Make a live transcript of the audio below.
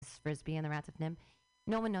Frisbee and the Rats of Nim.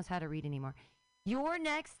 No one knows how to read anymore. Your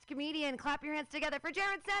next comedian, clap your hands together for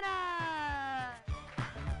Jared Senna!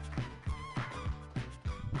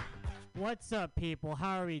 What's up, people?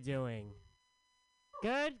 How are we doing?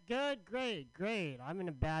 Good, great. I'm in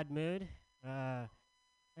a bad mood.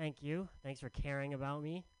 Thank you. Thanks for caring about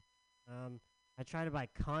me. I tried to buy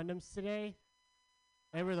condoms today.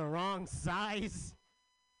 They were the wrong size.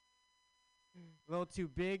 A little too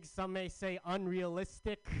big. Some may say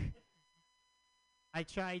unrealistic. I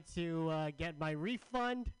tried to get my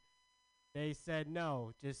refund. They said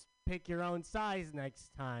no, just pick your own size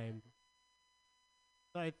next time.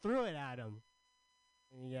 So I threw it at them.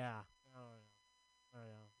 Yeah, I don't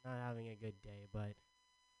know. Not having a good day, but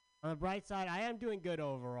on the bright side, I am doing good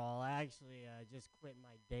overall. I actually just quit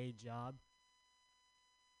my day job.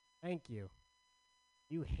 Thank you.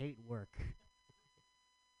 You hate work.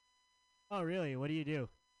 Oh, really? What do you do?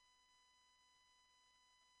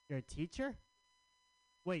 You're a teacher?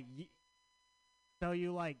 Wait, so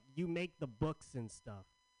you make the books and stuff?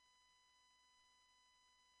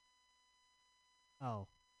 Oh.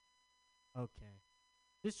 Okay.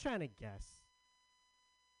 Just trying to guess.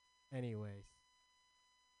 Anyways.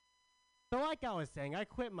 So like I was saying, I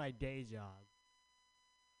quit my day job.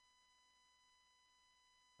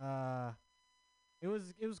 It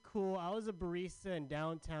was cool. I was a barista in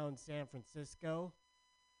downtown San Francisco.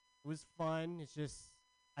 It was fun. It's just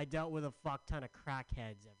I dealt with a fuck ton of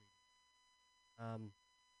crackheads every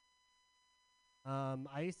day.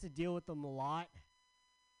 I used to deal with them a lot.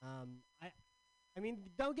 I mean,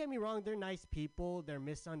 don't get me wrong, they're nice people, they're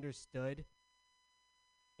misunderstood.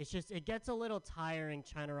 It's just, it gets a little tiring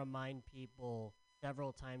trying to remind people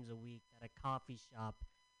several times a week that a coffee shop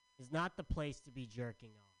is not the place to be jerking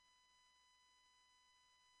off.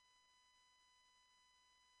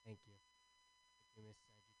 Thank you. Thank you, Miss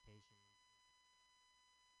Education.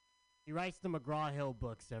 He writes the McGraw-Hill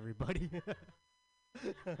books, everybody.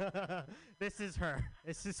 This is her.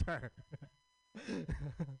 This is her.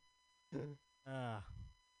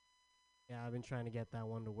 Yeah, I've been trying to get that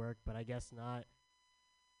one to work, but I guess not.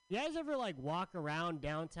 You guys ever, walk around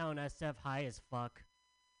downtown SF high as fuck?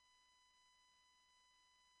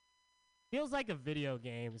 Feels like a video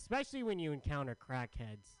game, especially when you encounter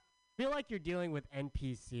crackheads. Feel like you're dealing with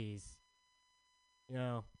NPCs. You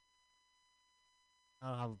know? I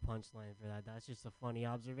don't have a punchline for that. That's just a funny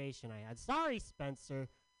observation I had. Sorry, Spencer.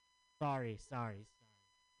 Sorry.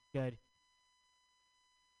 Good.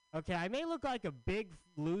 Okay, I may look like a big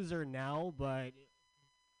loser now, but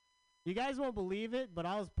you guys won't believe it, but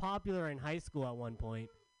I was popular in high school at one point.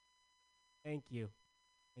 Thank you.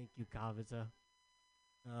 Thank you, Kavita.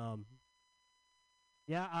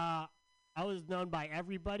 I was known by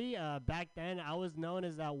everybody. Back then, I was known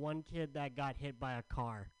as that one kid that got hit by a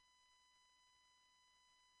car.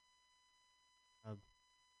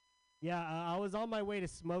 I was on my way to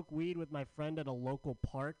smoke weed with my friend at a local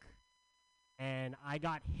park, and I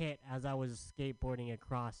got hit as I was skateboarding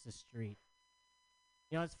across the street.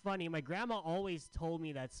 You know, it's funny. My grandma always told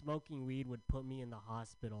me that smoking weed would put me in the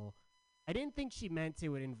hospital. I didn't think she meant it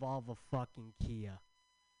would involve a fucking Kia.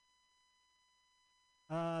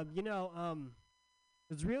 It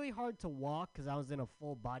was really hard to walk because I was in a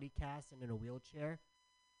full body cast and in a wheelchair,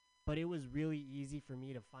 but it was really easy for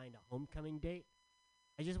me to find a homecoming date.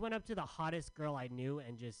 I just went up to the hottest girl I knew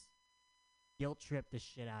and just guilt-tripped the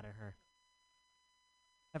shit out of her.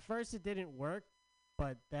 At first it didn't work,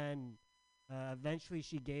 but then eventually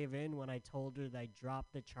she gave in when I told her that I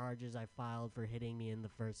dropped the charges I filed for hitting me in the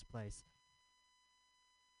first place.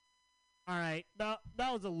 All right, that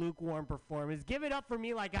was a lukewarm performance. Give it up for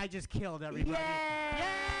me like I just killed everybody. Yay!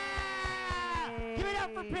 Yeah! Give it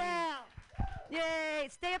up for Pam! Yay!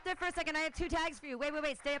 Stay up there for a second. I have 2 tags for you. Wait.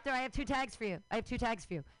 Stay up there. I have 2 tags for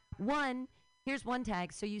you. One, here's one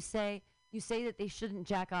tag. So you say that they shouldn't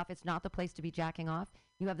jack off. It's not the place to be jacking off.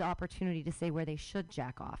 You have the opportunity to say where they should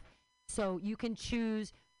jack off. So you can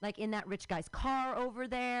choose, like in that rich guy's car over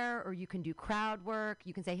there, or you can do crowd work.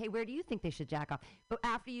 You can say, hey, where do you think they should jack off? But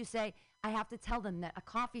after you say, I have to tell them that a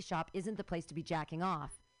coffee shop isn't the place to be jacking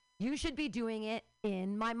off. You should be doing it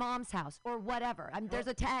in my mom's house or whatever. There's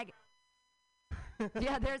a tag.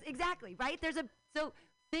 Yeah, there's exactly, right? So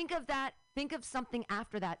think of that. Think of something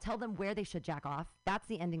after that. Tell them where they should jack off. That's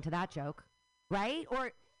the ending to that joke, right?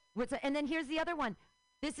 Or and then here's the other one.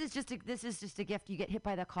 This is just a gift. You get hit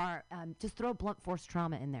by the car. Just throw blunt force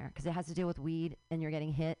trauma in there because it has to deal with weed and you're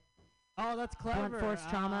getting hit. Oh, that's clever. Blunt force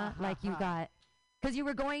trauma, like you got, because you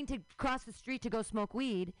were going to cross the street to go smoke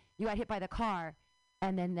weed. You got hit by the car,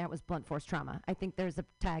 and then that was blunt force trauma. I think there's a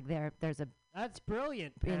tag there. That's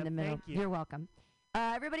brilliant, Pam. In the middle. Thank you. You're welcome.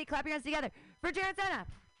 Everybody clap your hands together for Jared Senna.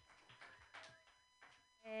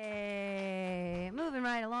 Yay. Moving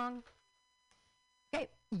right along. Okay,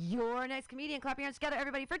 your next comedian. Clap your hands together,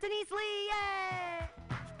 everybody, for Denise Lee. Yay!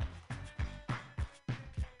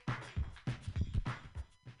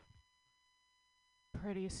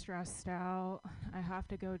 Pretty stressed out. I have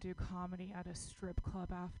to go do comedy at a strip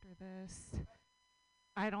club after this.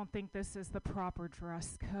 I don't think this is the proper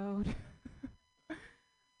dress code.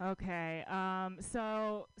 Okay,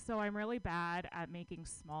 so I'm really bad at making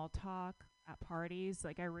small talk at parties.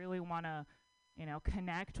 Like, I really want to,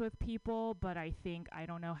 connect with people, but I think I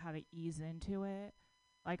don't know how to ease into it.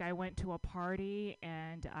 Like, I went to a party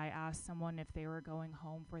and I asked someone if they were going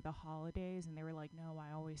home for the holidays, and they were like, no,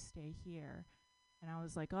 I always stay here. And I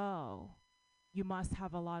was like, oh, you must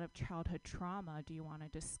have a lot of childhood trauma. Do you want to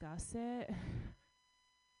discuss it?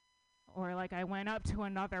 Or like, I went up to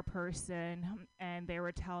another person and they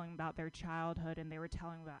were telling about their childhood, and they were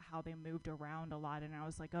telling about how they moved around a lot. And I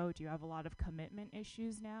was like, oh, do you have a lot of commitment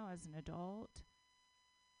issues now as an adult?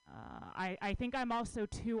 I think I'm also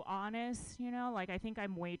too honest, like, I think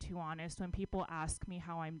I'm way too honest. When people ask me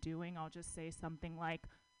how I'm doing, I'll just say something like,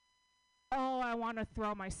 oh, I want to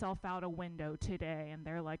throw myself out a window today. And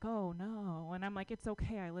they're like, oh, no. And I'm like, it's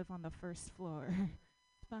okay. I live on the first floor.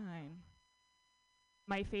 It's fine.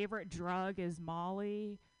 My favorite drug is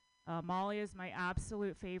Molly. Molly is my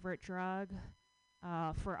absolute favorite drug.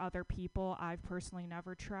 For other people, I've personally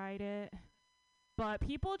never tried it. But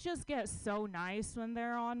people just get so nice when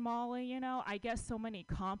they're on Molly, I get so many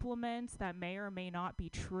compliments that may or may not be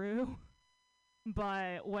true.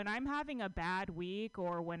 But when I'm having a bad week,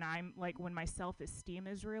 or when when my self-esteem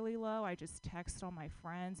is really low, I just text all my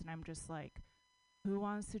friends and I'm just like, who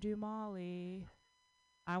wants to do Molly?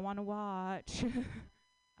 I want to watch.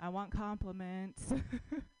 I want compliments.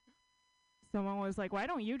 Someone was like, why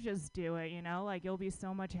don't you just do it? Like, you'll be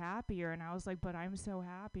so much happier. And I was like, but I'm so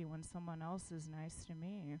happy when someone else is nice to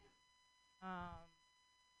me.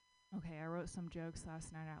 Okay, I wrote some jokes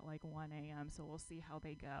last night at like 1 a.m., so we'll see how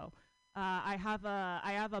they go. I have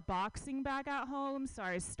a boxing bag at home, so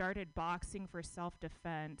I started boxing for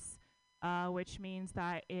self-defense, which means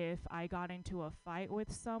that if I got into a fight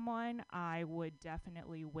with someone, I would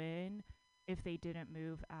definitely win if they didn't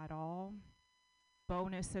move at all.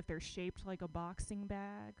 Bonus if they're shaped like a boxing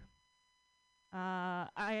bag.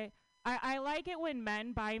 I like it when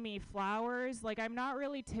men buy me flowers. Like, I'm not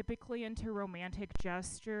really typically into romantic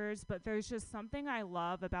gestures, but there's just something I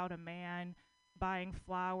love about a man buying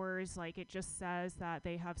flowers. Like, it just says that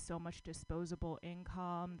they have so much disposable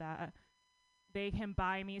income that they can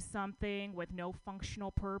buy me something with no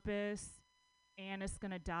functional purpose and it's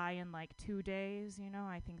gonna die in like 2 days.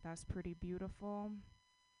 I think that's pretty beautiful.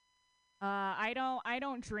 I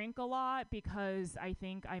don't drink a lot because I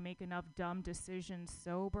think I make enough dumb decisions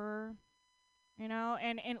sober.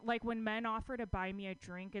 And like, when men offer to buy me a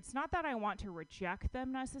drink, it's not that I want to reject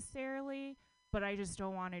them necessarily, but I just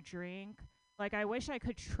don't want to drink. Like, I wish I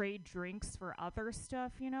could trade drinks for other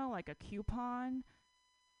stuff, like a coupon.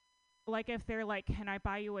 Like, if they're like, can I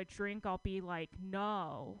buy you a drink? I'll be like,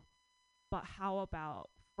 no, but how about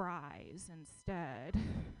fries instead?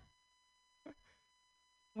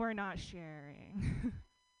 We're not sharing.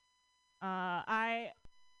 I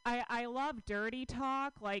love dirty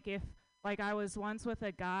talk. Like, if, like, I was once with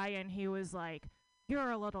a guy and he was like,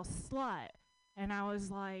 you're a little slut. And I was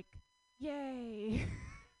like, yay.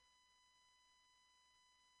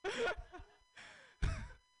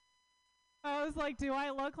 I was like, do I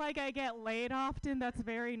look like I get laid often? That's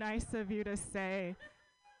very nice of you to say.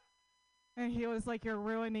 And he was like, you're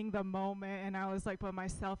ruining the moment. And I was like, but my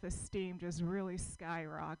self-esteem just really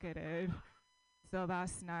skyrocketed. So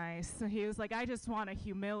that's nice. So he was like, I just want to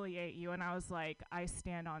humiliate you. And I was like, I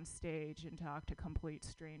stand on stage and talk to complete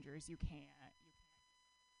strangers. You can't.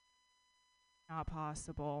 Not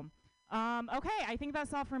possible. Okay, I think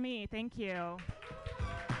that's all for me. Thank you.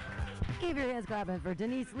 Keep your hands clapping for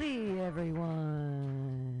Denise Lee,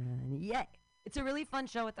 everyone. Yay. It's a really fun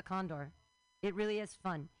show at the Condor. It really is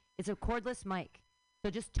fun. It's a cordless mic,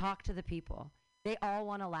 so just talk to the people. They all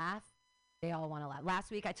want to laugh. They all want to laugh.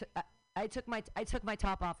 Last week, I took my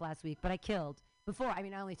top off last week, but I killed. Before, I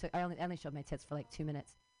only showed my tits for like 2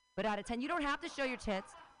 minutes. But out of 10, you don't have to show your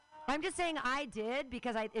tits. I'm just saying I did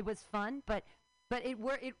because it was fun. But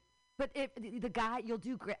the guy, you'll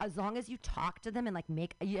do great as long as you talk to them and like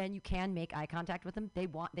and you can make eye contact with them. They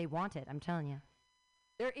want it. I'm telling you.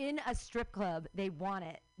 They're in a strip club. They want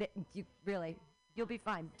it. You'll be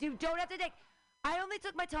fine. Dude, don't have to take. I only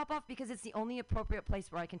took my top off because it's the only appropriate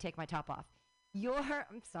place where I can take my top off.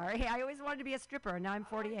 I'm sorry. I always wanted to be a stripper, and now I'm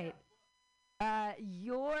 48.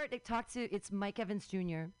 It's Mike Evans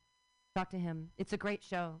Jr. Talk to him. It's a great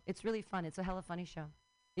show. It's really fun. It's a hella funny show.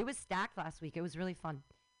 It was stacked last week. It was really fun.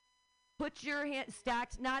 Put your hand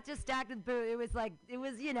stacked, not just stacked with booze. It was,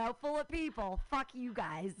 full of people. Fuck you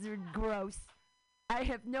guys. They're gross. I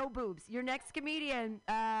have no boobs. Your next comedian,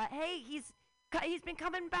 hey, he's been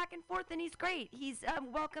coming back and forth, and he's great. He's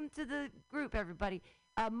welcome to the group, everybody.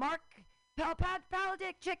 Mark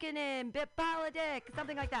Paladic Chicken in Bip Paladic,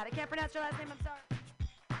 something like that. I can't pronounce your last name. I'm sorry.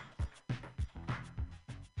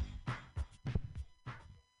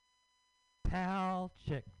 Pal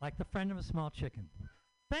chick, like the friend of a small chicken.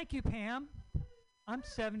 Thank you, Pam. I'm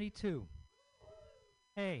 72.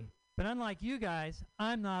 Hey, but unlike you guys,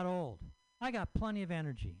 I'm not old. I got plenty of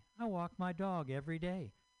energy. I walk my dog every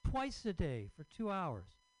day, twice a day for 2 hours.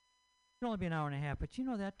 It'll only be an hour and a half, but you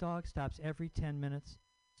know that dog stops every 10 minutes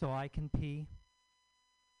so I can pee.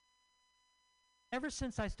 Ever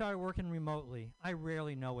since I started working remotely, I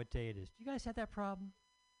rarely know what day it is. Do you guys have that problem?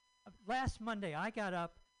 Last Monday, I got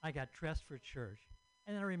up, I got dressed for church,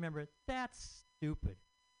 and then I remembered, that's stupid.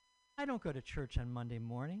 I don't go to church on Monday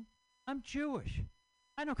morning. I'm Jewish.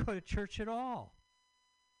 I don't go to church at all.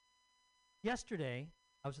 Yesterday,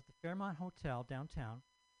 I was at the Fairmont Hotel downtown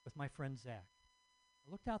with my friend Zach.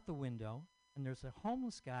 I looked out the window, and there's a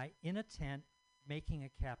homeless guy in a tent making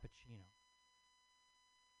a cappuccino.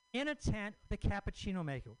 In a tent, the cappuccino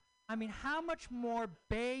maker. I mean, how much more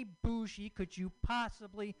bay bougie could you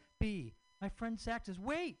possibly be? My friend Zach says,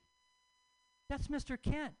 wait, that's Mr.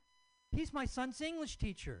 Kent. He's my son's English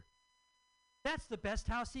teacher. That's the best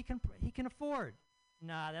house he can afford.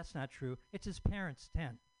 Nah, that's not true. It's his parents'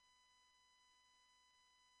 tent.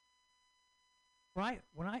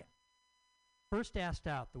 When I first asked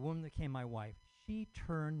out the woman that became my wife, she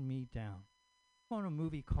turned me down. I went on a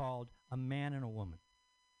movie called A Man and a Woman.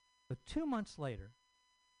 But 2 months later,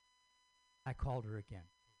 I called her again.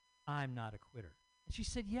 I'm not a quitter. And she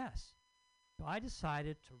said yes. So I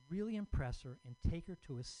decided to really impress her and take her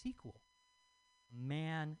to a sequel, A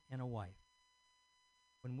Man and a Wife.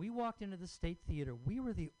 When we walked into the State Theater, we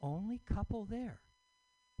were the only couple there.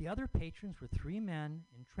 The other patrons were 3 men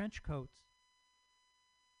in trench coats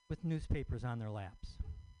with newspapers on their laps.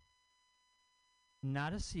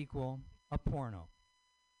 Not a sequel, a porno.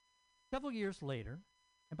 Several years later,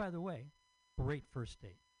 and by the way, great first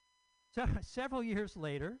date. So several years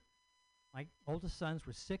later, my oldest sons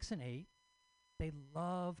were 6 and 8. They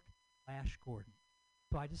loved Flash Gordon.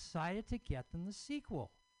 So I decided to get them the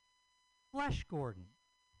sequel, Flash Gordon.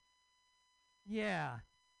 Yeah,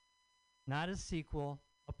 not a sequel,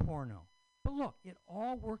 a porno. But look, it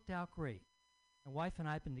all worked out great. My wife and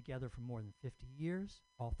I have been together for more than 50 years.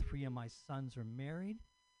 All 3 of my sons are married,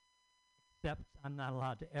 except I'm not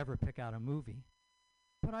allowed to ever pick out a movie.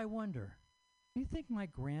 But I wonder, do you think my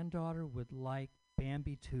granddaughter would like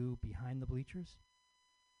Bambi 2 Behind the Bleachers?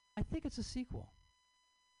 I think it's a sequel.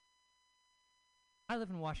 I live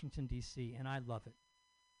in Washington, D.C., and I love it.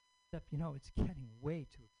 Except, it's getting way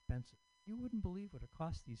too expensive. You wouldn't believe what it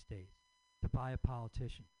costs these days to buy a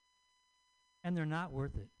politician. And they're not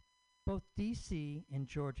worth it. Both D.C. and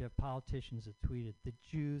Georgia have politicians that tweeted, the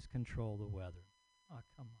Jews control the weather. Oh,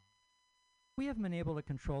 come on. We haven't been able to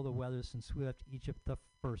control the weather since we left Egypt the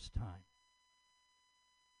first time.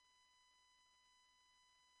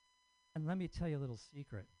 And let me tell you a little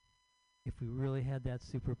secret. If we really had that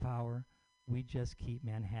superpower, we'd just keep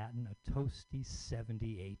Manhattan a toasty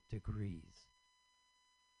 78 degrees.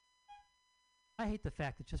 I hate the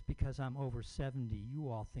fact that just because I'm over 70, you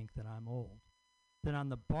all think that I'm old. That on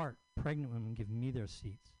the BART, pregnant women give me their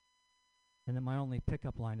seats. And that my only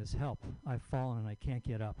pickup line is help. I've fallen and I can't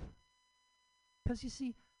get up. Because you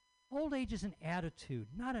see, old age is an attitude,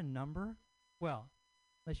 not a number. Well,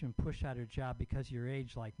 unless you've been pushed out of your job because of your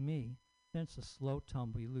age like me, then it's a slow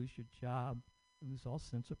tumble. You lose your job, you lose all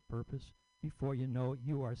sense of purpose. Before you know it,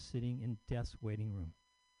 you are sitting in death's waiting room.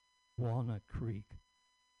 Walnut Creek.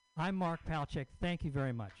 I'm Mark Palchik. Thank you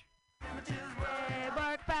very much. Hey,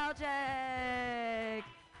 Mark Palchik!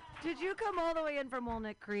 Did you come all the way in from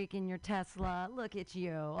Walnut Creek in your Tesla? Look at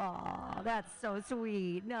you. Oh, that's so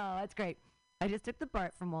sweet. No, that's great. I just took the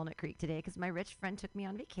BART from Walnut Creek today because my rich friend took me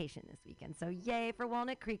on vacation this weekend. So yay for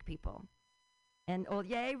Walnut Creek people. And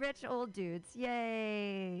yay, rich old dudes.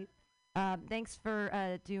 Yay. Thanks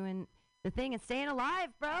for doing the thing and staying alive,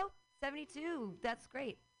 bro. 72. That's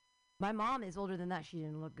great. My mom is older than that. She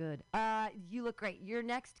didn't look good. You look great. Your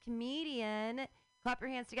next comedian, clap your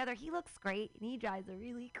hands together. He looks great, and he drives a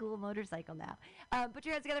really cool motorcycle now. Put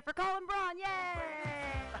your hands together for Colin Braun. Yay!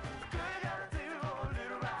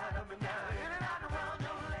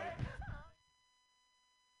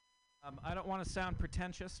 I don't want to sound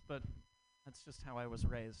pretentious, but that's just how I was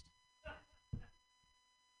raised.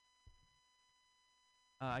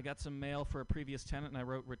 I got some mail for a previous tenant, and I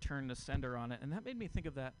wrote "Return to Sender" on it, and that made me think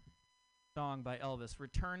of that song by Elvis,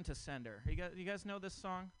 "Return to Sender." You guys know this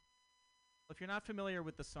song? Well, if you're not familiar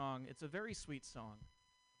with the song, it's a very sweet song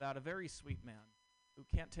about a very sweet man who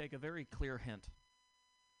can't take a very clear hint.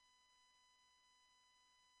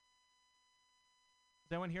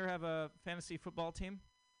 Does anyone here have a fantasy football team?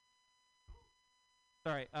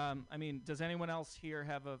 Sorry, does anyone else here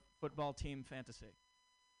have a football team fantasy?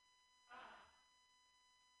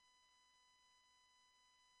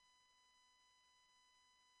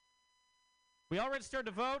 We all registered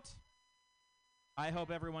to vote? I hope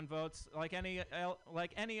everyone votes. Like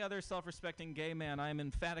any other self-respecting gay man, I am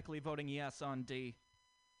emphatically voting yes on D.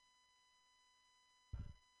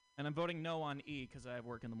 And I'm voting no on E because I have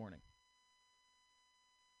work in the morning.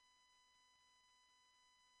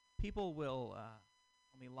 People will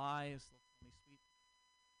tell me lies. They'll tell me sweet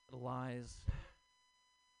little lies.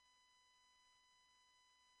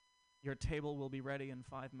 Your table will be ready in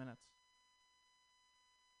 5 minutes.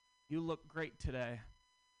 You look great today.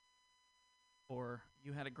 Or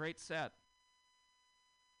you had a great set.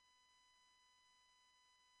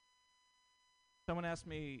 Someone asked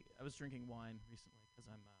me, I was drinking wine recently because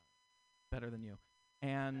I'm better than you.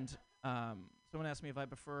 And someone asked me if I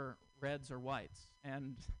prefer reds or whites.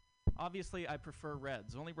 And obviously I prefer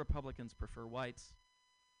reds. Only Republicans prefer whites.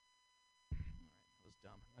 All right, that was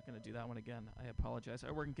dumb. I'm not going to do that one again. I apologize.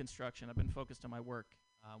 I work in construction. I've been focused on my work.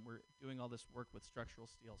 We're doing all this work with structural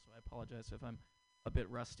steel, so I apologize if I'm a bit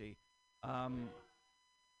rusty.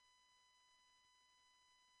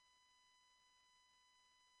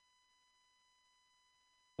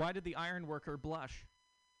 Why did the iron worker blush?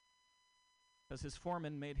 Because his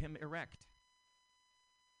foreman made him erect.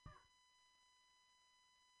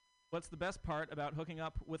 What's the best part about hooking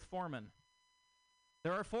up with foremen?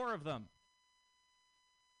 There are 4 of them.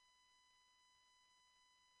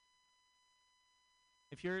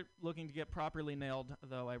 If you're looking to get properly nailed,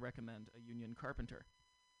 though, I recommend a union carpenter.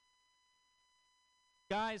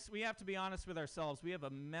 Guys, we have to be honest with ourselves. We have a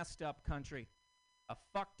messed up country, a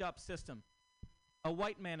fucked up system. A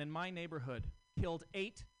white man in my neighborhood killed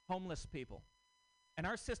 8 homeless people. And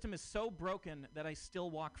our system is so broken that I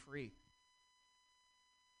still walk free.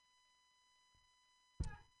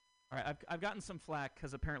 All right, I've gotten some flack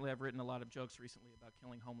because apparently I've written a lot of jokes recently about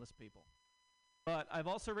killing homeless people. But I've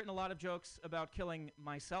also written a lot of jokes about killing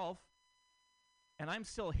myself. And I'm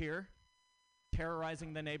still here,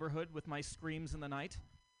 terrorizing the neighborhood with my screams in the night.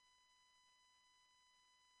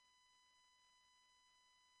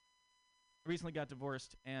 I recently got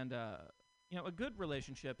divorced, and a good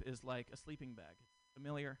relationship is like a sleeping bag. It's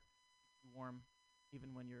familiar, warm,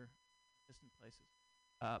 even when you're in distant places.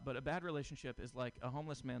 But a bad relationship is like a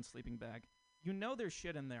homeless man's sleeping bag. You know there's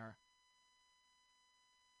shit in there,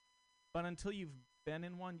 but until you've been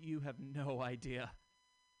in one, you have no idea.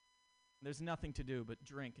 There's nothing to do but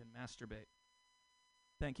drink and masturbate.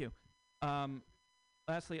 Thank you.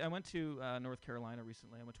 Lastly, I went to North Carolina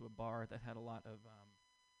recently. I went to a bar that had a lot of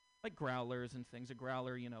like growlers and things. A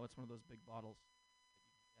growler, it's one of those big bottles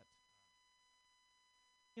that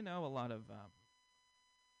you get, a lot of,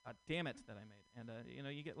 damn it, that I made. And,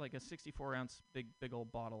 you get like a 64-ounce big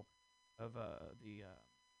old bottle of the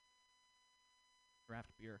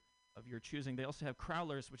draft beer of your choosing. They also have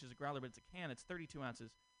crowlers, which is a growler, but it's a can. It's 32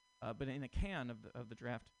 ounces, but in a can of the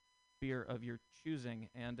draft beer of your choosing.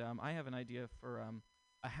 And I have an idea for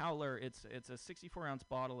a howler. It's a 64-ounce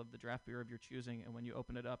bottle of the draft beer of your choosing, and when you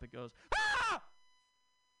open it up, it goes, ah!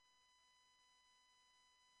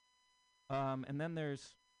 And then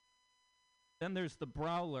there's the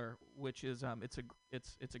Browler, which is it's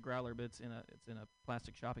a growler, but it's in a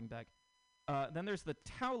plastic shopping bag. Then there's the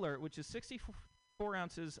Towler, which is 64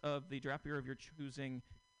 ounces of the draft beer of your choosing,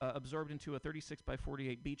 absorbed into a 36 by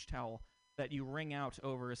 48 beach towel that you wring out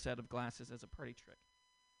over a set of glasses as a party trick.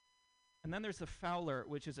 And then there's the Fowler,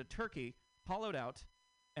 which is a turkey hollowed out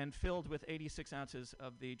and filled with 86 ounces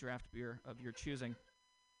of the draft beer of your choosing.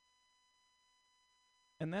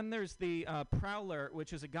 And then there's the Prowler,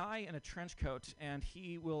 which is a guy in a trench coat, and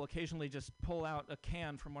he will occasionally just pull out a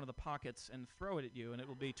can from one of the pockets and throw it at you, and it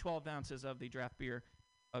will be 12 ounces of the draft beer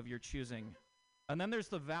of your choosing. And then there's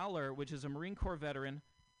the Valor, which is a Marine Corps veteran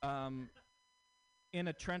in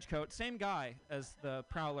a trench coat. Same guy as the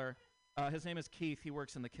Prowler. His name is Keith. He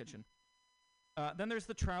works in the kitchen. Then there's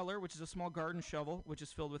the Trowler, which is a small garden shovel, which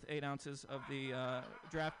is filled with 8 ounces of the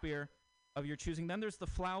draft beer of your choosing. Then there's the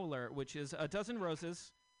Flowler, which is a dozen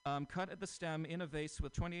roses cut at the stem in a vase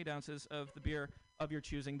with 28 ounces of the beer of your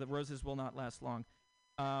choosing. The roses will not last long.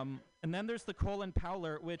 And then there's the Colin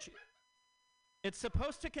Powler, which It's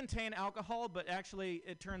supposed to contain alcohol, but actually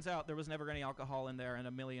it turns out there was never any alcohol in there, and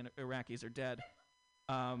 1 million Iraqis are dead.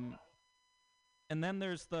 And then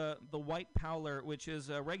there's the white Prowler, which is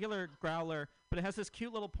a regular growler, but it has this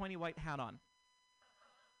cute little pointy white hat on.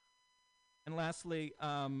 And lastly,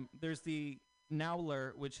 there's the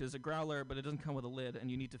Nowler, which is a growler, but it doesn't come with a lid, and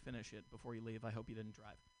you need to finish it before you leave. I hope you didn't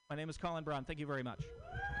drive. My name is Colin Braun. Thank you very much.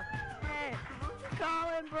 Hey,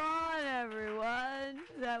 Colin Braun, everyone.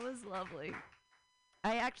 That was lovely.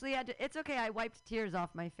 I actually had to, it's okay, I wiped tears off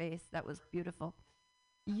my face. That was beautiful.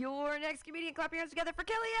 Your next comedian, clap your hands together for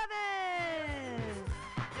Kelly Evans.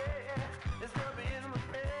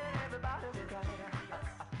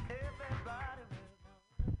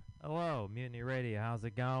 Hello, Mutiny Radio. How's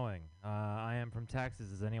it going? I am from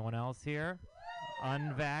Texas. Is anyone else here?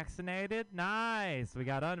 Unvaccinated? Nice. We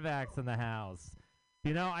got unvax in the house.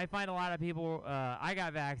 You know, I find a lot of people, I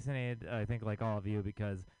got vaccinated, I think like all of you,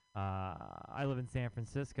 because I live in San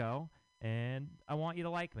Francisco, and I want you to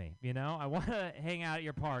like me, you know? I want to hang out at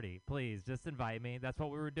your party. Please, just invite me. That's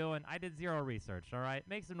what we were doing. I did zero research, all right?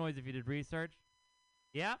 Make some noise if you did research.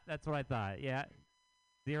 Yeah, that's what I thought. Yeah,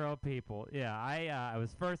 0 people. Yeah, I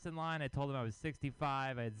was first in line. I told them I was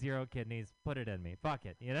 65. I had 0 kidneys. Put it in me. Fuck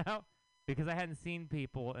it, you know? Because I hadn't seen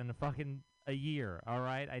people in a year, all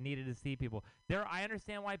right? I needed to see people. I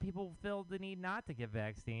understand why people feel the need not to get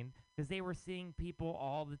vaccine, because they were seeing people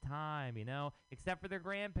all the time, you know, except for their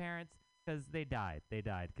grandparents, because they died. They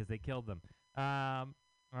died because they killed them. All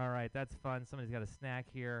right, that's fun. Somebody's got a snack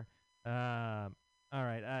here. All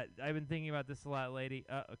right, I've been thinking about this a lot lately,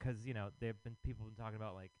 because, you know, people have been talking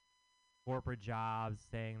about, like, corporate jobs,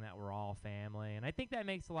 saying that we're all family, and I think that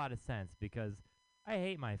makes a lot of sense, because I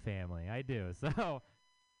hate my family. I do. So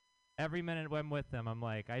every minute when I'm with them, I'm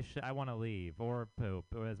like, I want to leave or poop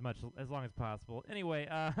or as long as possible. Anyway,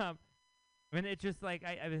 and it's just like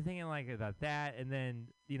I've been thinking like about that, and then,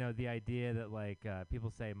 you know, the idea that like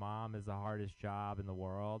people say mom is the hardest job in the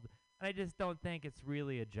world, and I just don't think it's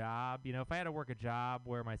really a job. You know, if I had to work a job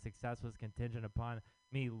where my success was contingent upon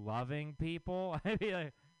me loving people, I'd be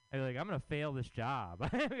like I'm gonna fail this job.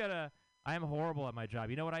 I'm horrible at my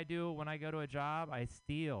job. You know what I do when I go to a job? I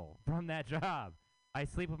steal from that job. I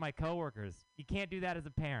sleep with my coworkers. You can't do that as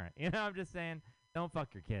a parent. You know, I'm just saying, don't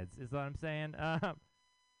fuck your kids, is what I'm saying.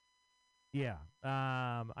 Yeah.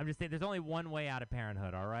 I'm just saying there's only one way out of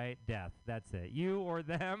parenthood, all right? Death. That's it. You or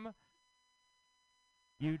them,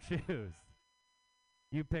 you choose.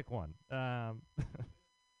 You pick one. Oh,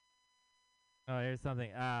 here's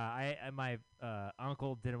something. My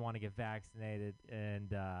uncle didn't want to get vaccinated,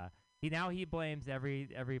 and he blames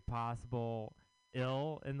every possible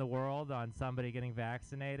ill in the world on somebody getting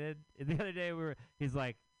vaccinated. The other day he's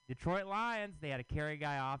like, Detroit Lions, they had to carry a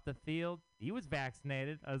guy off the field. He was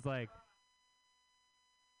vaccinated. I was like,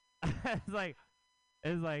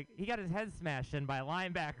 he got his head smashed in by a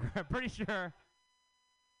linebacker. I'm pretty sure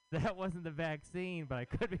that wasn't the vaccine, but I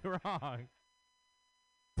could be wrong.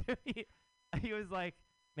 He was like,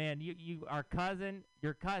 man, your cousin,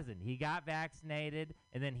 he got vaccinated,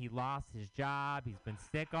 and then he lost his job. He's been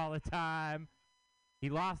sick all the time. He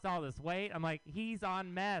lost all this weight. I'm like, he's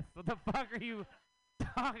on meth. What the fuck are you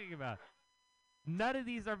talking about? None of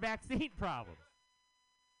these are vaccine problems.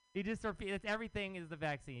 He just everything is the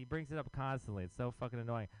vaccine. He brings it up constantly. It's so fucking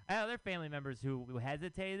annoying. I had other family members who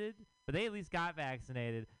hesitated, but they at least got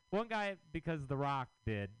vaccinated. One guy because The Rock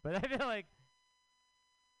did, but I feel like,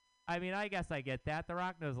 I mean, I guess I get that. The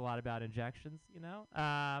Rock knows a lot about injections, you know?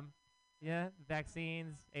 Yeah,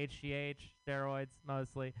 vaccines, HGH, steroids,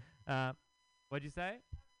 mostly. What'd you say?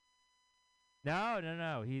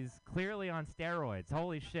 No. He's clearly on steroids.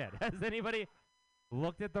 Holy shit. Has anybody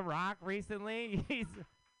looked at The Rock recently? He's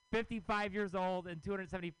 55 years old and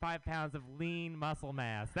 275 pounds of lean muscle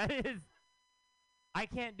mass. That is... I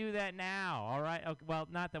can't do that now, all right? Okay, well,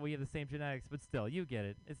 not that we have the same genetics, but still, you get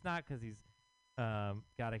it. It's not because he's... God,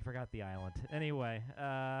 I forgot the island. Anyway,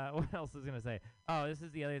 what else was I going to say? Oh, this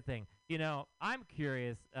is the other thing. You know, I'm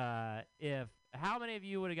curious how many of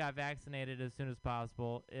you would have got vaccinated as soon as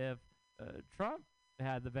possible if Trump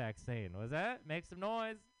had the vaccine? Was that? Make some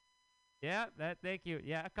noise. Yeah, thank you.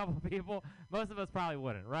 Yeah, a couple of people. Most of us probably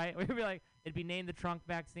wouldn't, right? We'd be like, it'd be named the trunk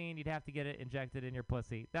vaccine. You'd have to get it injected in your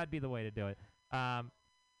pussy. That'd be the way to do it. All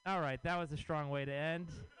right, that was a strong way to end.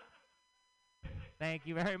 Thank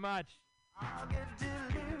you very much.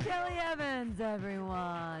 Kelly Evans,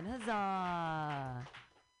 everyone. Huzzah.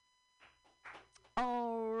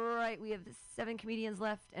 All right, we have 7 comedians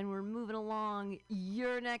left, and we're moving along.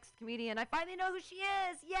 Your next comedian. I finally know who she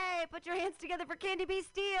is. Yay! Put your hands together for Candy B.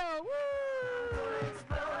 Steele. Woo!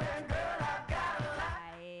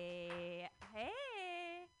 Hey.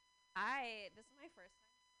 Hi. This is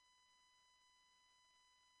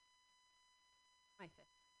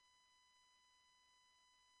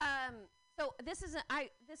So this is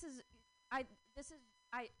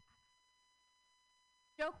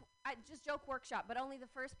just joke workshop, but only the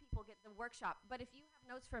first people get the workshop. But if you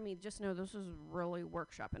have notes for me, just know this is really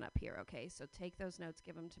workshopping up here, okay? So take those notes,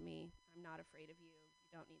 give them to me. I'm not afraid of you.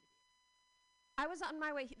 You don't need to be. I was on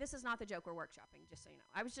my way. This is not the joke we're workshopping, just so you know.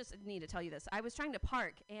 I was just need to tell you this. I was trying to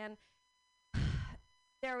park, and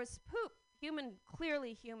there was poop,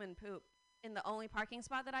 clearly human poop, in the only parking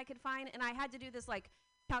spot that I could find, and I had to do this like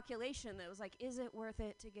calculation that was like, is it worth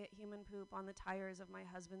it to get human poop on the tires of my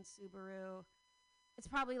husband's Subaru? It's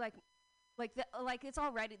probably it's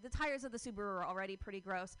already, the tires of the Subaru are already pretty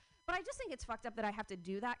gross. But I just think it's fucked up that I have to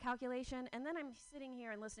do that calculation. And then I'm sitting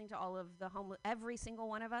here and listening to all of the every single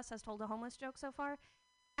one of us has told a homeless joke so far.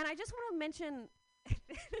 And I just want to mention,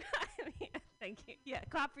 thank you. Yeah,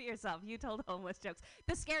 clap for yourself. You told homeless jokes.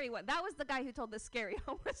 The scary one. That was the guy who told the scary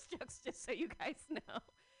homeless jokes, just so you guys know.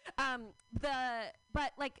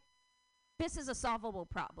 This is a solvable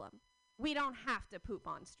problem. We don't have to poop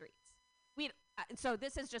on streets. So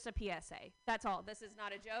this is just a PSA. That's all. This is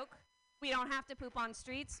not a joke. We don't have to poop on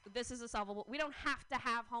streets. This is a solvable. We don't have to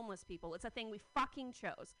have homeless people. It's a thing we fucking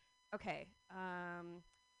chose. Okay.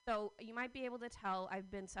 So you might be able to tell I've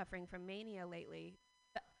been suffering from mania lately.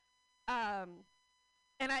 And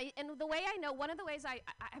the way I know, one of the ways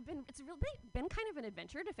I've been, it's really been kind of an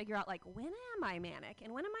adventure to figure out, like, when am I manic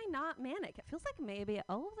and when am I not manic? It feels like maybe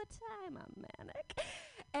all the time I'm manic.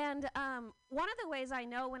 And one of the ways I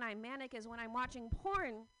know when I'm manic is when I'm watching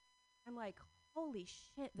porn. I'm like, holy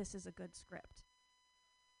shit, this is a good script.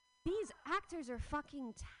 These actors are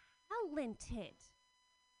fucking talented.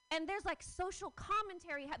 And there's like social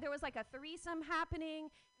commentary. There was like a threesome happening,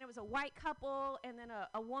 and it was a white couple, and then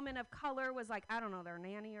a woman of color was like, I don't know, their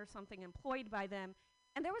nanny or something employed by them.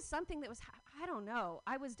 And there was something that was, I don't know.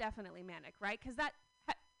 I was definitely manic, right? Because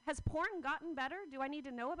has porn gotten better? Do I need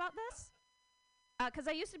to know about this? Because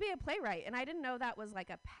I used to be a playwright, and I didn't know that was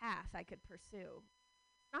like a path I could pursue.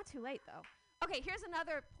 Not too late, though. Okay, here's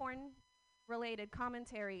another porn-related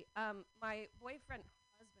commentary. My boyfriend,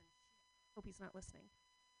 hope he's not listening.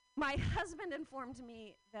 My husband informed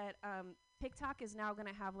me that TikTok is now going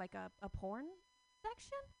to have like a porn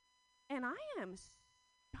section, and I am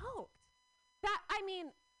stoked.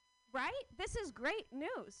 Right? This is great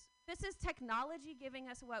news. This is technology giving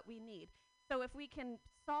us what we need. So if we can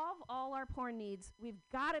solve all our porn needs, we've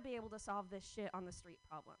got to be able to solve this shit on the street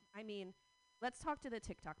problem. I mean, let's talk to the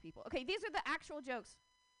TikTok people. Okay, these are the actual jokes.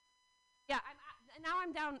 Yeah,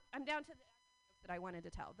 I'm down to the jokes that I wanted to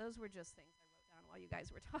tell. Those were just things I wrote down while you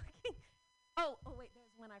guys were talking. Oh wait,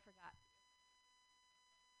 there's one I forgot.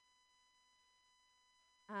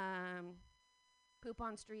 Poop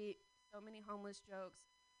on street, so many homeless jokes.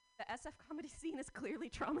 The SF comedy scene is clearly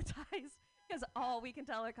traumatized because all we can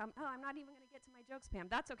tell are I'm not even going to get to my jokes, Pam.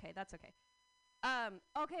 That's okay.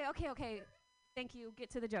 Okay. Thank you.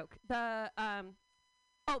 Get to the joke. But I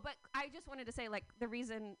just wanted to say, like, the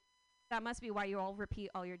reason that must be why you all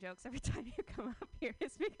repeat all your jokes every time you come up here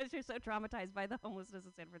is because you're so traumatized by the homelessness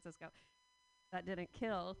of San Francisco. That didn't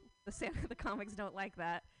kill. The comics don't like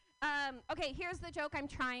that. Okay, here's the joke I'm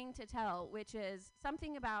trying to tell, which is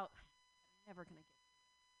something about, I'm never going to get.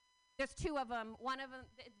 There's two of them. One of them,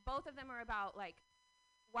 both of them are about, like,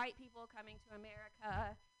 white people coming to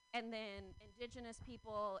America and then indigenous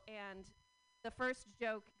people. And the first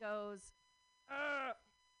joke goes,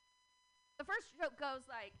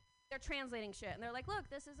 like, they're translating shit. And they're like, look,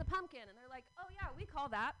 this is a pumpkin. And they're like, oh, yeah, we call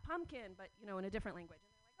that pumpkin, but, you know, in a different language. And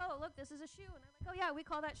they're like, oh, look, this is a shoe. And they're like, oh, yeah, we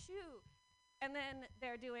call that shoe. And then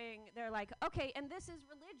they're like, okay, and this is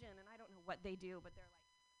religion. And I don't know what they do, but they're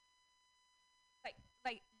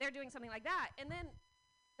like they're doing something like that. And then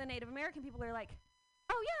the Native American people are like,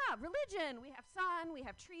 oh, yeah, religion. We have sun, we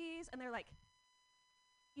have trees. And they're like,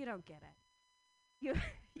 you don't get it.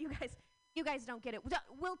 You guys don't get it.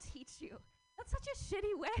 We'll teach you. That's such a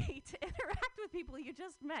shitty way to interact with people you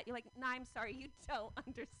just met. You're like, nah, I'm sorry, you don't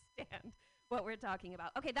understand what we're talking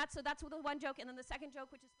about. Okay, that's the one joke. And then the second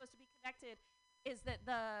joke, which is supposed to be connected, is that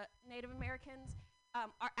the Native Americans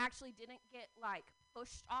actually didn't get, like,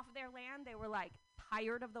 pushed off their land. They were, like,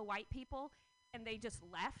 tired of the white people, and they just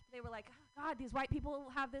left. They were like, oh, God, these white people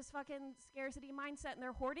have this fucking scarcity mindset, and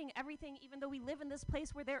they're hoarding everything, even though we live in this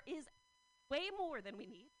place where there is way more than we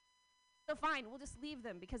need. So fine, we'll just leave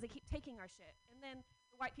them because they keep taking our shit. And then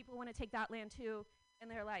the white people want to take that land too, and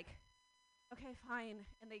they're like, okay, fine.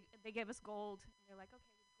 And they give us gold. And they're like,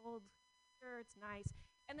 okay, gold, sure, it's nice.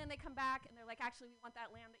 And then they come back, and they're like, actually, we want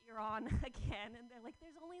that land that you're on again. And they're like,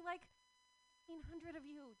 there's only like 1,500 of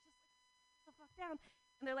you. Just like, the fuck down.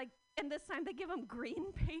 And they're like, and this time they give them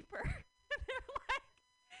green paper. And they're like,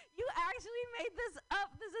 you actually made this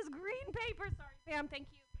up. This is green paper. Sorry, Pam. Thank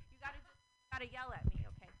you. You gotta yell at me.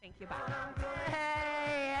 Okay. Thank you. Bye.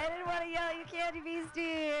 Hey, I didn't want to yell at you, Candy Bee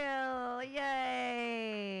Steel.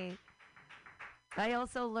 Yay. I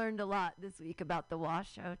also learned a lot this week about the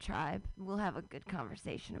Washoe tribe. We'll have a good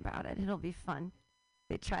conversation about it. It'll be fun.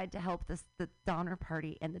 They tried to help the Donner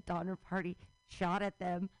Party, and the Donner Party shot at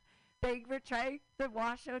them. The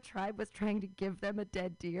Washoe tribe was trying to give them a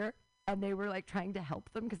dead deer, and they were like trying to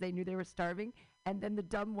help them because they knew they were starving, and then the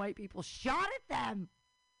dumb white people shot at them.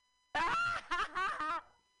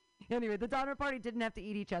 Anyway, the Donner Party didn't have to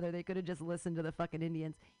eat each other. They could have just listened to the fucking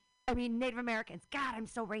Indians. I mean, Native Americans. God, I'm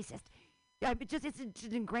so racist. Yeah, it's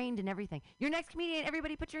just ingrained in everything. Your next comedian,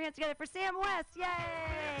 everybody put your hands together for Sam West. Yay!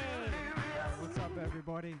 What's up,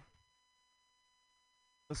 everybody?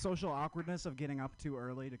 The social awkwardness of getting up too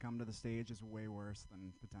early to come to the stage is way worse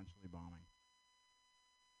than potentially bombing.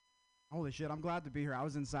 Holy shit, I'm glad to be here. I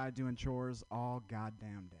was inside doing chores all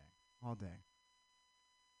goddamn day. All day.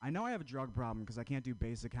 I know I have a drug problem because I can't do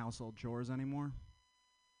basic household chores anymore.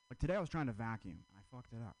 Like today I was trying to vacuum, and I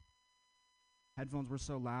fucked it up. Headphones were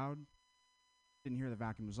so loud, didn't hear the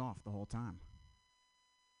vacuum was off the whole time.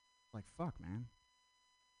 Like, fuck, man.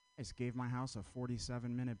 I just gave my house a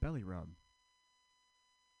 47-minute belly rub.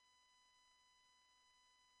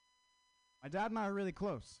 My dad and I are really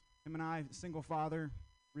close. Him and I, single father,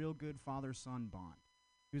 real good father-son bond.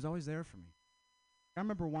 He was always there for me. I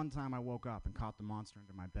remember one time I woke up and caught the monster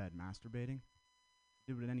under my bed masturbating.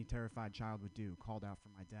 Did what any terrified child would do, called out for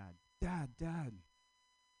my dad. Dad, Dad.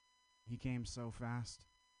 He came so fast.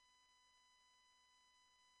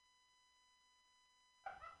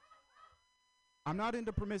 I'm not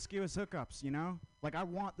into promiscuous hookups, you know? Like, I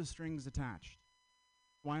want the strings attached.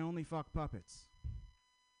 Why only fuck puppets?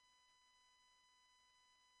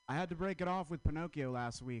 I had to break it off with Pinocchio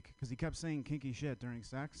last week because he kept saying kinky shit during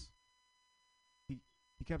sex.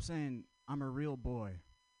 He kept saying, I'm a real boy.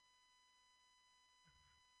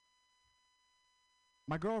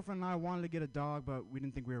 My girlfriend and I wanted to get a dog, but we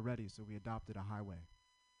didn't think we were ready, so we adopted a highway.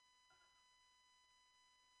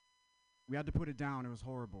 We had to put it down. It was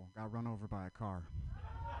horrible. Got run over by a car.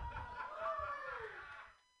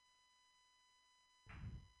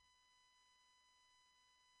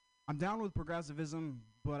 I'm down with progressivism,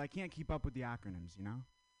 but I can't keep up with the acronyms, you know?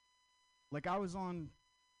 Like, I was on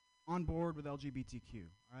board with LGBTQ,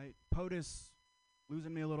 all right? POTUS,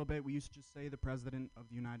 losing me a little bit. We used to just say the President of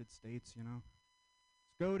the United States, you know?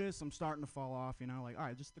 SCOTUS, I'm starting to fall off, you know? Like, all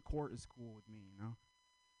right, just the court is cool with me, you know?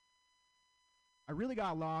 I really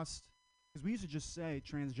got lost because we used to just say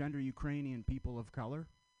transgender Ukrainian people of color.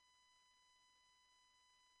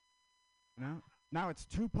 You know? Now it's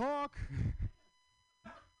Tupac.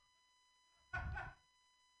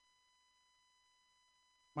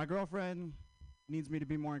 My girlfriend needs me to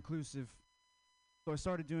be more inclusive, so I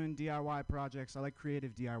started doing DIY projects. I like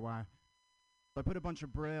creative DIY. So I put a bunch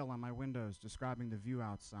of braille on my windows describing the view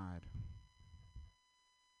outside.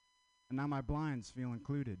 And now my blinds feel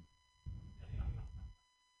included.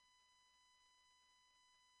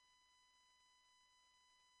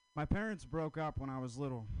 My parents broke up when I was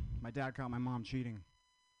little. My dad caught my mom cheating.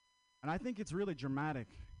 And I think it's really dramatic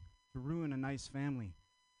to ruin a nice family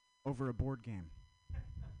over a board game.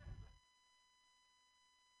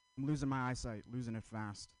 I'm losing my eyesight, losing it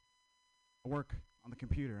fast. I work on the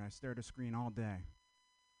computer. I stare at a screen all day.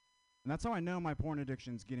 And that's how I know my porn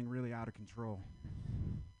addiction's getting really out of control.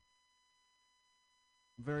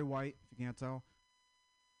 I'm very white, if you can't tell.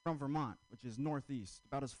 From Vermont, which is northeast,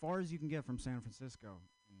 about as far as you can get from San Francisco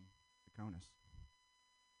in the Conus.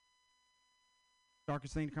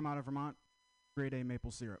 Darkest thing to come out of Vermont, grade A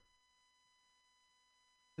maple syrup.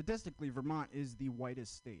 Statistically, Vermont is the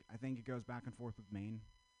whitest state. I think it goes back and forth with Maine.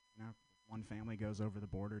 You know, one family goes over the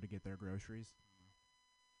border to get their groceries.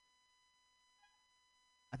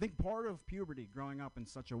 I think part of puberty, growing up in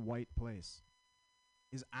such a white place,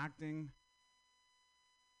 is acting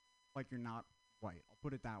like you're not white. I'll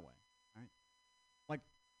put it that way, right? Like,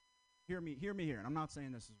 hear me here, and I'm not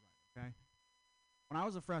saying this is right, okay? When I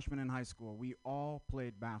was a freshman in high school, we all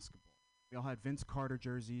played basketball. We all had Vince Carter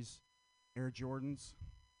jerseys, Air Jordans.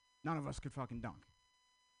 None of us could fucking dunk.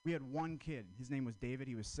 We had one kid. His name was David.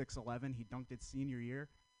 He was 6'11". He dunked it senior year.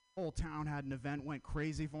 Whole town had an event, went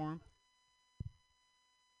crazy for him.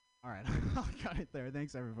 All right, I'll cut it there.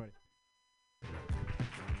 Thanks, everybody.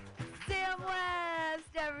 Sam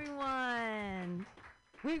West, everyone.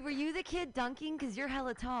 Wait, were you the kid dunking? Because you're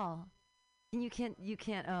hella tall. And you can't,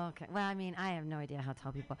 oh, okay. Well, I mean, I have no idea how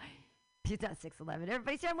tall people are. He's not 6'11".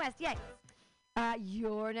 Everybody, Sam West, yay.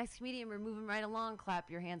 Your next comedian, we're moving right along.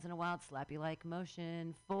 Clap your hands in a wild slappy-like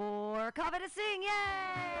motion for Kaveh to sing,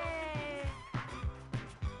 yay!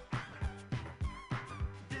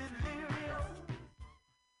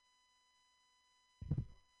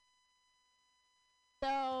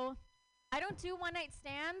 So I don't do one night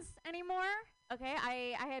stands anymore. Okay,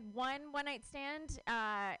 I had one night stand,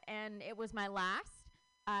 and it was my last.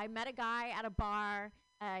 I met a guy at a bar.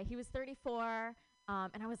 He was 34,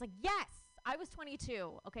 and I was like, yes. I was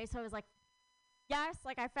 22. Okay, so I was like, yes.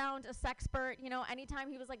 Like I found a sexpert. You know, anytime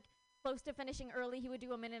he was like close to finishing early, he would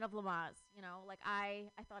do a minute of Lamaze. You know, like I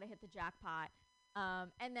thought I hit the jackpot.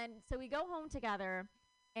 And then so we go home together,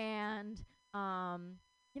 and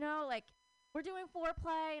you know, like we're doing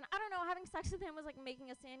foreplay, and I don't know, having sex with him was like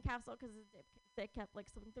making a sandcastle because it kept like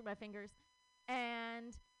slipping through my fingers,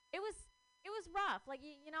 and it was rough. Like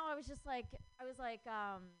you know, I was like,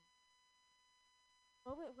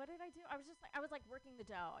 what did I do? I was like working the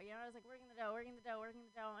dough. You know, I was like working the dough, and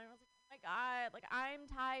I was like, oh my god, like I'm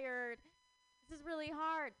tired. This is really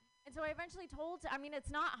hard. And so I eventually told I mean,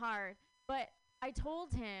 it's not hard, but I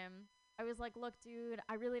told him, I was like, look, dude,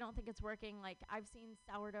 I really don't think it's working. Like, I've seen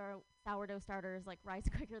sourdough starters like rise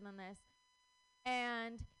quicker than this.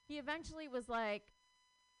 And he eventually was like,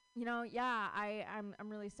 you know, yeah, I'm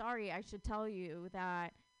really sorry. I should tell you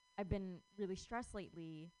that I've been really stressed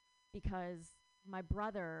lately because my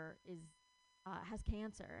brother has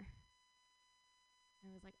cancer.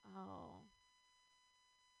 And I was like, oh.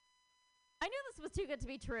 I knew this was too good to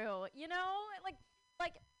be true. You know, like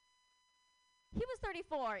he was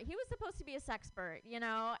 34. He was supposed to be a sexpert, you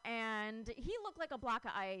know, and he looked like a block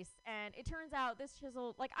of ice. And it turns out this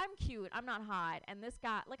chiseled, like I'm cute, I'm not hot, and this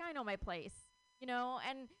guy, like I know my place, you know,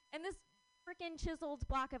 and this freaking chiseled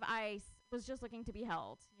block of ice was just looking to be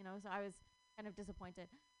held, you know. So I was kind of disappointed,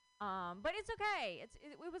 but it's okay.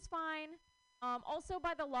 It was fine. Also,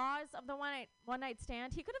 by the laws of the one night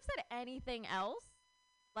stand, he could have said anything else,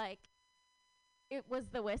 like it was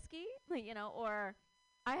the whiskey, you know, or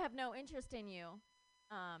I have no interest in you.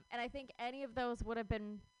 And I think any of those would have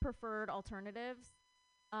been preferred alternatives.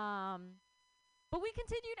 But we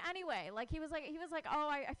continued anyway. Like he was like, oh,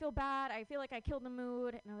 I feel bad. I feel like I killed the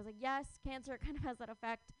mood. And I was like, yes, cancer kind of has that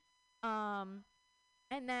effect. And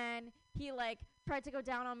then he like tried to go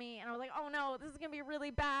down on me, and I was like, oh no, this is gonna be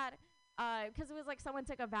really bad. Because it was like someone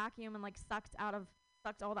took a vacuum and like sucked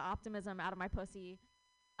all the optimism out of my pussy.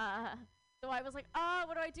 So I was like, oh,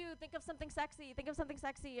 what do I do? Think of something sexy.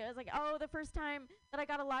 I was like, oh, the first time that I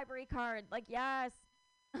got a library card. Like, yes.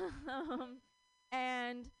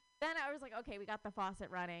 And then I was like, okay, we got the faucet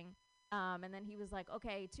running. And then he was like,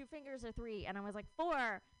 okay, 2 fingers or 3. And I was like,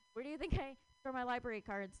 4. Where do you think I store my library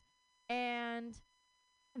cards? And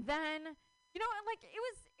then, you know, like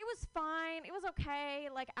it was fine. It was okay.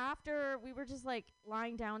 Like after we were just like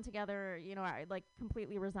lying down together, you know, I like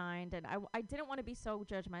completely resigned, and I didn't want to be so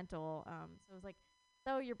judgmental. So I was like,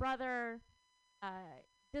 so your brother,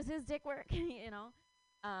 does his dick work? You know?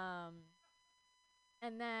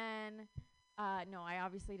 And then, no, I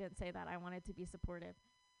obviously didn't say that. I wanted to be supportive.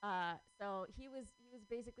 So he was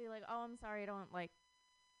basically like, oh, I'm sorry, I don't like,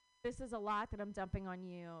 this is a lot that I'm dumping on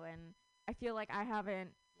you, and I feel like I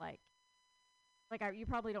haven't like you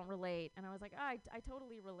probably don't relate. And I was like, oh, I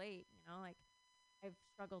totally relate, you know, like I've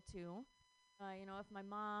struggled too. You know, if my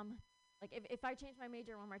mom, like if I change my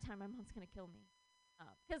major one more time, my mom's gonna kill me.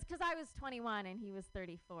 Cause I was 21 and he was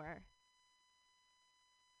 34.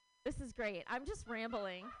 This is great. I'm just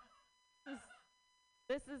rambling.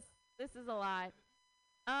 This is a lot.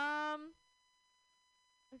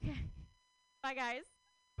 Okay. Bye guys.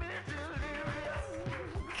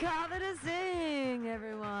 Cover to sing,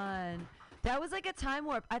 everyone. That was like a time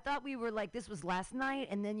warp. I thought we were like, this was last night,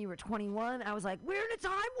 and then you were 21. I was like, we're in a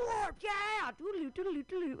time warp, yeah! Doodaloo, doodaloo,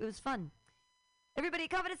 doodaloo. It was fun. Everybody,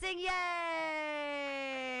 cover to sing, yay!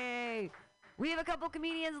 We have a couple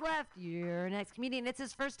comedians left. Your next comedian, it's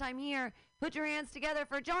his first time here. Put your hands together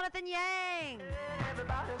for Jonathan Yang!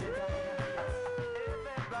 Everybody will know.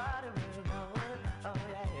 Everybody will know. Oh,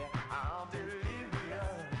 yeah, yeah. I'll believe you.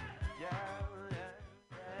 Yeah.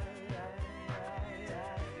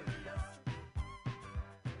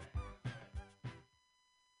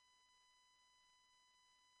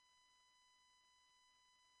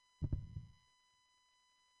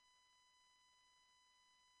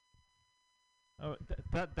 Oh,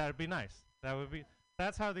 that'd be nice.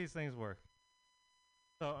 That's how these things work.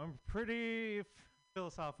 So I'm a pretty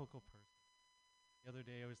philosophical person. The other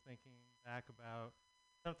day I was thinking back about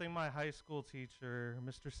something my high school teacher,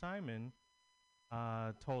 Mr. Simon,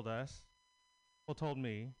 told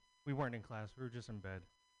me. We weren't in class, we were just in bed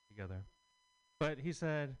together. But he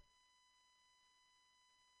said,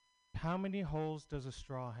 how many holes does a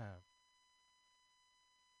straw have?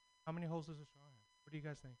 How many holes does a straw have? What do you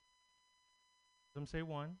guys think? Some say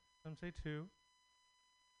 1, some say 2.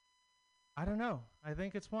 I don't know. I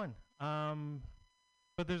think it's 1.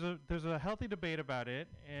 but there's a healthy debate about it,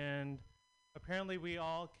 and apparently we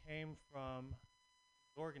all came from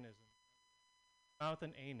organisms, mouth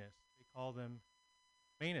and anus. They call them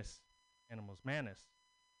manus animals, manus.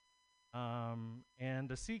 And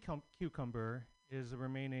the sea cucumber is the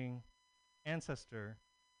remaining ancestor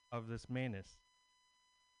of this manus.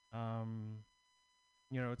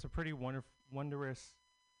 It's a pretty wondrous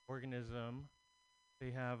organism.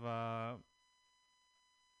 They have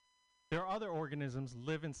there are other organisms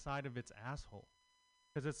live inside of its asshole,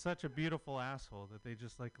 because it's such a beautiful asshole that they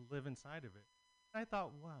just like live inside of it. And I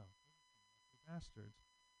thought, wow, bastards.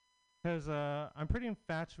 Because I'm pretty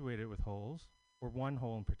infatuated with holes, or one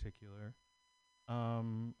hole in particular.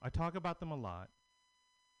 I talk about them a lot,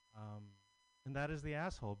 and that is the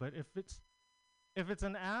asshole. But if it's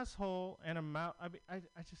an asshole and a mouth, I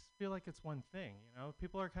just feel like it's one thing.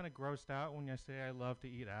 People are kind of grossed out when I say I love to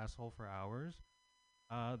eat asshole for hours.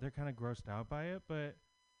 They're kind of grossed out by it. But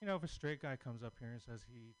if a straight guy comes up here and says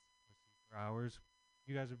he eats pussy for hours,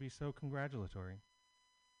 you guys would be so congratulatory.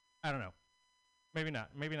 I don't know. Maybe not.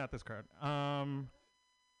 Maybe not this crowd.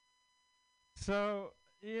 So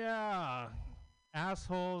yeah,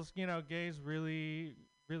 assholes. Gays really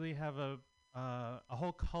have a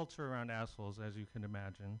whole culture around assholes, as you can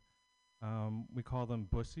imagine. We call them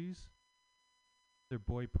bussies. They're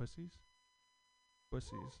boy pussies.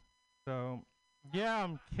 Bussies. So yeah,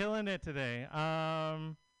 I'm killing it today.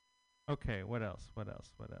 Okay, what else?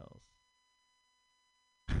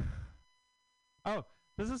 Oh,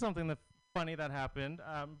 this is something that funny that happened.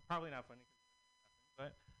 Probably not funny,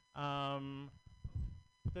 but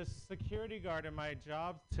the security guard in my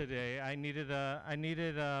job today, I needed a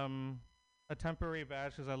temporary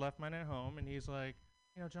badge because I left mine at home, and he's like,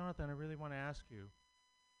 Jonathan, I really want to ask you,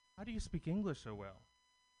 how do you speak English so well?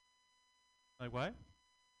 Like, what?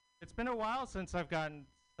 It's been a while since I've gotten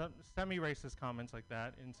semi-racist comments like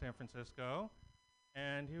that in San Francisco,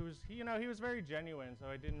 and he was very genuine, so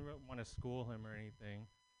I didn't want to school him or anything.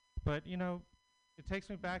 But, it takes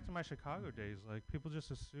me back to my Chicago days. Like, people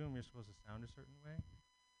just assume you're supposed to sound a certain way.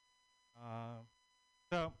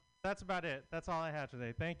 So that's about it. That's all I have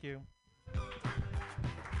today. Thank you.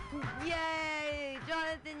 Yay!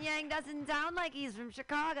 Jonathan Yang doesn't sound like he's from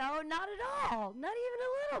Chicago. Not at all. Not even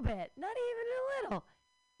a little bit. Not even a little.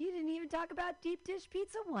 He didn't even talk about deep dish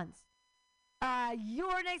pizza once.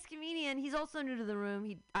 Your next comedian, he's also new to the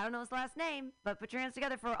room. I don't know his last name, but put your hands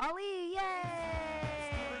together for Ali. Yay!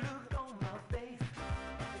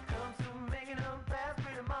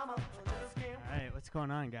 Alright, what's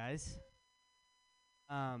going on, guys?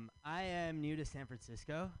 I am new to San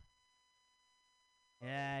Francisco.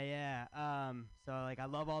 Yeah. So, I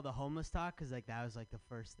love all the homeless talk, because, that was, the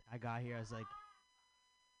first I got here. I was like,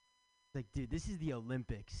 dude, this is the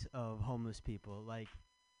Olympics of homeless people.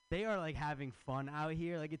 They are, having fun out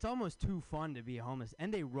here. It's almost too fun to be homeless.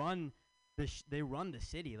 And they run the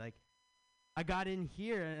city. I got in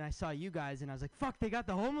here, and I saw you guys, and I was like, fuck, they got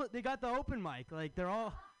the open mic. They're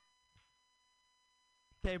all...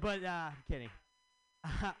 Okay, but, I'm kidding.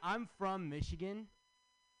 I'm from Michigan,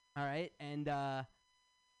 all right? And,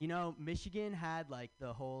 Michigan had,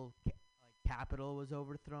 the whole capital was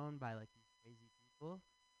overthrown by, these crazy people.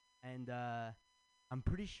 And, I'm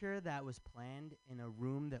pretty sure that was planned in a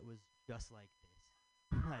room that was just like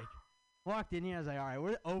this. Walked in here, I was like, all right,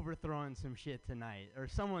 we're overthrowing some shit tonight. Or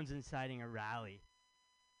someone's inciting a rally.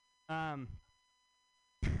 No,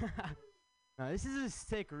 this is a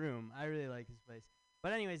sick room. I really like this place.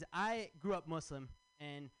 But anyways, I grew up Muslim,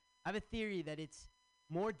 and I have a theory that it's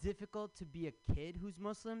more difficult to be a kid who's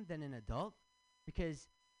Muslim than an adult, because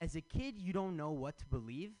as a kid, you don't know what to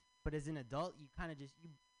believe, but as an adult, you kind of just,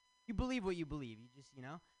 you believe what you believe. You just,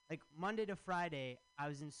 Monday to Friday, I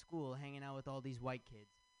was in school hanging out with all these white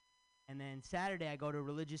kids. And then Saturday, I go to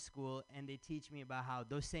religious school, and they teach me about how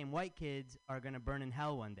those same white kids are going to burn in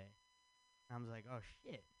hell one day. And I was like, oh,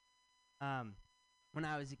 shit. When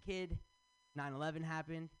I was a kid, 9/11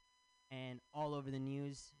 happened, and all over the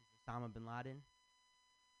news, Osama bin Laden.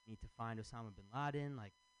 Need to find Osama bin Laden.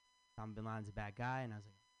 Osama bin Laden's a bad guy. And I was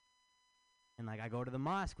like, and I go to the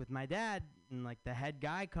mosque with my dad, and the head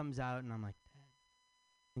guy comes out, and I'm like, Dad,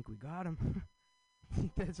 I think we got him. I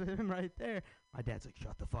think that's him right there. My dad's like,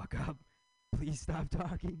 shut the fuck up. Please stop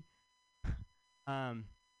talking.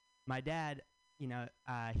 My dad,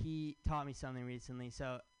 he taught me something recently.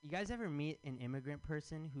 So you guys ever meet an immigrant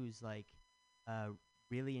person who's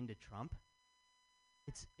really into Trump?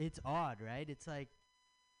 It's odd, right? It's like,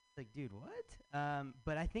 dude, what?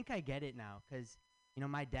 But I think I get it now, because,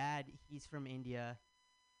 my dad, he's from India,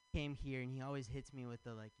 came here, and he always hits me with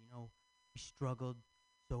the, we struggled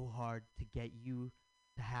so hard to get you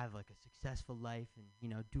to have like a successful life and, you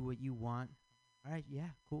know, do what you want. All right, yeah,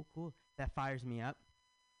 cool, cool. That fires me up.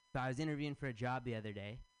 So I was interviewing for a job the other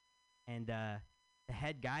day, and the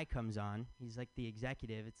head guy comes on. He's like the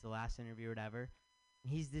executive. It's the last interview or whatever.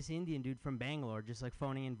 And he's this Indian dude from Bangalore, just like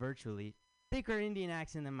phoning in virtually. Thicker Indian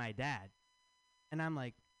accent than my dad. And I'm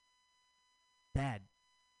like, Dad,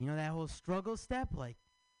 you know that whole struggle step? Like,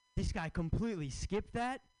 this guy completely skipped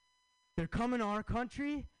that. They're coming to our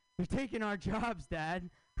country. They're taking our jobs, Dad.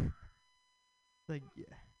 Like,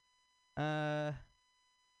 yeah.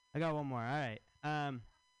 I got one more. All right. I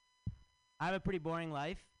have a pretty boring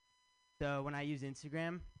life. So when I use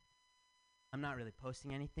Instagram, I'm not really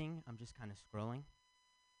posting anything. I'm just kind of scrolling,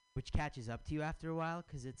 which catches up to you after a while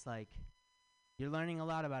because it's like you're learning a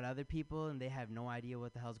lot about other people and they have no idea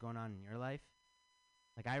what the hell's going on in your life.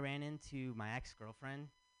 Like, I ran into my ex-girlfriend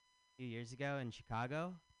a few years ago in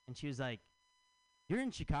Chicago, and she was like, "You're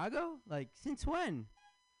in Chicago? Like, since when?"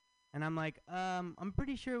 And I'm like, I'm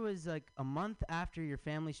pretty sure it was like a month after your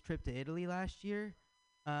family's trip to Italy last year.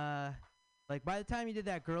 Like, by the time you did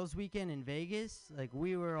that girls' weekend in Vegas, like,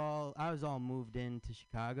 I was all moved into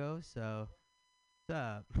Chicago, so what's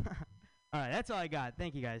up? All right, that's all I got.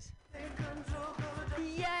 Thank you, guys.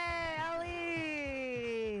 Yay,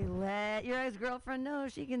 Ali! Let your ex-girlfriend know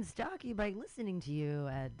she can stalk you by listening to you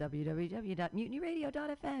at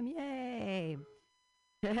www.mutinyradio.fm.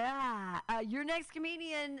 Yay! Your next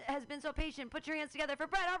comedian has been so patient. Put your hands together for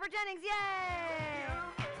Brett Harper Jennings. Yay!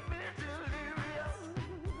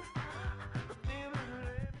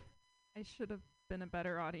 I should have been a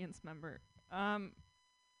better audience member. I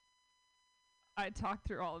talked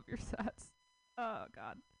through all of your sets. Oh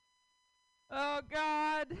God. Oh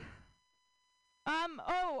God. I'm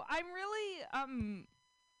really I'm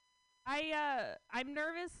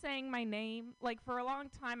nervous saying my name. Like, for a long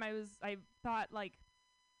time I thought, like,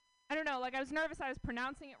 I don't know, like, I was nervous I was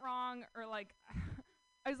pronouncing it wrong, or like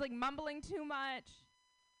I was like mumbling too much.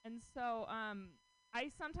 And so I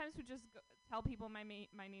sometimes would just tell people my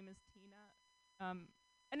name is Tina.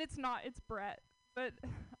 And it's not, it's Brett. But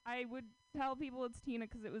I would tell people it's Tina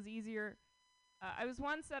because it was easier. I was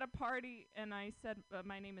once at a party and I said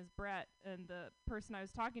my name is Brett, and the person I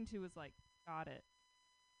was talking to was like, "Got it."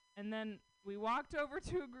 And then we walked over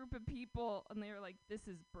to a group of people and they were like, "This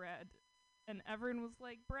is Bread." And everyone was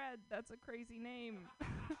like, "Bread, that's a crazy name."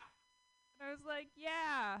 And I was like,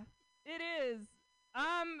 "Yeah, it is."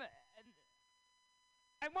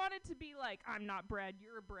 I wanted to be like, "I'm not Bread,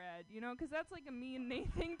 you're Bread," you know, 'cause that's like a mean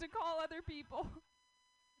thing to call other people.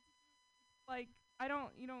 Like,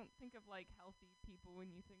 you don't think of like healthy people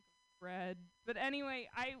when you think of bread. But anyway,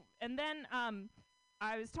 I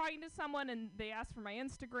was talking to someone and they asked for my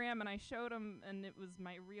Instagram and I showed them and it was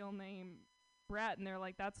my real name, Brett, and they're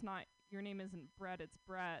like, "That's not, your name isn't Brett, it's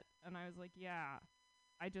Brett." And I was like, "Yeah,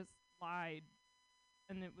 I just lied."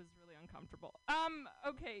 And it was really uncomfortable.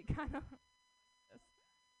 Okay, kind of this.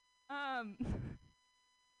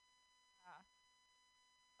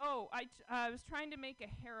 I was trying to make a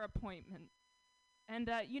hair appointment. And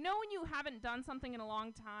you know when you haven't done something in a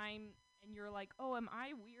long time and you're like, "Oh, am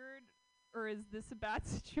I weird? Or is this a bad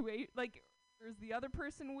situation? Like, or is the other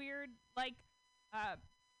person weird?" Like, I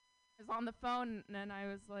was on the phone and I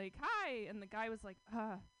was like, "Hi," and the guy was like,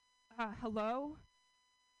 "Hello?" I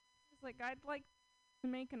was like, "I'd like to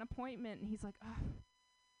make an appointment." And he's like,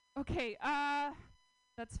 "Okay,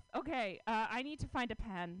 that's okay. I need to find a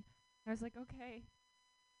pen." And I was like, "Okay."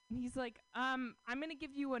 And he's like, "I'm gonna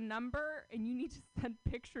give you a number and you need to send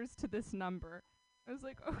pictures to this number." I was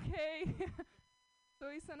like, "Okay." So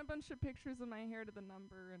he sent a bunch of pictures of my hair to the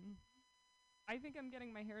number, and I think I'm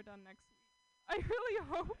getting my hair done next week. I really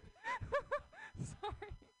hope.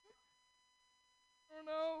 Sorry. I don't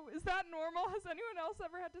know. Is that normal? Has anyone else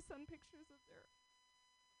ever had to send pictures of their...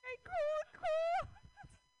 Okay, cool.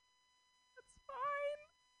 That's fine.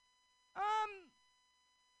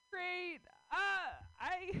 Great.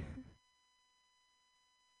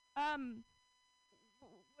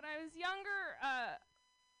 When I was younger,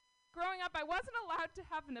 growing up, I wasn't allowed to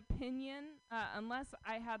have an opinion unless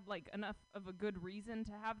I had like enough of a good reason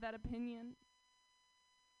to have that opinion.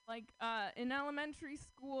 Like in elementary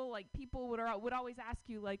school, like people would always ask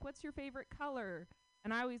you like, "What's your favorite color?"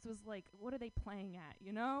 And I always was like, "What are they playing at?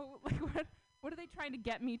 You know, like what are they trying to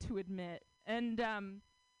get me to admit?" And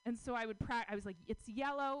so I was like, "It's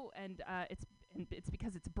yellow, and it's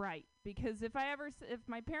because it's bright." Because if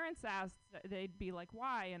my parents asked, they'd be like,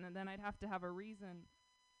 "Why?" And then I'd have to have a reason.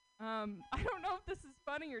 I don't know if this is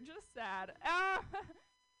funny or just sad.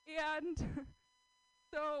 And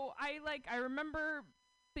so I remember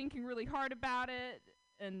thinking really hard about it,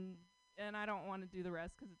 and and I don't want to do the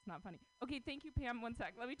rest because it's not funny. Okay, thank you, Pam. 1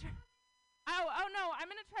 sec. Let me try. Oh no, I'm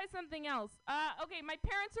gonna try something else. Okay, my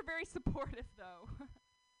parents are very supportive though.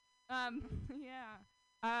 Yeah.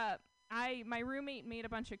 My roommate made a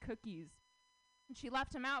bunch of cookies, and she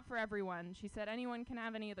left them out for everyone. She said anyone can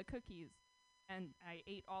have any of the cookies, and I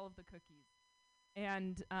ate all of the cookies.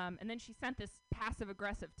 And then she sent this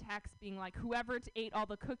passive-aggressive text being like, whoever ate all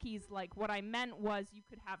the cookies, like, what I meant was you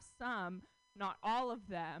could have some, not all of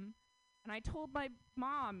them. And I told my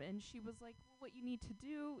mom, and she was like, well, what you need to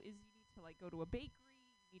do is you need to, like, go to a bakery,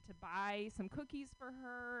 you need to buy some cookies for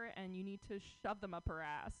her, and you need to shove them up her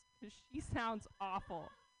ass, because she sounds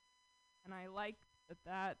awful. And I like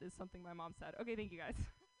that is something my mom said. Okay, thank you, guys.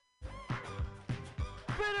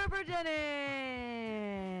 For Jennings!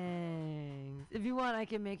 If you want, I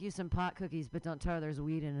can make you some pot cookies, but don't tell her there's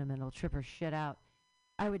weed in them and it'll trip her shit out.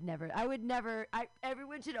 I would never.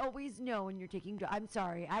 Everyone should always know when you're taking drugs. I'm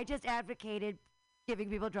sorry. I just advocated giving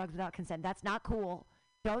people drugs without consent. That's not cool.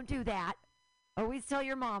 Don't do that. Always tell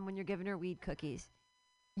your mom when you're giving her weed cookies.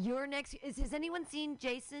 Your next has anyone seen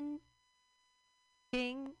Jason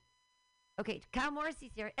King? Okay, Kyle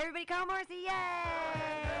Morrissey's here. Everybody, Kyle Morrissey, yay!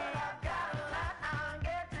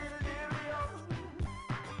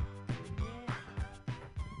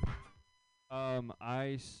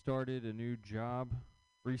 I started a new job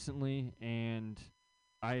recently, and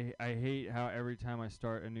I hate how every time I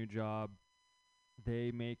start a new job,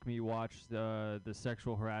 they make me watch the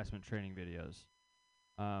sexual harassment training videos.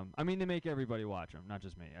 I mean, they make everybody watch them, not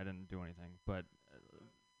just me. I didn't do anything, but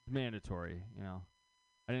mandatory, you know.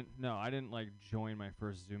 I didn't like join my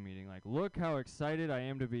first Zoom meeting like, look how excited I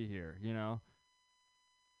am to be here, you know.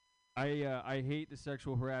 I hate the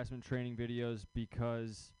sexual harassment training videos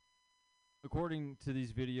because according to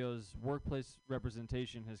these videos, workplace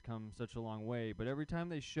representation has come such a long way, but every time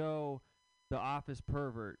they show the office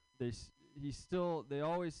pervert, they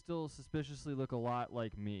always still suspiciously look a lot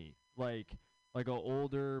like me, like a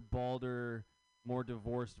older, balder, more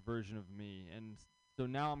divorced version of me. And so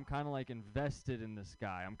now I'm kind of like invested in this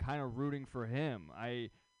guy. I'm kind of rooting for him.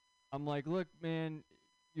 I'm like, look, man,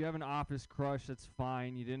 you have an office crush, that's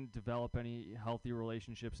fine. You didn't develop any healthy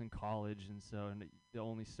relationships in college, and so the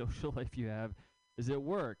only social life you have is at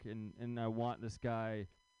work. And I want this guy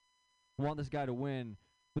to win.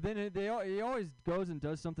 But then he always goes and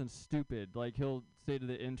does something stupid. Like he'll say to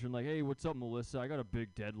the intern, like, "Hey, what's up, Melissa? I got a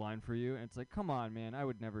big deadline for you." And it's like, come on, man. I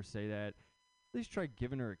would never say that. At least try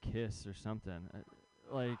giving her a kiss or something.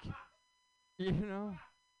 Like, you know.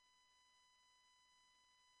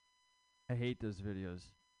 I hate those videos.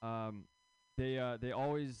 They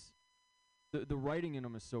always the writing in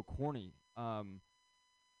them is so corny.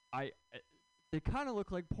 They kind of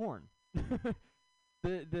look like porn.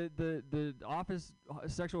 The office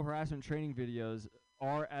sexual harassment training videos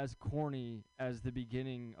are as corny as the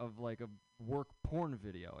beginning of like a work porn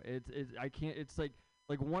video. It's like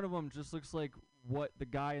one of them just looks like what the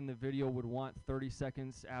guy in the video would want 30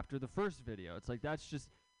 seconds after the first video. It's like this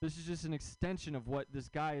is just an extension of what this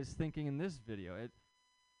guy is thinking in this video.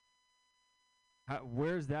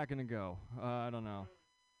 Where's that gonna go? I don't know.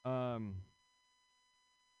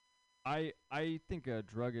 I think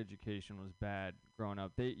drug education was bad growing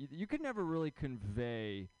up. You could never really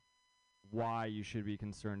convey why you should be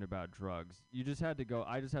concerned about drugs. I just had to go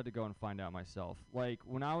and find out myself. Like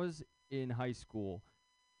when I was in high school,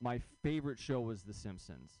 my favorite show was The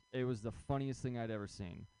Simpsons. It was the funniest thing I'd ever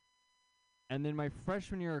seen. And then my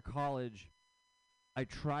freshman year of college, I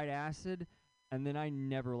tried acid, and then I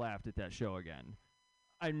never laughed at that show again.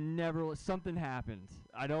 Something happened.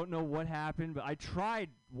 I don't know what happened, but I tried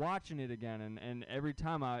watching it again, and every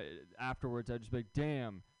time afterwards, I'd just be like,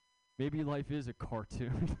 damn, maybe life is a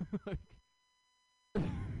cartoon. Like,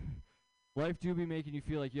 life do be making you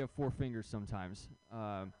feel like you have four fingers sometimes.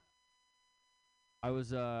 I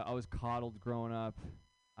was coddled growing up.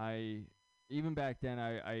 Even back then,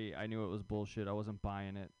 I knew it was bullshit. I wasn't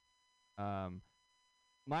buying it.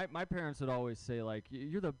 My parents would always say, like,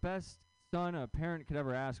 you're the best son a parent could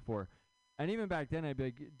ever ask for. And even back then, I'd be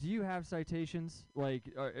like, do you have citations? Like,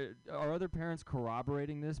 are other parents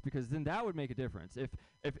corroborating this? Because then that would make a difference. If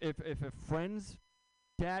a friend's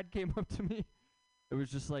dad came up to me, it was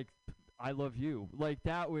just like, I love you. Like,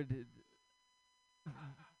 that would...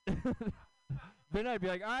 Then I'd be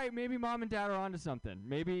like, all right, maybe mom and dad are onto something.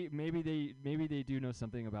 Maybe they do know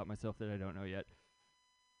something about myself that I don't know yet.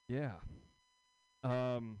 Yeah.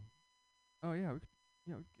 Oh yeah, we could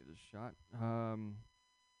give it a shot. I'm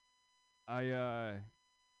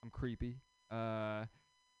creepy.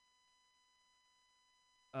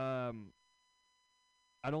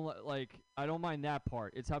 I don't mind that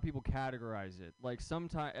part. It's how people categorize it. Like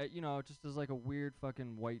sometimes, just as like a weird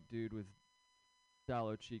fucking white dude with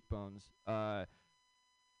shallow cheekbones.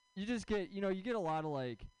 You just get, you get a lot of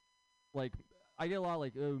like I get a lot of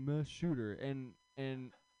like, oh, mass shooter,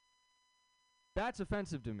 and that's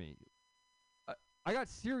offensive to me. I got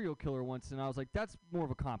serial killer once, and I was like, that's more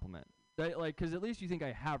of a compliment. Because at least you think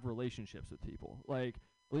I have relationships with people. Like,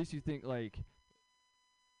 at least you think like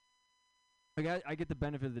I get the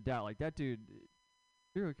benefit of the doubt. Like that dude,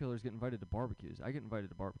 serial killers get invited to barbecues. I get invited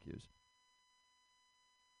to barbecues.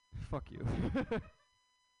 Fuck you.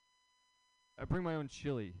 I bring my own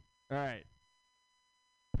chili. All right.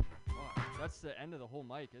 Fuck, that's the end of the whole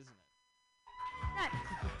mic, isn't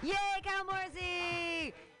it? Yay, Kyle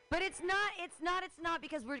Morrissey! But it's not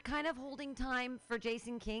because we're kind of holding time for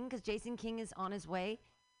Jason King because Jason King is on his way.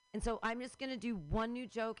 And so I'm just going to do one new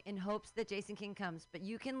joke in hopes that Jason King comes. But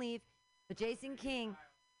you can leave. But Jason King,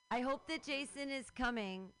 I hope that Jason is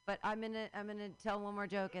coming, but I'm going to tell one more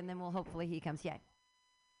joke and then hopefully he comes. Yay.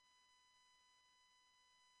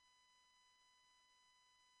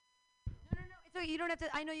 So you don't have to.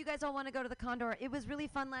 I know you guys all want to go to the Condor. It was really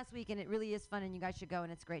fun last week, and it really is fun, and you guys should go,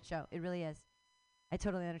 and it's a great show. It really is. I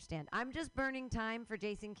totally understand. I'm just burning time for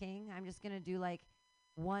Jason King. I'm just going to do, like,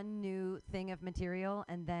 one new thing of material,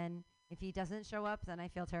 and then if he doesn't show up, then I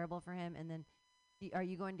feel terrible for him. And then, are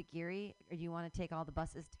you going to Geary, or do you want to take all the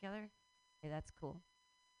buses together? Okay, that's cool.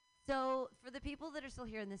 So for the people that are still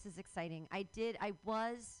here, and this is exciting, I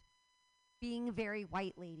was being a very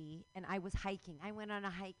white lady, and I was hiking. I went on a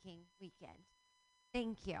hiking weekend.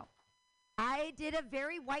 Thank you. I did a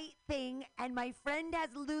very white thing, and my friend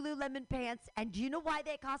has Lululemon pants, and do you know why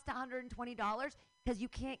they cost $120? Because you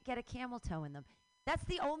can't get a camel toe in them. That's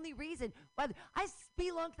the only reason. Well, I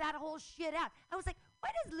spelunked that whole shit out. I was like,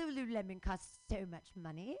 why does Lululemon cost so much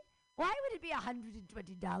money? Why would it be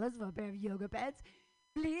 $120 for a pair of yoga pants?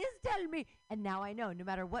 Please tell me. And now I know, no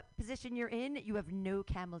matter what position you're in, you have no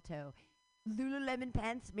camel toe. Lululemon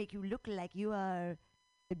pants make you look like you are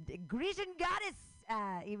a Grecian goddess.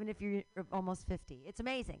 Even if you're almost 50. It's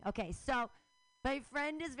amazing. Okay, so my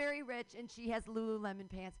friend is very rich, and she has Lululemon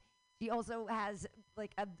pants. She also has,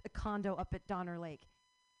 like, a condo up at Donner Lake.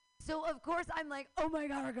 So, of course, I'm like, oh, my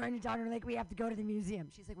God, we're going to Donner Lake. We have to go to the museum.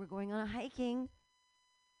 She's like, we're going on a hiking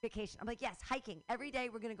vacation. I'm like, yes, hiking. Every day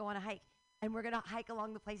we're going to go on a hike, and we're going to hike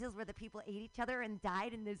along the places where the people ate each other and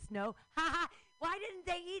died in the snow. Ha ha! Why didn't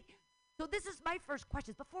they eat? So this is my first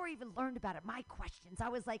questions. Before I even learned about it, my questions. I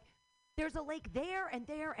was like, there's a lake there and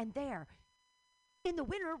there and there. In the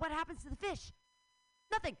winter, what happens to the fish?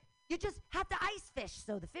 Nothing. You just have to ice fish.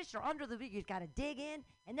 So the fish are under the, you got to dig in,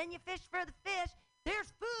 and then you fish for the fish.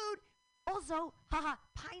 There's food. Also,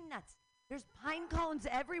 pine nuts. There's pine cones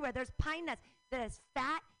everywhere. There's pine nuts that has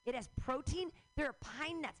fat. It has protein. There are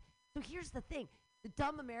pine nuts. So here's the thing. The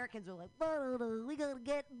dumb Americans are like, we got to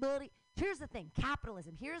get money. Here's the thing.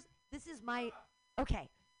 Capitalism. Okay.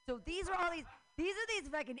 So these are these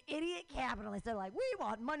fucking idiot capitalists. They're like, we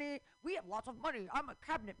want money. We have lots of money. I'm a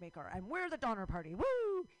cabinet maker, and we're the Donner Party.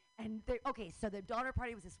 Woo! And so the Donner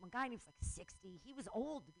Party was this one guy, and he was like 60. He was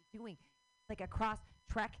old to be doing like a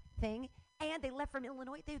cross-trek thing. And they left from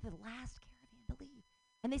Illinois. They were the last caravan to leave.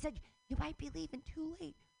 And they said, you might be leaving too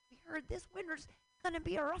late. We heard this winter's going to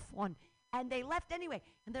be a rough one. And they left anyway.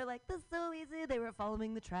 And they're like, this is so easy. They were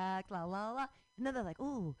following the track, la, la, la. And then they're like,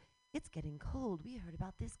 ooh, it's getting cold. We heard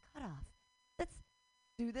about this cutoff. Let's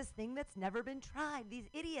do this thing that's never been tried. These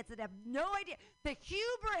idiots that have no idea. The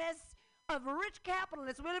hubris of rich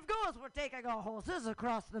capitalists. Well, of course, we're taking our horses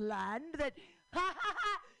across the land. And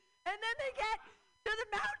then they get to the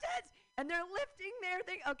mountains, and they're lifting their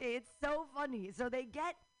thing. Okay, it's so funny. So they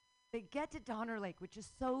get to Donner Lake, which is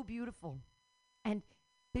so beautiful. And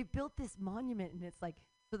they built this monument, and it's like,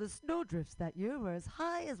 so the snowdrifts that year were as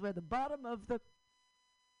high as where the bottom of the...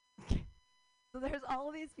 So there's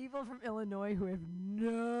all these people from Illinois who have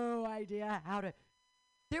no idea how to...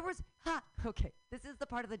 Okay, this is the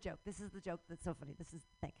part of the joke. This is the joke that's so funny. This is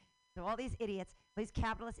the thing. So all these idiots, these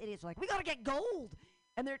capitalist idiots are like, we got to get gold.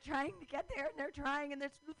 And they're trying to get there, and they're trying, and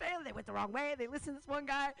they're failing. They went the wrong way. They listened to this one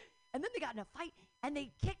guy, and then they got in a fight, and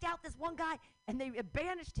they kicked out this one guy, and they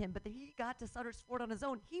banished him, but then he got to Sutter's Fort on his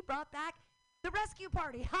own. He brought back the rescue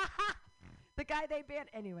party. The guy they banned.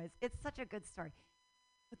 Anyways, it's such a good story.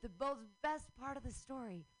 But the best part of the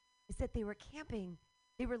story is that they were camping.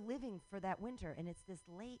 They were living for that winter, and it's this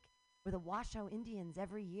lake where the Washoe Indians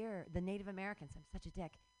every year, the Native Americans, I'm such a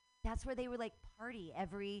dick, that's where they would like party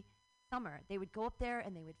every summer. They would go up there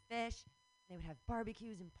and they would fish. They would have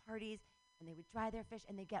barbecues and parties, and they would dry their fish,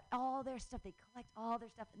 and they'd get all their stuff. They'd collect all their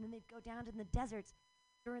stuff, and then they'd go down to the deserts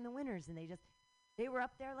during the winters, and they just They were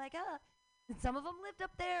up there like, and some of them lived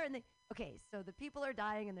up there, and okay, so the people are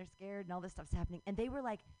dying and they're scared and all this stuff's happening, and they were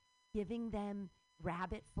like giving them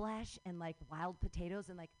rabbit flesh and like wild potatoes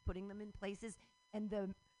and like putting them in places, and the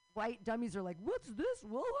white dummies are like, what's this?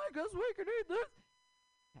 Well, I guess we can eat this.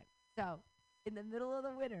 Okay, so in the middle of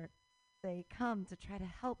the winter, they come to try to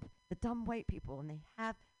help the dumb white people, and they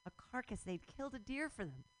have a carcass. They'd killed a deer for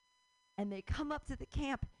them, and they come up to the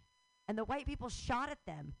camp, and the white people shot at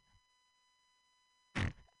them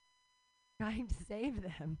trying to save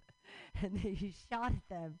them, and they shot at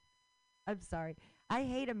them. I'm sorry. I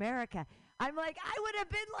hate America. I'm like, I would have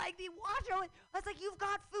been like the watcher. I was like, you've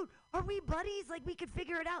got food. Are we buddies? Like, we could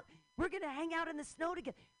figure it out. We're going to hang out in the snow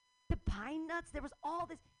together. The pine nuts, there was all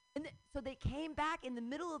this. And so they came back in the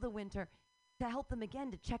middle of the winter to help them again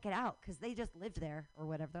to check it out, because they just lived there or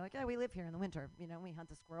whatever. They're like, yeah, we live here in the winter. You know, we hunt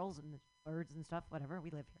the squirrels and the birds and stuff, whatever. We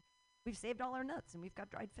live here. We've saved all our nuts, and we've got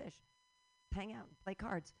dried fish. Hang out and play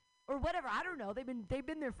cards. Or whatever, I don't know. They've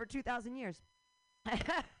been there for 2,000 years.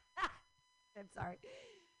 I'm sorry.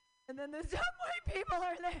 And then the dumb white people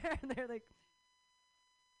are there, and they're like.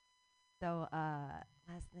 So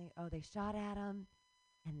last thing, they shot at him,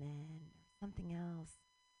 and then something else.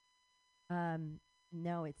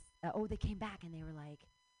 No, it's they came back and they were like,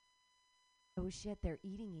 oh shit, they're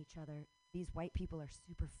eating each other. These white people are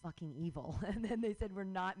super fucking evil. And then they said we're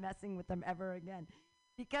not messing with them ever again,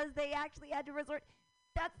 because they actually had to resort.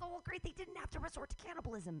 That's the whole great. They didn't have to resort to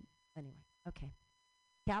cannibalism. Anyway, okay.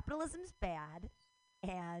 Capitalism's bad,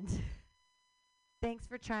 and thanks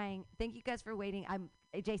for trying. Thank you guys for waiting.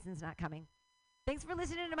 Jason's not coming. Thanks for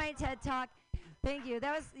listening to my TED Talk. Thank you.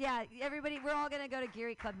 That was, everybody, we're all going to go to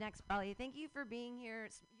Geary Club next, probably. Thank you for being here.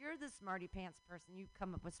 You're the smarty pants person. You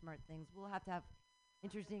come up with smart things. We'll have to have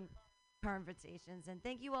interesting conversations. And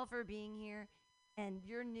thank you all for being here. And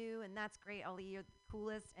you're new, and that's great, Ali. You're the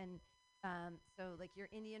coolest. And so, like, you're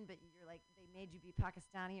Indian, but you're like, they made you be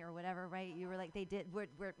Pakistani or whatever, right? You were like, they did,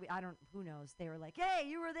 who knows? They were like, hey,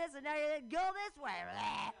 you were this, and now you're go this way.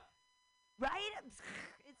 Right?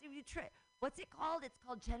 What's it called? It's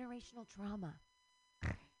called generational trauma.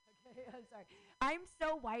 Okay, I'm sorry. I'm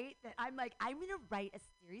so white that I'm like, I'm going to write a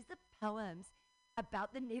series of poems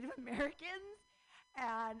about the Native Americans,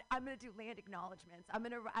 and I'm going to do land acknowledgments. I'm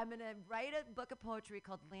going to write a book of poetry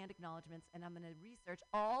called Land Acknowledgments, and I'm going to research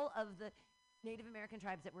all of the Native American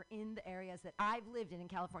tribes that were in the areas that I've lived in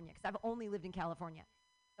California, because I've only lived in California.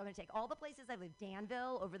 So I'm going to take all the places I've lived,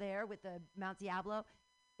 Danville over there with the Mount Diablo,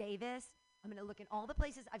 Davis. I'm going to look in all the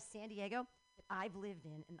places San Diego that I've lived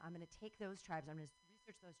in, and I'm going to take those tribes, I'm going to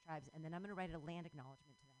research those tribes, and then I'm going to write a land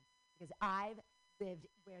acknowledgement to them, because I've lived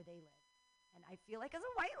where they live. And I feel like as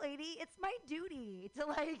a white lady, it's my duty to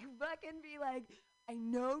like fucking be like, I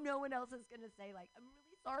know no one else is going to say like, I'm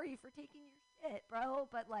really sorry for taking your shit, bro,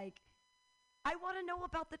 but like, I want to know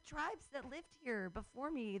about the tribes that lived here before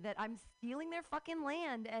me, that I'm stealing their fucking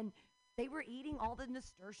land, and they were eating all the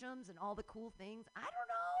nasturtiums and all the cool things. I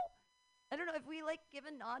don't know if we like give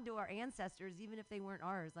a nod to our ancestors, even if they weren't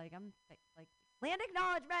ours. Like, I'm like land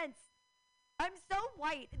acknowledgments. I'm so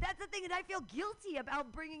white. That's the thing, and I feel guilty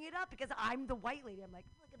about bringing it up because I'm the white lady. I'm like,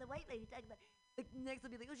 look at the white lady talking about. Like, next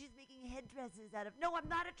will be like, oh, she's making headdresses out of. No, I'm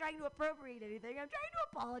not trying to appropriate anything. I'm trying to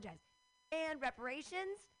apologize. And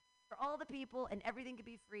reparations for all the people, and everything could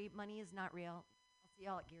be free. Money is not real. I'll see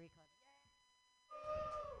y'all at Geary Club.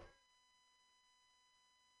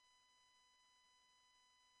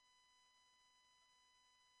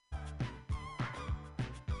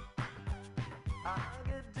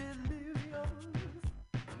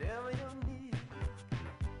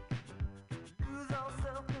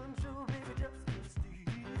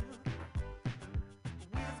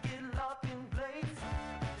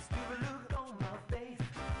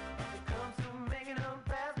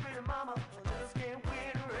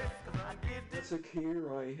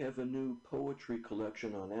 Here I have a new poetry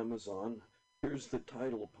collection on Amazon. Here's the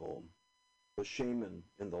title poem, The Shaman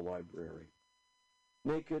in the Library.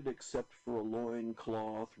 Naked except for a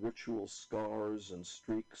loincloth, ritual scars, and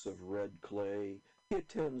streaks of red clay, he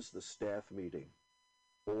attends the staff meeting.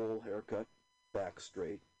 Bowl haircut, back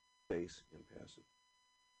straight, face impassive.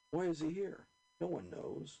 Why is he here? No one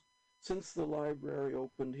knows. Since the library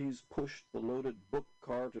opened, he's pushed the loaded book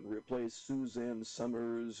cart and replaced Suzanne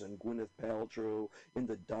Summers and Gwyneth Paltrow in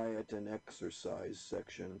the diet and exercise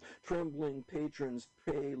section. Trembling patrons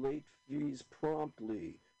pay late fees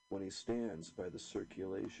promptly when he stands by the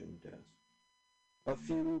circulation desk. A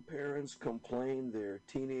few parents complain their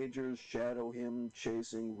teenagers shadow him,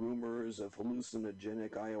 chasing rumors of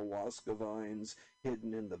hallucinogenic ayahuasca vines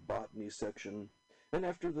hidden in the botany section. And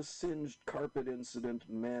after the singed carpet incident,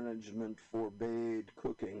 management forbade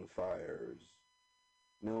cooking fires.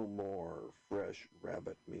 No more fresh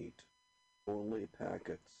rabbit meat, only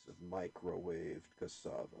packets of microwaved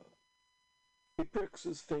cassava. He pricks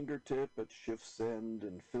his fingertip at shift's end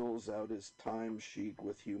and fills out his timesheet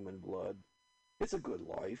with human blood. It's a good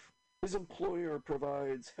life. His employer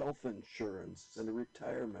provides health insurance and a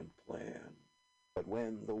retirement plan. But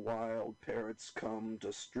when the wild parrots come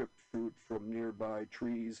to strip fruit from nearby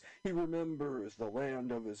trees, he remembers the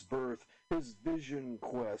land of his birth, his vision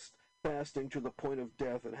quest, fasting to the point of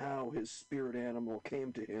death, and how his spirit animal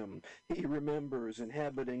came to him. He remembers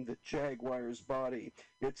inhabiting the jaguar's body,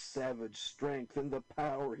 its savage strength, and the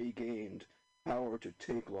power he gained, power to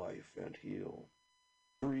take life and heal.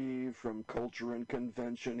 Free from culture and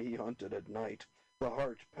convention, he hunted at night, the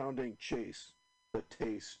heart-pounding chase, the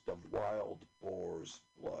taste of wild boar's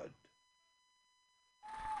blood.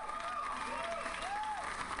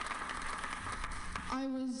 I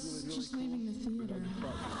was just leaving the theater.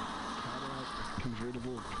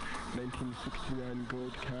 Convertible 1969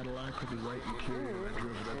 gold Cadillac with the white interior. I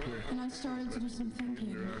drove it up here. And I started to do some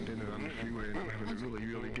thinking. Around in it on the freeway, and I'm having a really,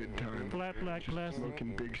 really good time. Flat black classic.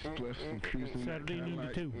 Smoking big spliffs and cruising Saturday that noon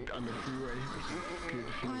to 2. on the freeway. It was good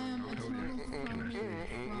to see I am a you. total phony,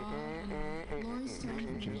 fraud, and Lori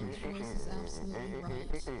Stone's voice is absolutely right.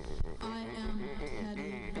 I am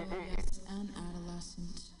petty, rebellious, and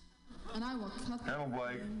adolescent. And I will cut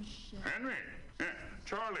the shit. Henry! Yeah,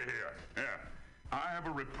 Charlie here. Yeah. I have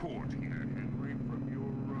a report here, Henry, from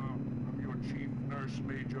your chief nurse,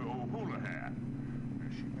 Major O'Houlihan.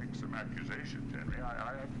 She makes some accusations, Henry,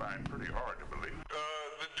 I find pretty hard to believe.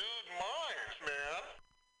 The dude minds, man.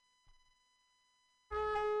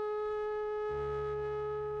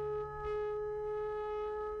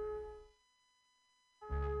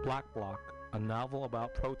 Black Bloc, a novel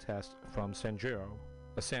about protest from Sanjuro,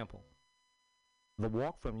 a sample. The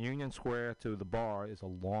walk from Union Square to the bar is a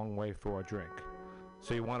long way for a drink,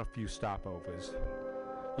 so you want a few stopovers.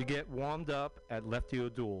 You get warmed up at Lefty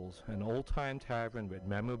O'Doul's, an old-time tavern with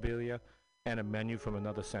memorabilia and a menu from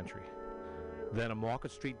another century. Then a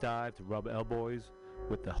Market Street dive to rub elbows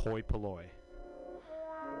with the hoi polloi.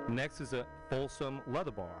 Next is a Folsom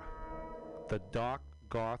Leather Bar. The dark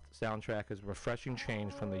goth soundtrack is a refreshing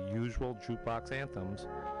change from the usual jukebox anthems,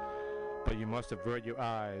 but you must avert your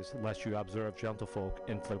eyes lest you observe gentlefolk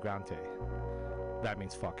in flagrante. That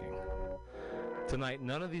means fucking. Tonight,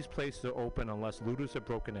 none of these places are open unless looters are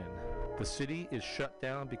broken in. The city is shut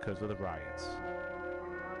down because of the riots.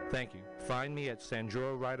 Thank you. Find me at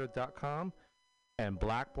sanjurowriter.com, and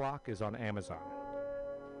Black Bloc is on Amazon.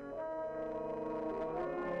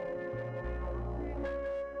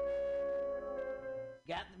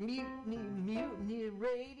 Got the mutiny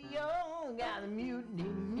radio. Got the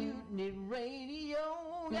mutiny radio.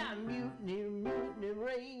 Got the mutiny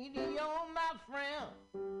radio, my friend.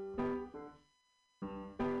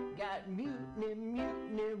 Got mutiny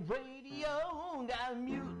radio. Got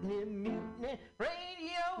mutiny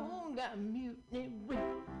radio. Got mutiny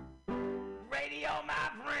radio, my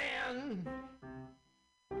friend.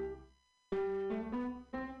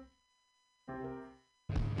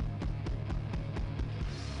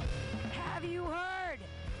 Have you heard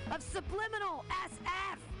of subliminal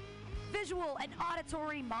SF? Visual and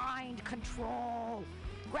auditory mind control.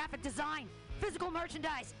 Graphic design, physical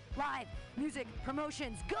merchandise, live music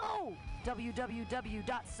promotions. Go!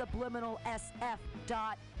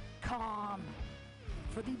 www.subliminalsf.com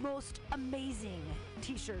for the most amazing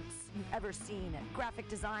t-shirts you've ever seen. Graphic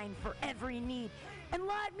design for every need. And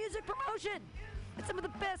live music promotion at some of the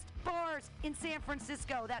best bars in San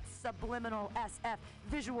Francisco. That's Subliminal SF,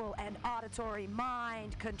 visual and auditory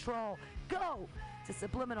mind control. Go to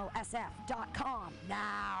subliminalsf.com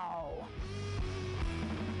now.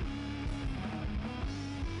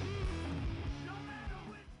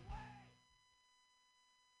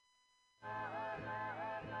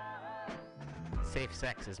 Safe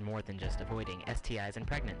sex is more than just avoiding STIs and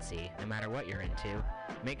pregnancy, no matter what you're into.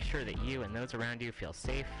 Make sure that you and those around you feel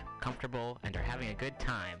safe, comfortable, and are having a good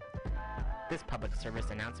time. This public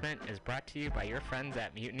service announcement is brought to you by your friends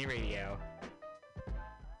at Mutiny Radio.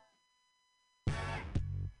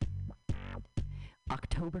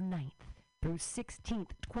 October 9th through 16th,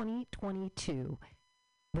 2022.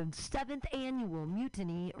 The 7th annual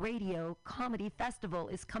Mutiny Radio Comedy Festival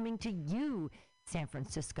is coming to you, San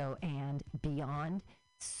Francisco and beyond.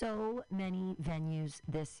 So many venues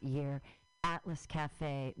this year. Atlas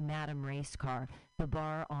Cafe, Madame Race Car, The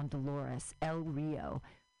Bar on Dolores, El Rio,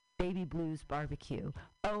 Baby Blues Barbecue,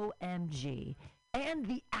 OMG, and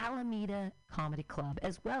the Alameda Comedy Club,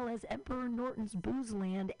 as well as Emperor Norton's Booze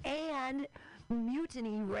Land and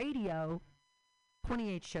Mutiny Radio.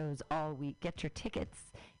 28 shows all week. Get your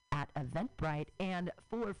tickets at Eventbrite and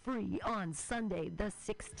for free on Sunday the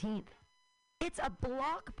 16th. It's a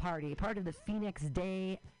block party, part of the Phoenix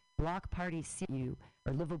Day Block Party CU,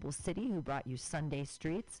 or Livable City, who brought you Sunday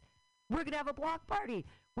Streets. We're going to have a block party.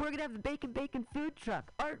 We're going to have the Bacon food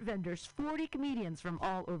truck, art vendors, 40 comedians from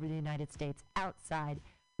all over the United States outside,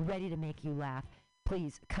 ready to make you laugh.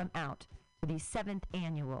 Please come out to the 7th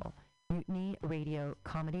annual Mutiny Radio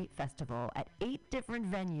Comedy Festival at 8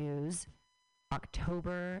 different venues,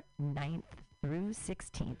 October 9th through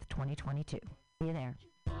 16th, 2022. See you there.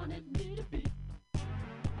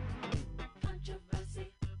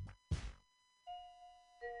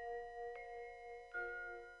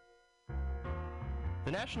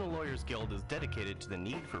 The National Lawyers Guild is dedicated to the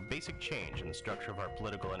need for basic change in the structure of our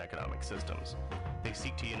political and economic systems. They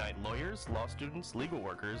seek to unite lawyers, law students, legal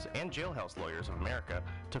workers, and jailhouse lawyers of America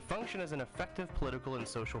to function as an effective political and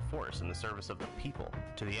social force in the service of the people,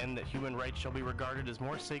 to the end that human rights shall be regarded as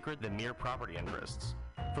more sacred than mere property interests.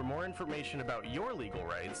 For more information about your legal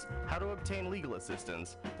rights, how to obtain legal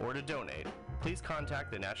assistance, or to donate, please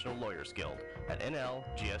contact the National Lawyers Guild at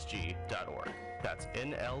nlgsg.org. That's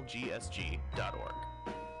nlgsg.org.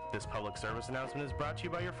 This public service announcement is brought to you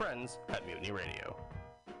by your friends at Mutiny Radio.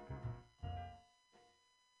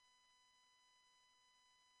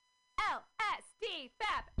 LSD,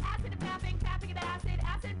 FAP, acid and fapping, fapping and acid,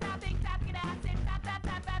 acid, fapping, fapping and acid, fap,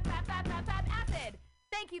 acid.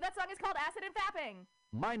 Thank you, that song is called Acid and Fapping.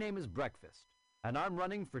 My name is Breakfast, and I'm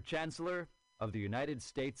running for Chancellor of the United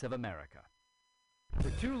States of America. For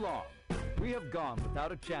too long, we have gone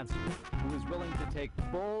without a chancellor who is willing to take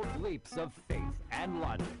bold leaps of faith and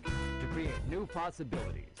logic to create new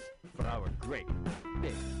possibilities for our great,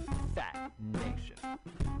 big, fat nation.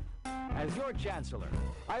 As your chancellor,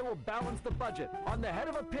 I will balance the budget on the head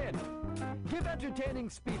of a pin, give entertaining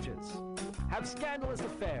speeches, have scandalous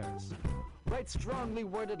affairs, write strongly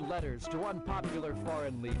worded letters to unpopular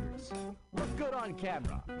foreign leaders, look good on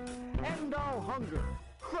camera, end all hunger,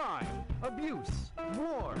 crime, abuse,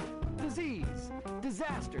 war, disease,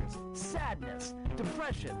 disasters, sadness,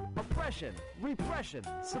 depression, oppression, repression,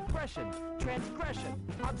 suppression, transgression,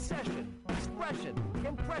 obsession, expression,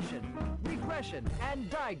 impression, regression, and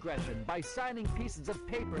digression by signing pieces of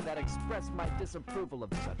paper that express my disapproval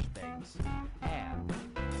of such things. And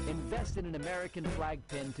invest in an American flag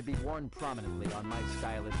pin to be worn prominently on my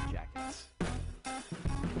stylish jackets.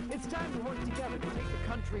 It's time to work together to take the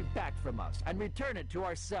country back from us and return it to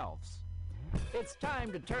ourselves. It's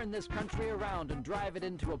time to turn this country around and drive it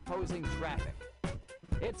into opposing traffic.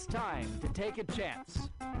 It's time to take a chance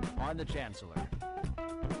on the Chancellor.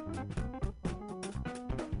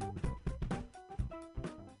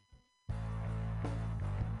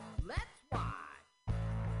 Let's watch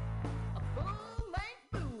a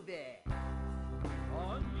full-length movie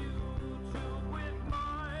on YouTube with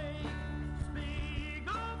Mike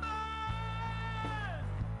Spiegelman.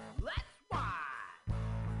 Let's watch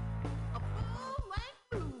a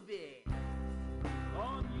full-length movie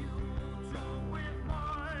on YouTube with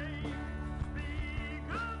Mike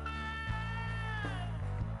Spiegelman.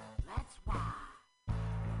 Let's watch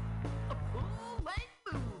a full-length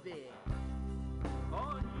movie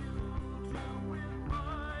on YouTube with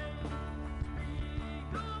Mike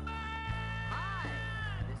Spiegelman. Hi,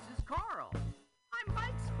 this is Carl. I'm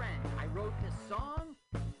Mike's friend. I wrote this song.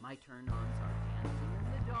 My turn-ons are dancing in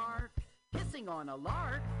the dark, kissing on a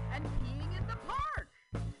lark, and peeing in the park.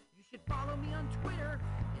 You should follow me on Twitter.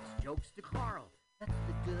 It's Jokes to Carl. That's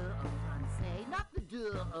the duh of Francais, not the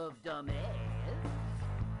duh of dumbass.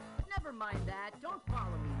 Never mind that. Don't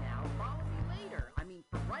follow me now. Follow me later. I mean,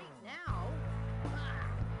 for right now.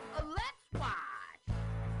 Let's watch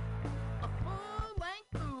a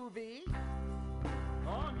full-length movie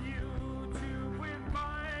on YouTube with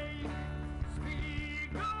Mike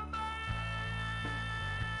Spiegelman.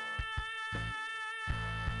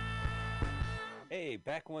 Hey,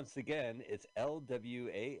 back once again. It's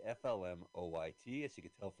LWAFLMOYT. As you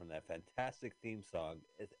can tell from that fantastic theme song,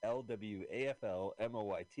 it's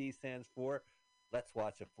LWAFLMOYT stands for Let's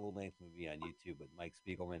Watch a Full-Length Movie on YouTube with Mike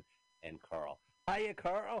Spiegelman and Carl. Hiya,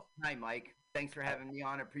 Carl. Hi, Mike. Thanks for having me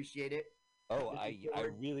on. Appreciate it. Oh, I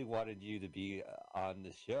really wanted you to be on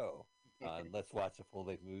the show on Let's Watch a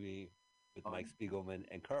Full-Length Movie with Mike Spiegelman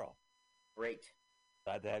and Carl. Great.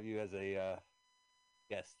 Glad to have you as a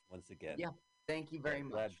guest once again. Yeah, thank you very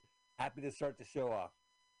much. Happy to start the show off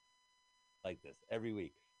like this every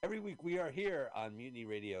week. Every week we are here on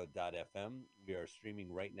MutinyRadio.fm. We are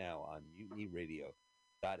streaming right now on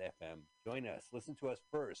MutinyRadio.fm. Join us. Listen to us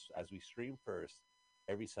first as we stream first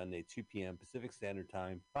every Sunday, 2 p.m. Pacific Standard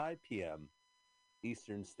Time, 5 p.m.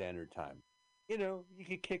 Eastern Standard Time. you know, you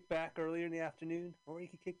could kick back earlier in the afternoon, or you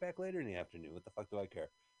could kick back later in the afternoon. What the fuck do I care?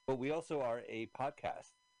 But we also are a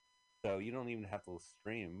podcast, so you don't even have to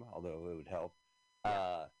stream, although it would help.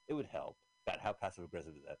 It would help. God, how passive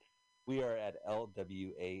aggressive is that? We are at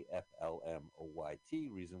LWAFLMOYT.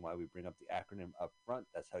 Reason why we bring up the acronym up front.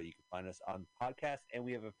 That's how you can find us on podcast. And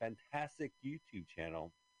we have a fantastic YouTube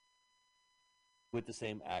channel with the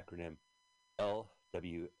same acronym,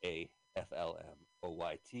 LWAFLMOYT.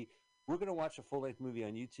 We're going to watch a full-length movie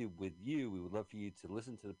on YouTube with you. We would love for you to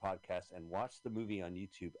listen to the podcast and watch the movie on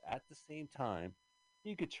YouTube at the same time.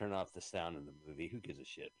 You could turn off the sound in the movie. Who gives a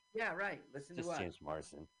shit? Yeah, right. Listen Just to us. James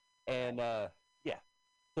Marsden. And, yeah.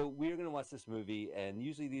 So we're going to watch this movie, and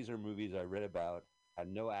usually these are movies I read about,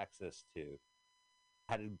 had no access to,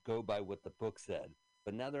 had to go by what the book said.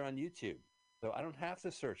 But now they're on YouTube, so I don't have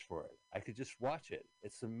to search for it. I could just watch it.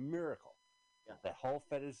 It's a miracle. Yeah. The whole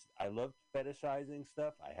fetish, I love fetishizing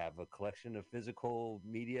stuff. I have a collection of physical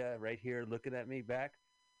media right here looking at me back.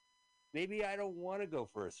 Maybe I don't want to go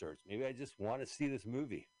for a search. Maybe I just want to see this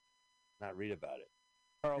movie, not read about it.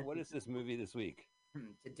 Carl, what is this movie this week?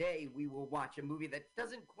 Today we will watch a movie that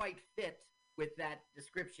doesn't quite fit with that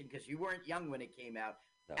description because you weren't young when it came out.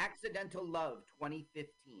 No. Accidental Love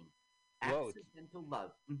 2015. Whoa. Accidental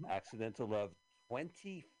Love. Accidental Love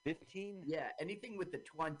 2015? Yeah, anything with the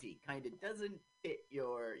 20 kind of doesn't fit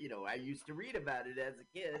your, I used to read about it as a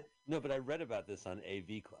kid. No, but I read about this on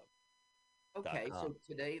AV Club. Okay, so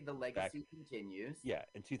today the legacy continues. Yeah,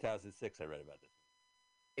 in 2006 I read about this.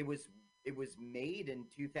 It was made in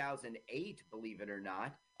 2008, believe it or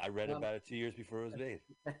not. I read about it 2 years before it was made.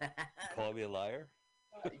 Call me a liar?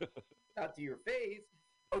 Not to your face.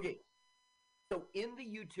 Okay, so in the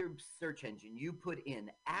YouTube search engine, you put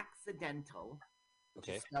in accidental, which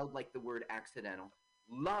is spelled like the word accidental,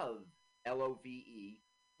 love, Love,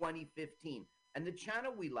 2015. And the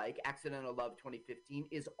channel we like, Accidental Love 2015,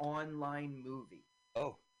 is Online Movie.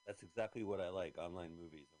 Oh, that's exactly what I like, online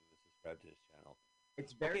movies. I'm going to subscribe to this channel.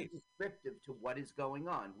 It's very descriptive to what is going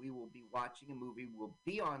on. We will be watching a movie. We'll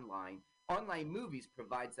be online. Online Movies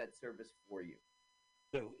provides that service for you.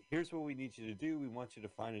 So here's what we need you to do. We want you to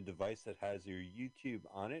find a device that has your YouTube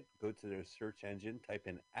on it. Go to their search engine. Type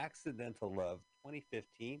in Accidental Love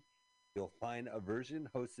 2015. You'll find a version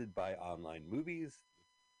hosted by Online Movies.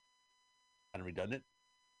 Kind of redundant?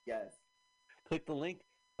 Yes. Click the link,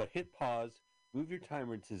 but hit pause. Move your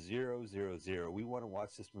timer to 000. We want to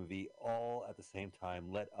watch this movie all at the same time.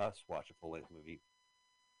 Let us watch a full-length movie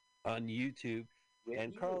on YouTube.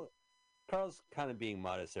 And Carl's kind of being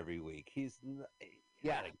modest every week. He's maybe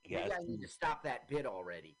I need to stop that bit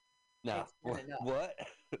already. No. What?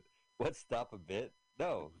 What? Stop a bit?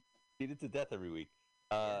 No. Beat it to death every week.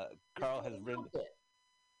 Carl has written.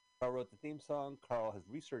 Carl wrote the theme song. Carl has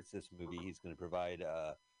researched this movie. He's going to provide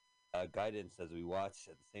guidance as we watch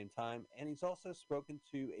at the same time. And he's also spoken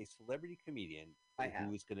to a celebrity comedian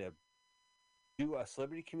who is going to do a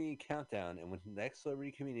celebrity comedian countdown. And when the next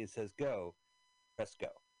celebrity comedian says go, press go.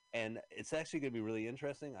 And it's actually going to be really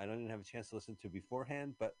interesting. I don't even have a chance to listen to it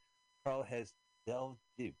beforehand, but Carl has delved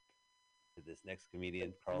deep to this next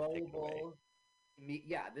comedian. Carl, take it away.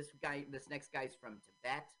 This next guy's from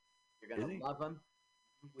Tibet. You're going to love him.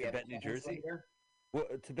 We Tibet, New Jersey? Well,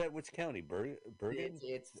 Tibet, which county? Bergen?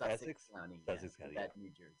 It's Sussex County. Sussex County. Tibet,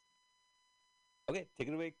 New Jersey. Okay, take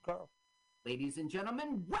it away, Carl. Ladies and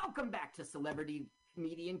gentlemen, welcome back to Celebrity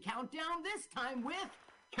Comedian Countdown, this time with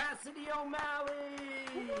Cassidy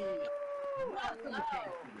O'Malley! Welcome,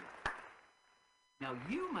 Cassidy. Now,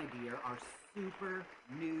 you, my dear, are super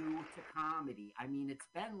new to comedy. I mean, it's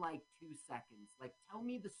been like 2 seconds. Like, tell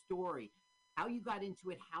me the story, how you got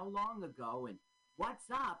into it, how long ago, and what's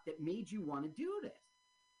up that made you want to do this?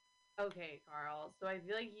 Okay, Carl. So I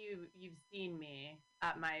feel like you've seen me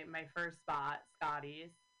at my first spot,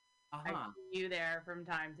 Scotty's. I see you there from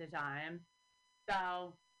time to time.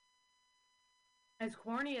 So, as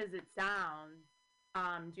corny as it sounds,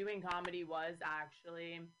 doing comedy was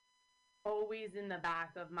actually always in the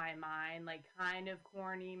back of my mind, like kind of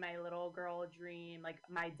corny, my little girl dream. Like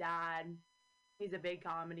my dad, he's a big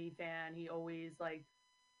comedy fan. He always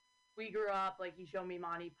we grew up, he showed me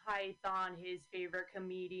Monty Python, his favorite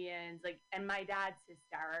comedians, and my dad's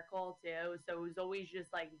hysterical too, so it was always just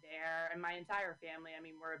there. And my entire family, I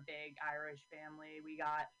mean, we're a big Irish family. We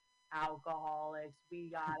got alcoholics,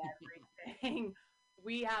 we got everything.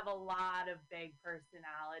 We have a lot of big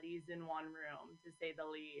personalities in one room, to say the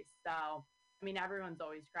least. So, I mean, everyone's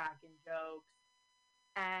always cracking jokes.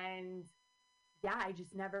 And yeah, I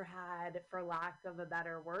just never had, for lack of a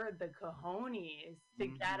better word, the cojones to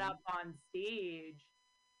get up on stage.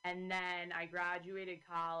 And then I graduated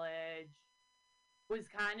college, was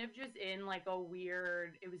kind of just in like a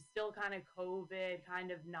weird, it was still kind of COVID, kind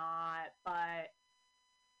of not, but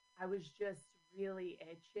I was just really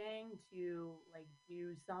itching to like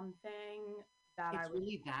do something that It's I was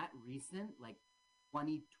really that recent, like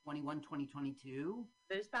 2021, 2022.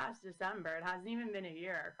 this past December. It hasn't even been a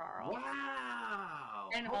year, Carl. Wow.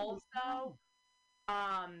 And Holy also,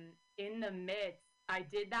 in the midst, I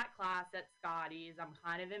did that class at Scotty's. I'm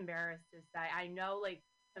kind of embarrassed to say. I know like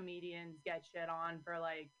comedians get shit on for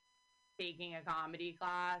like taking a comedy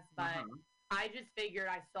class, but I just figured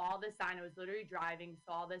I saw the sign. I was literally driving,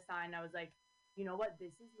 saw the sign. I was like, you know what?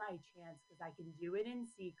 This is my chance because I can do it in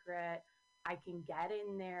secret. I can get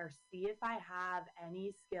in there, see if I have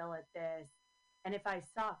any skill at this. And if I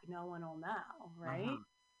suck, no one will know, right?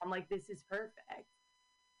 I'm like, this is perfect.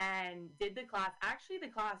 And did the class. Actually, the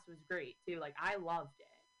class was great too. Like, I loved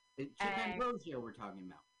it. Chip Ambrosio we're talking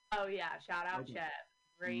about. Oh, yeah. Shout out Okay. Chip.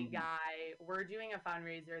 Great guy. We're doing a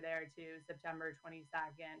fundraiser there too, September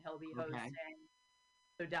 22nd. He'll be hosting.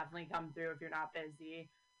 So definitely come through if you're not busy.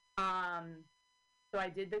 So I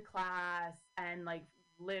did the class and like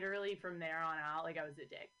literally from there on out, like I was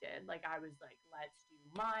addicted. Like I was like, let's do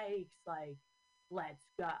mics, like let's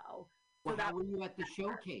go. Well, how were you at the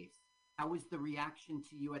showcase? How was the reaction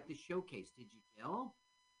to you at the showcase? Did you kill?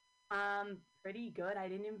 Pretty good. I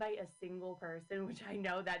didn't invite a single person, which I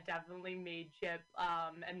know that definitely made Chip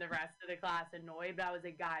and the rest of the class annoyed. But I was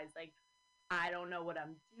like, guys, like I don't know what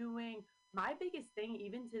I'm doing. My biggest thing,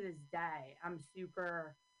 even to this day, I'm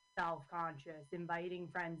super self-conscious, inviting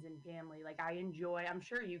friends and family. Like I enjoy, I'm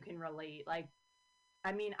sure you can relate. Like,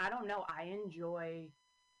 I mean, I don't know. I enjoy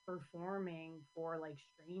performing for like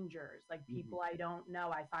strangers, like people I don't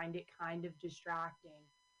know. I find it kind of distracting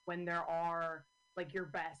when there are like your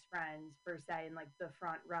best friends per se in like the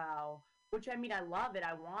front row, which I mean, I love it.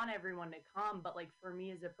 I want everyone to come, but like for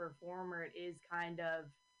me as a performer, it is kind of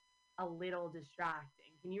a little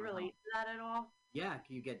distracting. Can you relate to that at all? Yeah,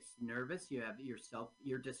 you get nervous. You have yourself.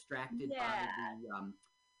 You're distracted by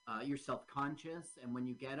the. You're self-conscious, and when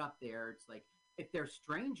you get up there, it's like if they're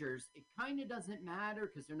strangers, it kind of doesn't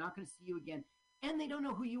matter because they're not going to see you again, and they don't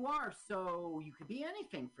know who you are, so you could be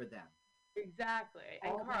anything for them. Exactly.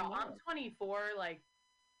 And Carl, I'm 24. Like,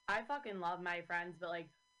 I fucking love my friends, but like,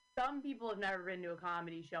 some people have never been to a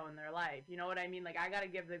comedy show in their life. You know what I mean? Like, I gotta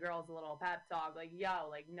give the girls a little pep talk. Like, yo,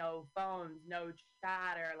 like, no phones, no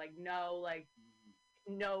chatter, like, no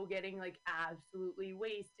getting like absolutely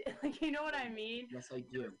wasted. Like, you know what I mean? Yes, I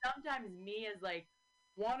do. So sometimes me as like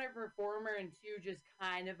one, a performer, and two, just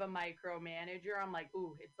kind of a micromanager. I'm like,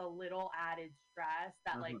 ooh, it's a little added stress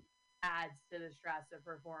that like adds to the stress of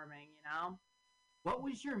performing, you know? What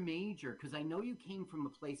was your major? Because I know you came from a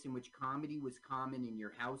place in which comedy was common in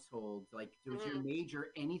your household. Like, was your major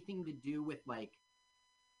anything to do with like?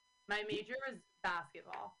 My major was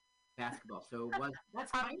basketball. Basketball. So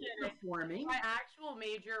that's kind of performing. My actual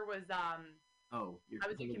major was I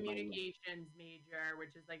was a communications major,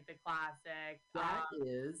 which is like the classic. That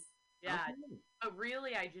is. Yeah. Okay. But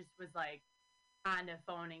really, I just was like kind of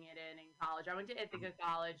phoning it in college. I went to Ithaca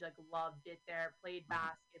College, like loved it there, played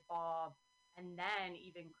basketball. And then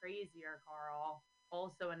even crazier, Carl,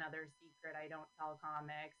 also another secret I don't tell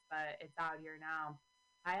comics, but it's out here now.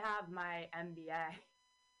 I have my MBA,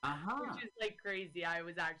 which is like crazy. I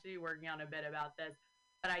was actually working on a bit about this,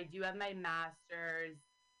 but I do have my master's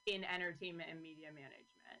in entertainment and media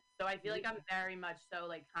management. So I feel like I'm very much so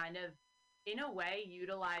like kind of in a way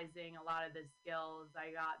utilizing a lot of the skills I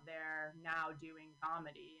got there now doing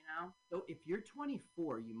comedy, you know? So if you're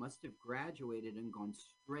 24, you must have graduated and gone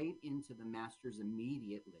straight into the master's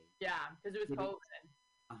immediately. Yeah, because it was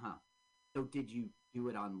COVID. So did you do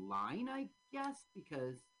it online, I guess?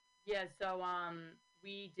 Because yeah, so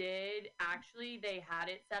we did actually, they had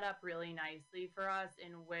it set up really nicely for us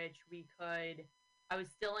in which we could, I was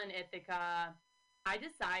still in Ithaca. I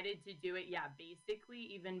decided to do it, basically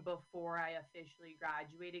even before I officially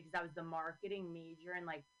graduated because I was the marketing major and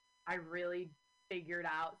like I really figured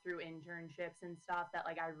out through internships and stuff that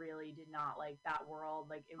like I really did not like that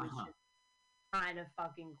world. Like it was just kind of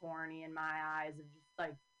fucking corny in my eyes of just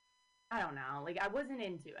like, I don't know, like I wasn't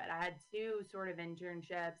into it. I had 2 sort of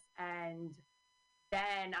internships and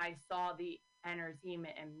then I saw the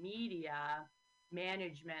entertainment and media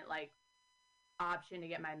management like option to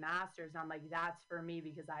get my master's. I'm like, that's for me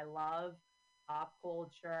because I love pop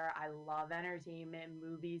culture. I love entertainment,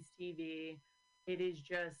 movies, TV. It is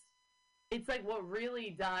just, it's like what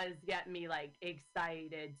really does get me like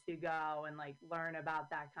excited to go and like learn about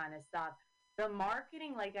that kind of stuff. The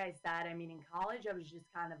marketing, like I said, I mean, in college, I was just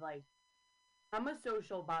kind of like, I'm a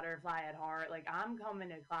social butterfly at heart. Like I'm coming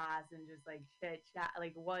to class and just like chit chat,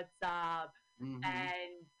 like what's up? And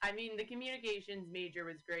I mean, the communications major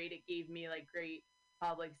was great. It gave me like great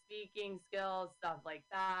public speaking skills, stuff like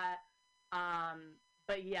that.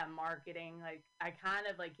 But yeah, marketing, like I kind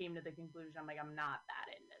of like came to the conclusion, I'm like, I'm not that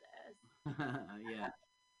into this. Yeah.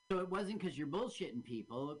 So it wasn't because you're bullshitting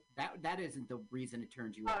people. That isn't the reason it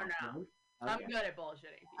turned you off. No. Right? I'm Okay. good at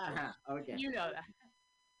bullshitting people. Okay. You know that.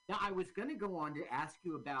 Now, I was going to go on to ask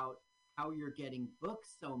you about how you're getting booked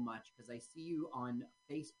so much because I see you on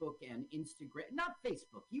Facebook and Instagram. Not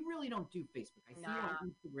Facebook. You really don't do Facebook. I see you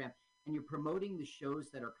on Instagram, and you're promoting the shows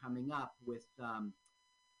that are coming up with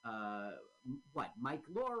Mike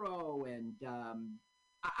Loro and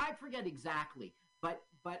I forget exactly. But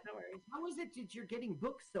how is it that you're getting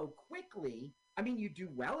booked so quickly? I mean, you do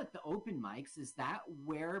well at the open mics. Is that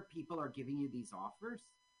where people are giving you these offers?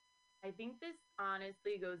 I think this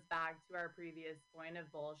honestly goes back to our previous point of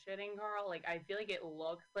bullshitting, Carl. Like, I feel like it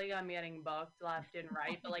looks like I'm getting booked left and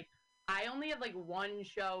right, but like, I only have like one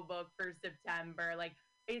show booked for September. Like,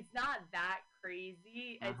 it's not that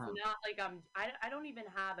crazy. It's not like I don't even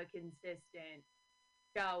have a consistent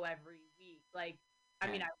show every week. Like, I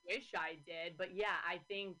mean, I wish I did, but yeah, I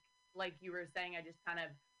think like you were saying, I just kind of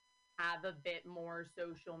have a bit more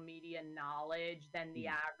social media knowledge than the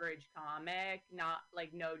average comic. Not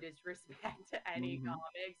like no disrespect to any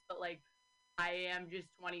comics, but like I am just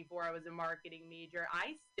 24. I was a marketing major.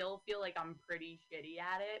 I still feel like I'm pretty shitty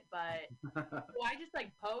at it, but so I just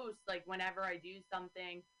like post like whenever I do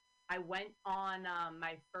something. I went on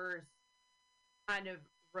my first kind of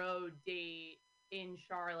road date in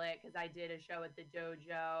Charlotte because I did a show at the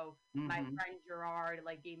dojo. My friend Gerard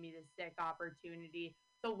like gave me this sick opportunity.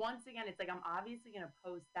 So once again, it's like I'm obviously gonna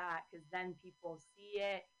post that because then people see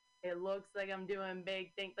it. It looks like I'm doing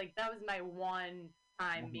big things. Like that was my one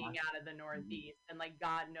time being out of the Northeast, and like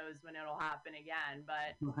God knows when it'll happen again.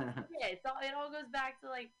 But yeah, it all goes back to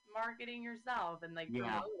like marketing yourself and like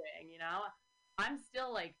promoting. You know, I'm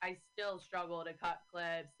still like I still struggle to cut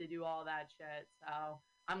clips, to do all that shit. So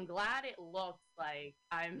I'm glad it looks like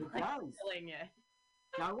I'm like killing it.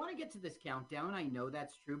 Now I want to get to this countdown. I know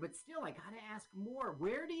that's true, but still, I gotta ask more.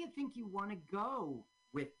 Where do you think you want to go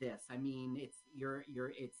with this? I mean,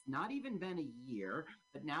 it's not even been a year,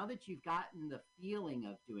 but now that you've gotten the feeling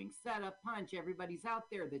of doing setup, punch, everybody's out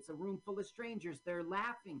there. That's a room full of strangers. They're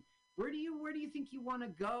laughing. Where do you think you want to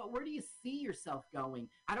go? Where do you see yourself going?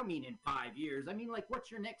 I don't mean in 5 years. I mean, like,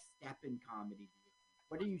 what's your next step in comedy?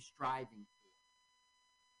 What are you striving for?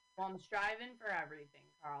 Well, I'm striving for everything,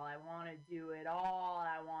 Carl. I want to do it all.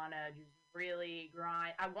 I want to just really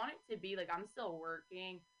grind. I want it to be like I'm still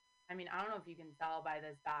working. I mean, I don't know if you can tell by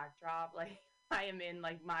this backdrop. Like, I am in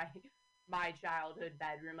like my childhood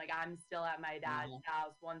bedroom. Like, I'm still at my dad's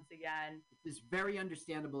house once again. It's very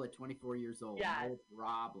understandable at 24 years old. Yeah, no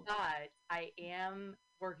problem. But I am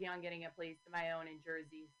working on getting a place of my own in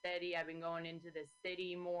Jersey City. I've been going into the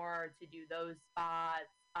city more to do those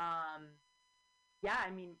spots. Yeah,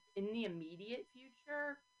 I mean, in the immediate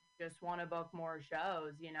future, just want to book more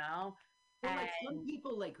shows, you know? Well, like some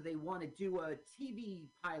people, like, they want to do a TV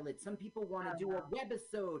pilot. Some people want to do a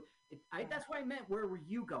webisode. That's why I meant, where were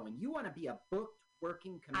you going? You want to be a booked,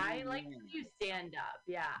 working comedian. I like to do stand-up,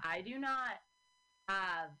 yeah. I do not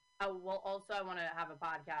have... well, also, I want to have a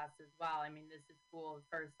podcast as well. I mean, this is cool.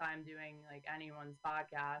 First time doing, like, anyone's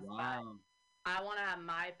podcast. Wow. I want to have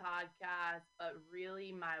my podcast, but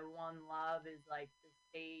really my one love is like the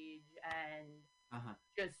stage and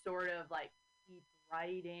just sort of like keep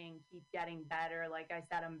writing, keep getting better. Like I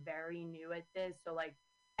said, I'm very new at this. So like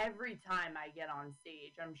every time I get on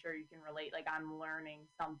stage, I'm sure you can relate, like I'm learning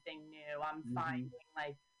something new. I'm finding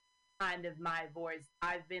like kind of my voice.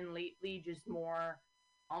 I've been lately just more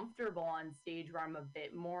comfortable on stage where I'm a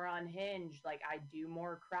bit more unhinged. Like I do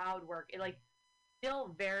more crowd work. It like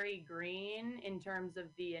still very green in terms of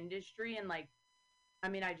the industry, and like I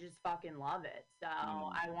mean I just fucking love it, so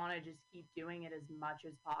I want to just keep doing it as much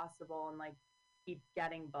as possible and like keep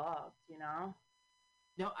getting booked, you know.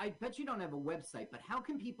 Now I bet you don't have a website, but how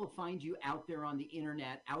can people find you out there on the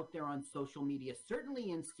internet, out there on social media? Certainly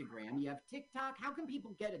Instagram. You have TikTok. How can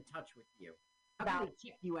people get in touch with you? How can they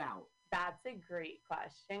check you out? That's a great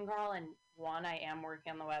question, Carl. And one, I am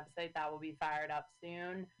working on the website that will be fired up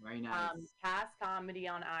soon. Very nice. Cast Comedy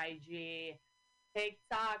on IG.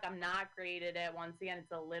 TikTok, I'm not great at it. Once again,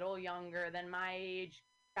 it's a little younger than my age.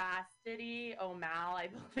 Chastity O'Mal, I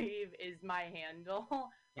believe, is my handle.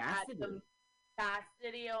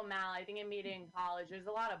 Chastity O'Mal. I think I made it in college. There's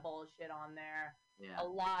a lot of bullshit on there. Yeah. A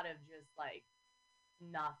lot of just like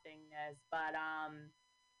nothingness. But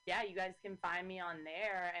yeah, you guys can find me on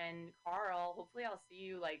there. And Carl, hopefully I'll see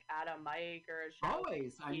you like at a mic or a show.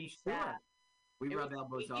 Always, I'm sure. We It rub was-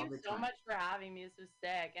 elbows thank all you the so time. much for having me. This was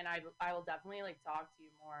sick, and I will definitely like talk to you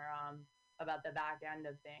more about the back end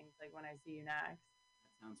of things, like when I see you next.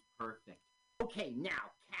 That sounds perfect. Okay,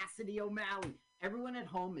 now Cassidy O'Malley. Everyone at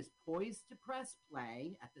home is poised to press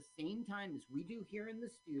play at the same time as we do here in the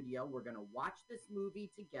studio. We're going to watch this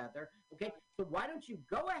movie together. Okay, so why don't you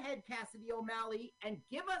go ahead, Cassidy O'Malley, and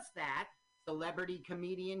give us that celebrity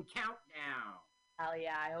comedian countdown. Hell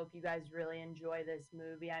yeah! I hope you guys really enjoy this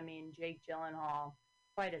movie. I mean, Jake Gyllenhaal,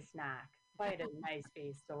 quite a snack, quite a nice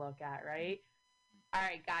face to look at, right? All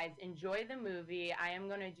right, guys, enjoy the movie. I am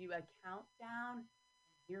going to do a countdown.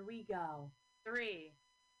 Here we go. 3,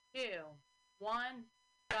 2, 1,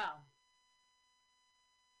 go.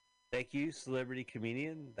 Thank you, celebrity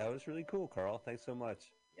comedian. That was really cool, Carl. Thanks so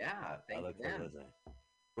much. Yeah, I thank look forward to them. listening.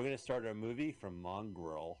 We're going to start our movie from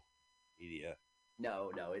Mongrel Media.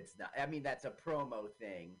 No, it's not. I mean, that's a promo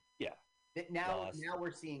thing. Yeah. Now Lost.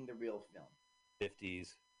 we're seeing the real film. 50s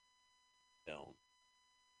film.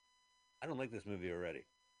 I don't like this movie already.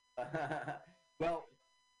 Well,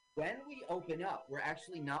 when we open up, we're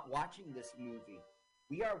actually not watching this movie.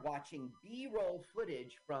 We are watching B-roll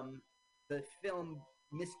footage from the film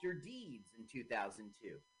Mr. Deeds in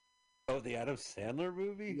 2002. Oh, the Adam Sandler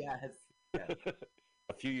movie? Yes.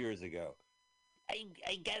 A few years ago.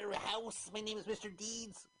 I got a house. My name is Mr.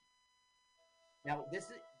 Deeds. Now,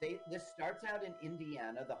 this starts out in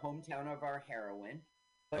Indiana, the hometown of our heroine,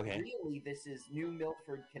 but Okay. really this is New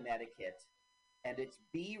Milford, Connecticut, and it's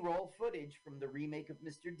B-roll footage from the remake of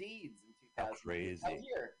Mr. Deeds in 2000. Crazy. Right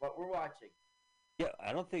here, what we're watching. Yeah,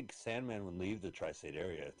 I don't think Sandman would leave the tri-state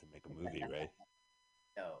area to make a movie, right?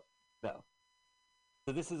 No.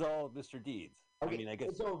 So this is all Mr. Deeds. Okay, I mean, I guess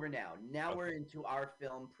it's over now. Now we're into our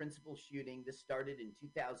film, Principal Shooting. This started in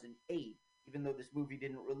 2008, even though this movie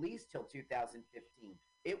didn't release till 2015.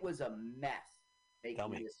 It was a mess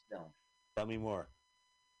making this film. Tell me more.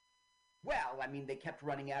 Well, I mean, they kept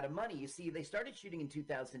running out of money. You see, they started shooting in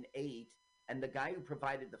 2008, and the guy who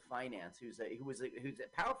provided the finance, who's a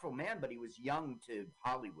powerful man, but he was young to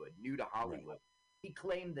Hollywood, new to Hollywood. He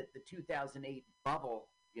claimed that the 2008 bubble,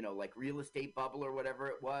 like real estate bubble or whatever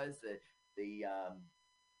it was,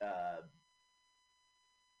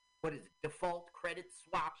 what is it? Default credit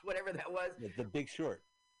swaps, whatever that was. The Big Short.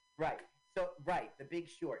 Right. So, The Big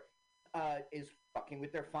Short is fucking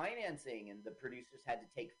with their financing, and the producers had to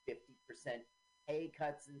take 50% pay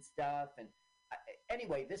cuts and stuff. And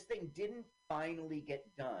anyway, this thing didn't finally get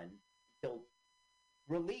done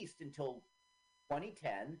released until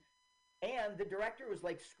 2010. And the director was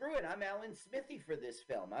like, screw it, I'm Alan Smithy for this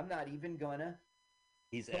film. I'm not even gonna.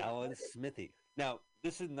 He's Alan Smithy. Now,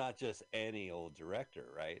 this is not just any old director,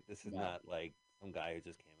 right? This is not like some guy who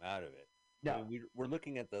just came out of it. No. I mean, we're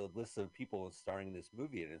looking at the list of people starring in this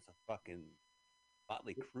movie, and it's a fucking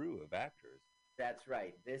motley crew of actors. That's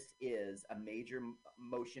right. This is a major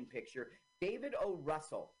motion picture. David O.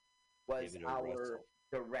 Russell was our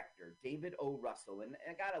director. David O. Russell. And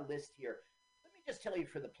I got a list here. Let me just tell you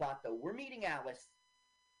for the plot, though. We're meeting Alice,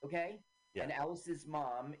 okay? Yeah. And Alice's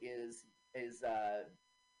mom is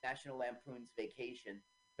National Lampoon's Vacation.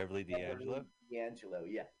 Beverly D'Angelo? D'Angelo,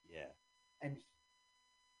 yeah. Yeah.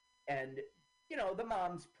 And the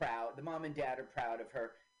mom's proud. The mom and dad are proud of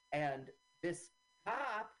her. And this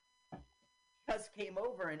cop just came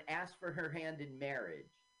over and asked for her hand in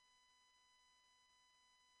marriage.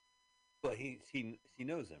 Well, he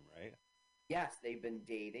knows him, right? Yes, they've been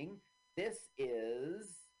dating. This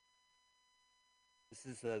is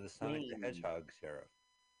the Sonic the Hedgehog sheriff.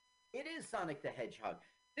 It is Sonic the Hedgehog.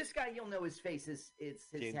 This guy, you'll know his face. His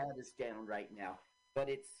head is down right now. But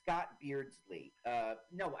it's Scott Beardsley.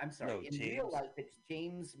 No, I'm sorry. No, in real life, it's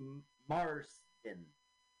James Marsden.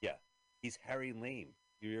 Yeah. He's Harry Lame.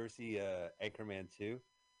 You ever see Anchorman 2?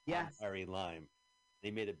 Yes. Harry Lime.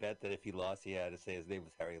 They made a bet that if he lost, he had to say his name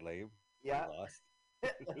was Harry Lame. Yeah. He lost.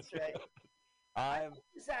 That's right.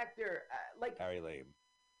 This actor, Harry Lame.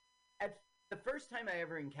 At the first time I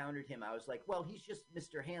ever encountered him, I was like, well, he's just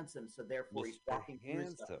Mr. Handsome, so therefore he's Mr. walking through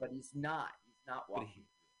stuff. Handsome. But he's not. He's not walking.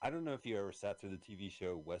 I don't know if you ever sat through the TV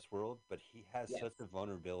show Westworld, but he has Yes. such a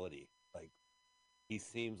vulnerability. Like, he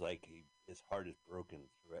seems like his heart is broken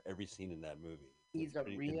through every scene in that movie. He's a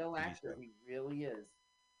real actor. He really is.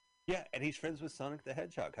 Yeah, and he's friends with Sonic the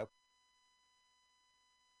Hedgehog. How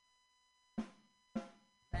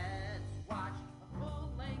Let's watch a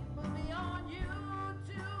full-length movie on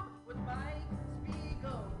YouTube with Mike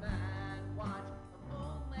Spiegelman. Watch a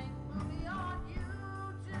full-length movie on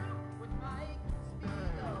YouTube with Mike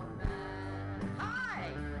Spiegelman.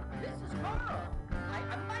 Hi, this is Carl.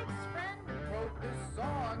 I'm Mike's friend who wrote this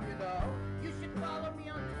song, You should follow me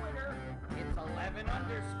on Twitter. It's 11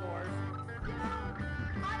 underscores.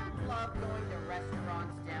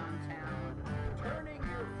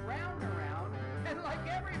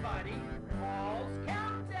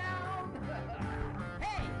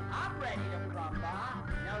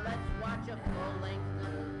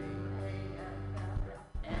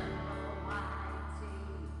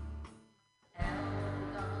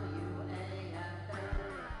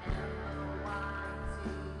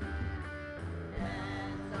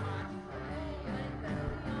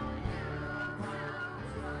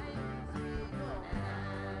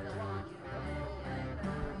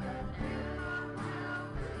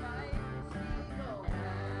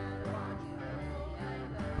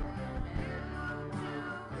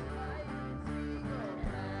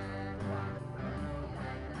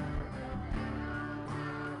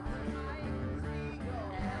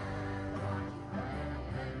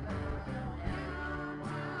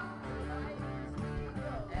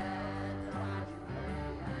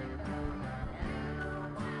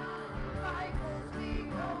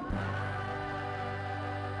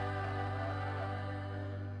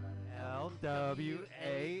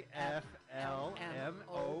 LWAFLMOYT.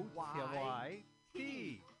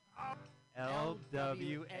 LWAFLMOYT. LWAFL.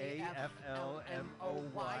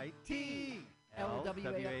 No,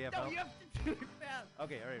 you have to do it fast.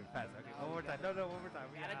 Okay, all right, fast. Okay, one more time. No, one more time.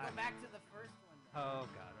 Gotta go back to the first one. Oh,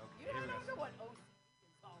 God. Okay. You here we don't go. know what OC is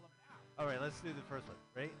all about. All right, let's do the first one.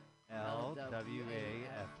 Right? LWAFLMOYT.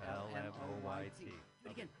 Do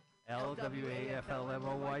it again.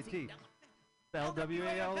 LWAFLMOYT.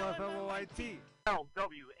 LWAFLMOYT.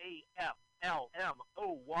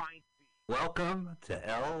 LWAFLMOYT. Welcome to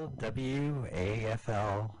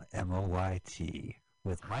LWAFLMOYT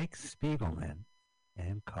with Mike Spiegelman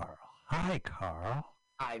and Carl. Hi, Carl.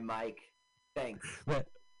 Hi, Mike. Thanks. Well,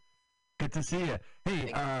 good to see you.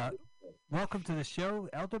 Hey, welcome to the show.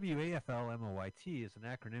 LWAFLMOYT is an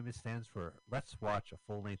acronym. It stands for Let's Watch a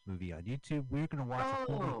Full-Length Movie on YouTube. We're going to watch a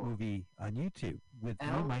full-length movie on YouTube with me,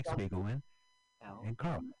 Mike Spiegelman, and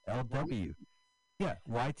Carl. LW. Yeah,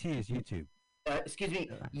 YT is YouTube. Excuse me.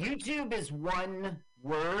 YouTube is one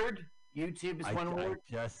word. YouTube is one word.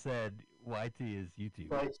 I just said YT is YouTube.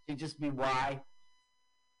 So it should just be Y.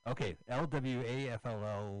 Okay,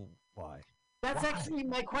 LWAFLLY. That's actually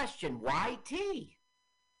my question. YT.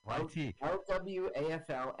 YT.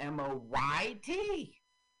 LWAFLMOYT.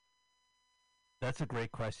 That's a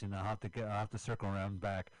great question. I'll have to circle around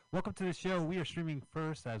back. Welcome to the show. We are streaming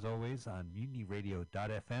first, as always, on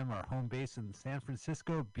MutinyRadio.fm, our home base in San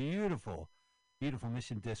Francisco. Beautiful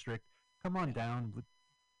Mission District. Come on down.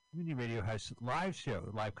 Mutiny Radio has live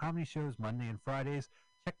comedy shows Monday and Fridays.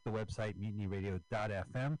 Check the website,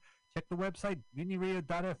 MutinyRadio.fm. Check the website,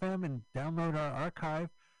 MutinyRadio.fm, and download our archive.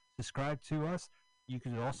 Subscribe to us. You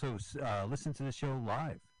can also listen to the show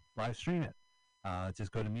live stream it.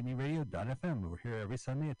 Just go to MutinyRadio.fm. We're here every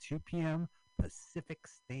Sunday at 2 p.m. Pacific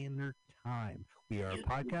Standard Time. We are a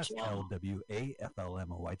podcast,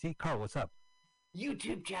 LWAFLMOYT. Carl, what's up?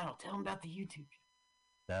 YouTube channel. Tell them about the YouTube channel.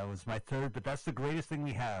 That was my third, but that's the greatest thing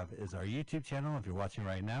we have is our YouTube channel. If you're watching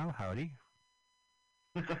right now, howdy.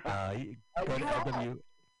 Go to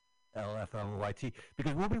LWAFLMOYT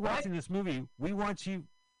because we'll be watching this movie. We want you.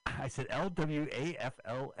 I said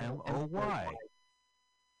LWAFLMOY.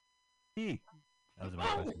 That was my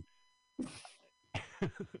question.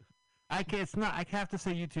 I have to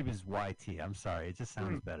say YouTube is YT. I'm sorry. It just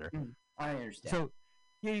sounds better. I understand. So,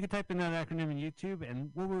 yeah, you can type in that acronym in YouTube,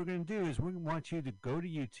 and what we're going to do is we want you to go to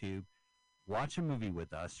YouTube, watch a movie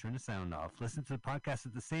with us, turn the sound off, listen to the podcast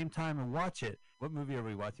at the same time, and watch it. What movie are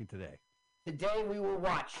we watching today? Today we will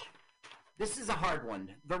watch. This is a hard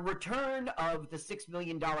one. The Return of the $6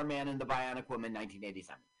 Million Man and the Bionic Woman,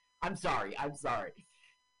 1987. I'm sorry.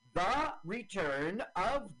 The Return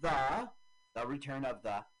of the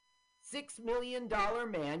 $6 Million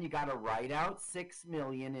Man. You got to write out 6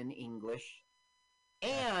 million in English.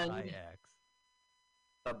 And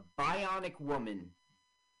the Bionic Woman.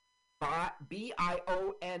 B-I-O-N-I-C.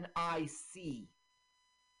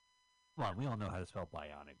 Come on, we all know how to spell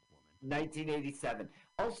Bionic Woman. 1987.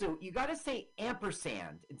 Also, you got to say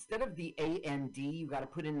ampersand. Instead of the A-N-D, you got to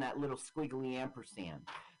put in that little squiggly ampersand.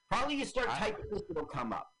 Probably you start typing this, it'll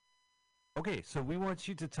come up. Okay, so we want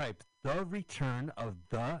you to type The Return of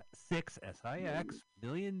the $6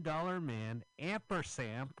 million man,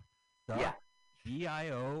 ampersand, the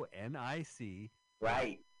B-I-O-N-I-C.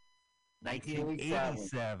 Right.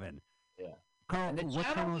 1987. Yeah. Carl, and the what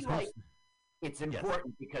channel channel is hosting? It's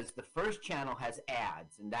important because the first channel has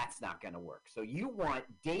ads, and that's not going to work. So you want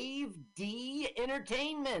Dave D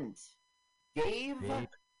Entertainment. Dave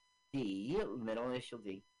D, middle initial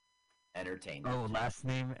D, Entertainment. Oh, last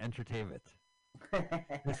name Entertainment.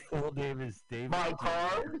 His full name is Dave. My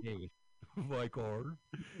card. My card.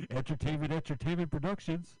 Entertainment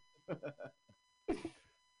Productions.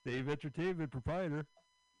 Dave Entertainment proprietor.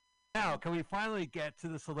 Now, can we finally get to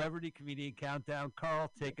the Celebrity Comedian Countdown?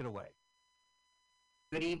 Carl, take it away.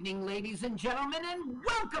 Good evening, ladies and gentlemen, and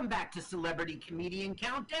welcome back to Celebrity Comedian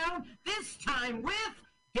Countdown, this time with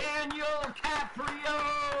Daniel Caprio!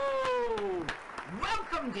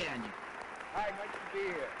 Welcome, Daniel. Hi, nice to be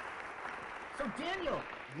here. So, Daniel,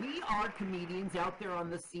 we are comedians out there on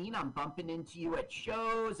the scene. I'm bumping into you at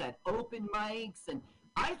shows, at open mics, and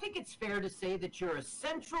I think it's fair to say that you're a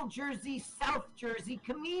Central Jersey, South Jersey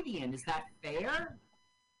comedian. Is that fair?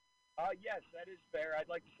 Yes, that is fair. I'd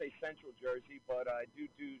like to say Central Jersey, but I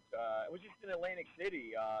I was just in Atlantic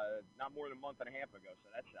City not more than a month and a half ago, so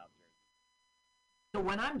that's South Jersey. So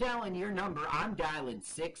when I'm dialing your number, I'm dialing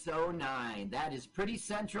 609. That is pretty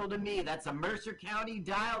central to me. That's a Mercer County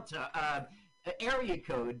dial to area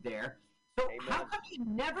code there. So how come you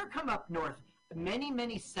never come up north?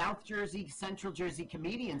 Many South Jersey, Central Jersey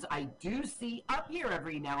comedians I do see up here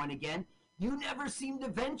every now and again. You never seem to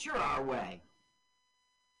venture our way.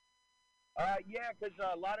 Yeah, because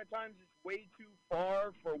a lot of times it's way too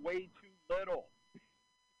far for way too little.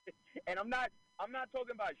 And I'm not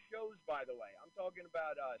talking about shows, by the way. I'm talking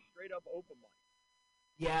about straight up open mic.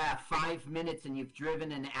 Yeah, 5 minutes and you've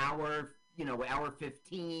driven an hour, hour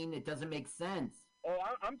 15. It doesn't make sense. Oh,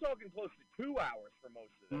 I'm talking close to 2 hours for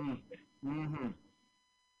most of this. Mm-hmm.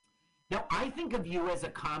 Now, I think of you as a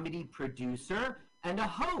comedy producer and a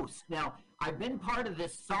host. Now, I've been part of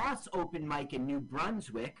this Sauce open mic in New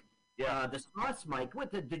Brunswick. Yeah. The Sauce mic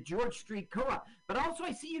with the George Street Co-op. But also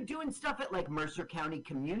I see you doing stuff at like Mercer County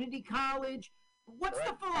Community College. What's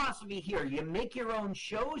the philosophy here? You make your own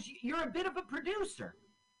shows? You're a bit of a producer.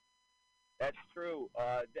 That's true.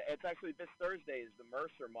 It's actually this Thursday is the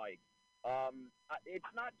Mercer mic.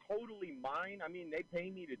 It's not totally mine. I mean, they pay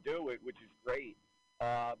me to do it, which is great.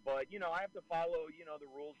 But, I have to follow, the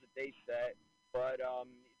rules that they set. But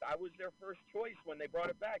I was their first choice when they brought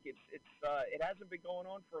it back. It hasn't been going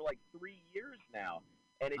on for like 3 years now.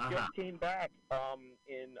 And it just came back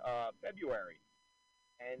in February.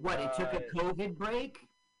 And, what, it took a COVID break?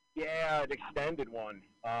 Yeah, an extended one.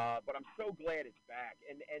 But I'm so glad it's back.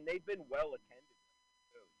 And they've been well attended,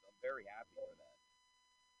 too. So I'm very happy for that.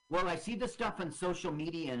 Well, I see the stuff on social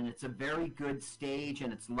media, and it's a very good stage,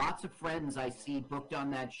 and it's lots of friends I see booked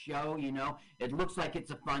on that show, It looks like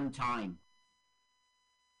it's a fun time.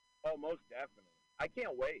 Oh, most definitely. I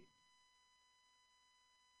can't wait.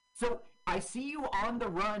 So I see you on the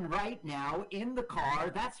run right now in the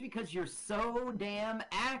car. That's because you're so damn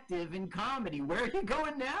active in comedy. Where are you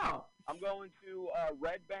going now? I'm going to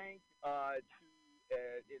Red Bank to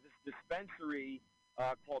this dispensary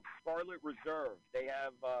called Scarlet Reserve. They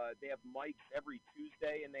have mics every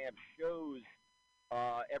Tuesday, and they have shows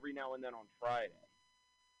every now and then on Friday.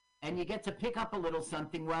 And you get to pick up a little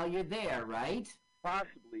something while you're there, right?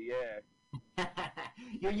 Possibly, yeah.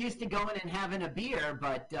 You're used to going and having a beer,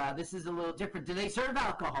 but this is a little different. Do they serve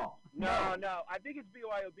alcohol? No. I think it's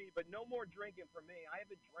BYOB, but no more drinking for me. I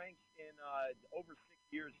haven't drank in over 6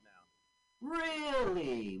 years now.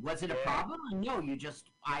 Really? Was it a problem? Or no, you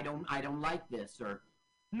just I don't like this, or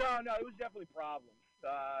No, it was definitely problems.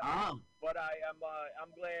 But I'm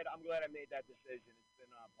glad I made that decision. It's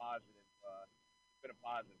been positive. It's been a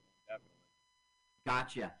positive one, definitely.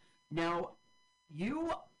 Gotcha. Now,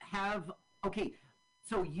 you have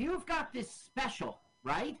so you've got this special,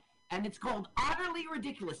 right? And it's called Utterly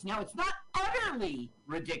Ridiculous. Now, it's not utterly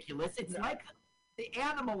ridiculous. It's like the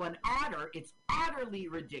animal, an otter. It's utterly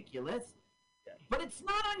ridiculous. Yes. But it's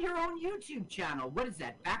not on your own YouTube channel. What is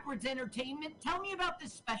that, Backwards Entertainment? Tell me about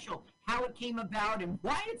this special, how it came about, and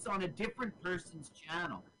why it's on a different person's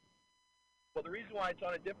channel. Well, the reason why it's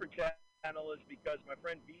on a different channel is because my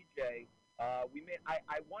friend VJ, I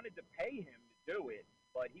wanted to pay him to do it,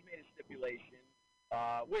 but he made a stipulation,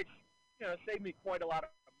 which, saved me quite a lot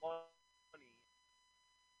of money.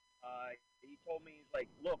 He told me, he's like,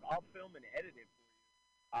 look, I'll film and edit it for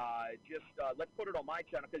you. Let's put it on my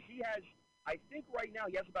channel, because he has, I think right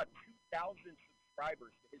now he has about 2,000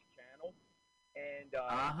 subscribers to his channel, and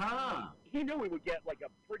he knew he would get like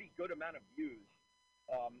a pretty good amount of views.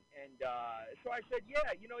 So I said,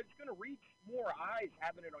 it's going to reach more eyes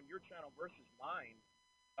having it on your channel versus mine.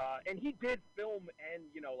 And he did film and,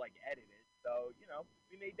 edit it. So,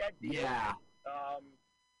 we made that deal. Yeah.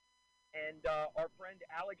 And our friend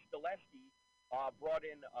Alex Gillespie brought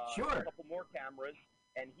in a couple more cameras,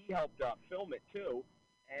 and he helped film it too.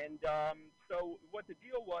 And so what the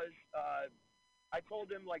deal was, I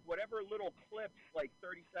told him, like, whatever little clips, like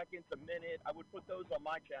 30 seconds, a minute, I would put those on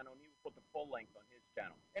my channel, and he would put the full length on his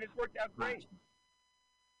channel. And it's worked out great.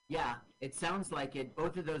 Yeah, it sounds like it.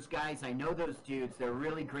 Both of those guys, I know those dudes. They're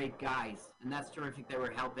really great guys, and that's terrific they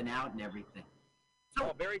were helping out and everything.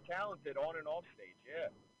 So very talented on and off stage,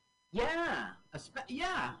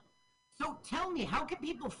 Yeah. So tell me, how can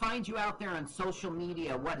people find you out there on social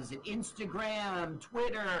media? What is it, Instagram,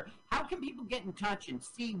 Twitter? How can people get in touch and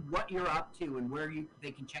see what you're up to and where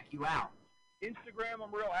they can check you out? Instagram,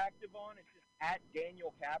 I'm real active on. It's just at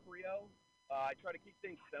Daniel Caprio. I try to keep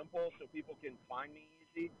things simple so people can find me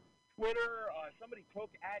easy. Twitter, somebody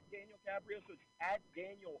took at Daniel Caprio, so it's at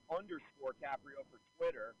Daniel_Caprio for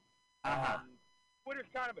Twitter.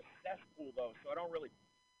 Twitter's kind of a cesspool, though, so I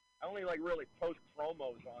only really post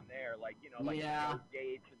promos on there, like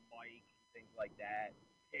dates and mics and things like that,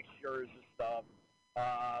 pictures and stuff.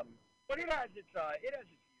 But it has its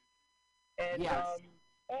use. And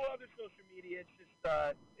all other social media,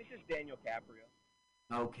 it's just Daniel Caprio.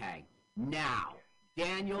 Okay. Now,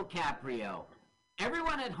 Daniel Caprio.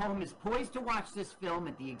 Everyone at home is poised to watch this film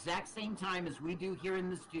at the exact same time as we do here in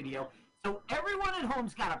the studio. So everyone at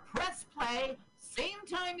home's got to press play, same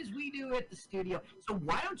time as we do at the studio. So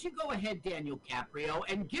why don't you go ahead, Daniel Caprio,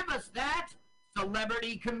 and give us that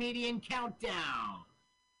celebrity comedian countdown?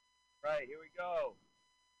 Right, here we go.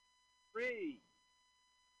 3,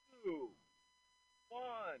 2, 1,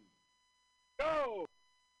 go!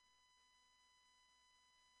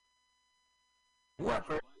 What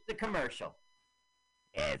for the commercial?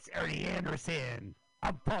 It's Ernie Anderson.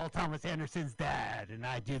 I'm Paul Thomas Anderson's dad, and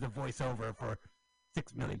I do the voiceover for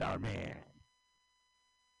 $6 Million Man.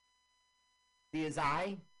 See his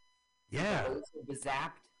eye? Yeah. Was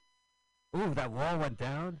zapped. Ooh, that wall went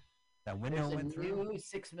down. That window There's went a through. new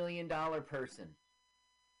 $6 million person.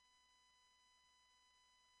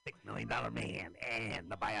 $6 Million Man and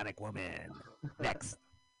the Bionic Woman. Next.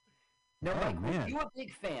 No, Oh, Mike, were man. you a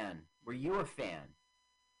big fan? Were you a fan?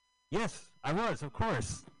 Yes, I was, of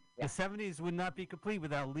course. The 70s would not be complete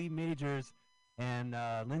without Lee Majors and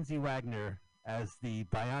Lindsay Wagner as the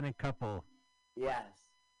bionic couple. Yes.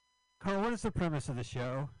 Carl, what is the premise of the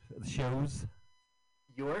show? The shows?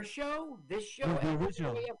 Your show? This show? No, the and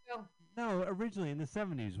original. AFL? No, originally in the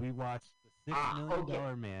 70s, we watched The $6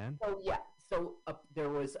 Million Man. Oh, yeah. So there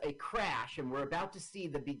was a crash, and we're about to see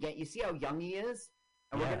the begin. You see how young he is?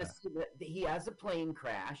 And we're going to see that he has a plane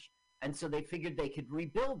crash, and so they figured they could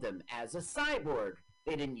rebuild him as a cyborg.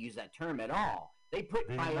 They didn't use that term at all. They put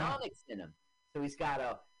bionics in him. So he's got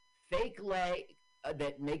a fake leg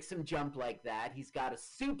that makes him jump like that. He's got a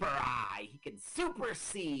super eye. He can super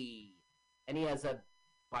see. And he has a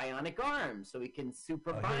bionic arm, so he can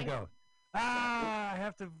super Here we go. I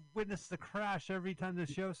have to witness the crash every time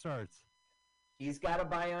the show starts. She's got a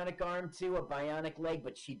bionic arm too, a bionic leg,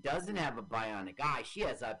 but she doesn't have a bionic eye. She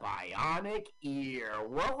has a bionic ear.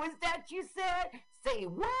 What was that you said? Say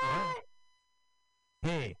what?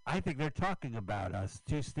 Hey, I think they're talking about us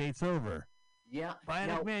 2 states over. Yeah.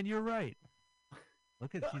 Bionic Man, you're right.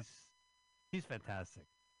 Look at she's fantastic.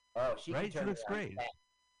 Oh, she right? can turn She looks around great.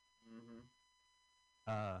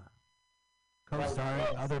 fast.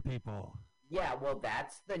 Co-starring other people. Yeah, well,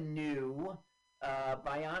 that's the new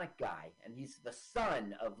bionic guy, and he's the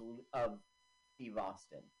son of Steve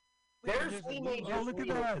Austin. There's Lee Majors. Oh, look at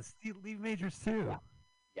that. Lee Majors, too.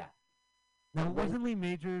 Yeah. Now, wasn't Lee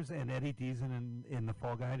Majors and Eddie Deason in The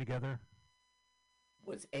Fall Guy together?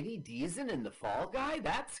 Was Eddie Deason in The Fall Guy?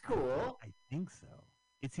 That's cool. I think so.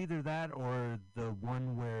 It's either that or the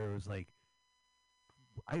one where it was like,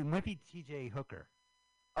 it might be T.J. Hooker.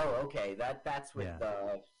 Oh, okay. That's with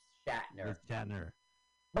Shatner. With Shatner.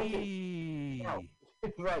 Okay. No.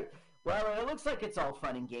 Right. Well, it looks like it's all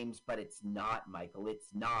fun and games, but it's not, Michael. It's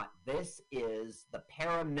not. This is the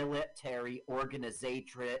paramilitary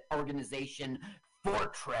organization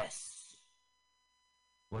Fortress.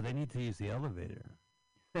 Well, they need to use the elevator.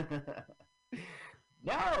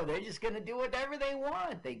 No, they're just going to do whatever they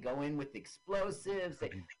want. They go in with explosives.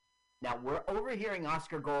 Now, we're overhearing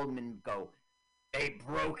Oscar Goldman go, they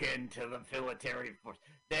broke into the military force.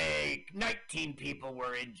 19 people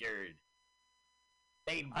were injured.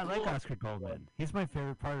 I like Oscar Goldman. He's my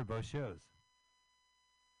favorite part of both shows.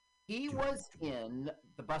 He was in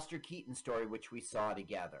the Buster Keaton story, which we saw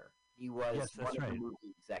together. He was one of the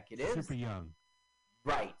movie executives. Super young.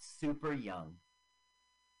 Right, super young.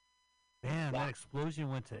 Man, that explosion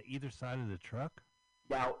went to either side of the truck.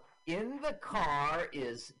 Now, in the car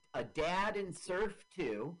is a dad in Surf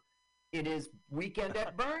 2. It is Weekend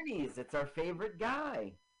at Bernie's. It's our favorite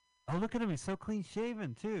guy. Oh, look at him. He's so clean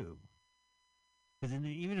shaven, too. Because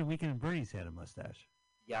even in Weekend at Bernie's, he had a mustache.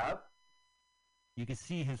 Yep. You can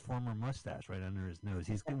see his former mustache right under his nose.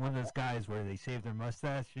 He's one of those guys where they shave their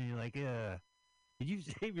mustache, and you're like, yeah. Did you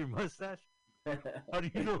shave your mustache? How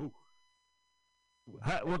do you know?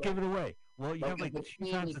 What gave it away? Well, you have like 2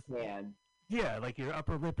 times the yeah, like your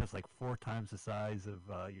upper lip is like 4 times the size of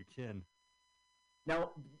your chin.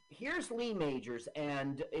 Now, here's Lee Majors,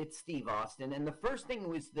 and it's Steve Austin. And the first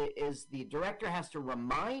thing is the director has to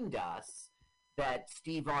remind us that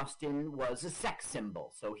Steve Austin was a sex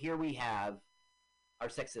symbol. So here we have our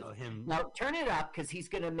sex symbol. Now, turn it up, because he's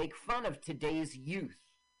going to make fun of today's youth.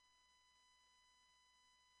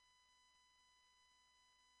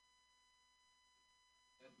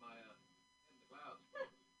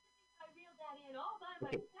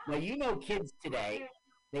 Okay. Now, you know kids today,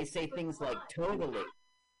 they say things like totally.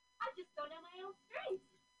 I just don't know my own strength.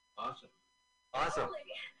 Awesome.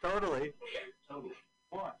 Totally.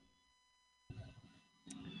 What?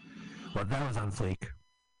 Well, that was on fleek.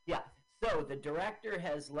 Yeah. So the director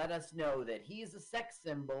has let us know that he's a sex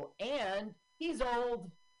symbol and he's old.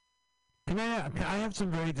 Can I have some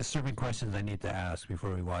very disturbing questions I need to ask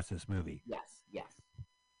before we watch this movie? Yes.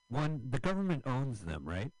 One, the government owns them,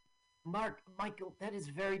 right? Michael, that is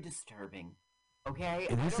very disturbing. Okay, It I is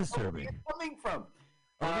don't know where disturbing. you're coming from.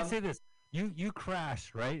 Let me say this: you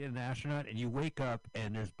crash right in an astronaut, and you wake up,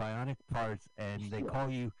 and there's bionic parts, and they call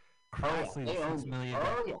you crassly they own $6 you. million.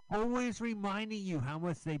 Oh, yeah. Always reminding you how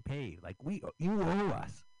much they paid. Like you owe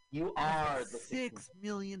us. You are the $6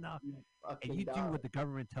 million, and you do dog. what the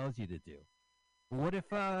government tells you to do. What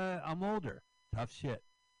if I'm older? Tough shit.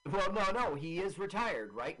 Well, no, he is retired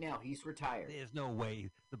right now. He's retired. There's no way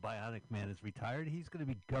the Bionic Man is retired. He's going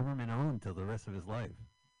to be government owned till the rest of his life.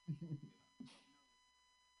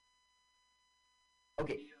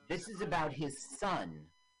 Okay, this is about his son.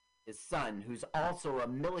 His son, who's also a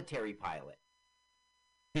military pilot.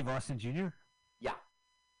 Steve Austin Jr.? Yeah.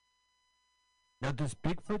 Now, does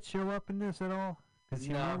Bigfoot show up in this at all? Because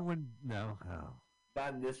you No. remember when... No. Oh.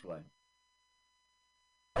 Not in this one.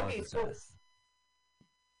 That Okay, was the so best.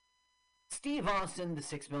 Steve Austin, the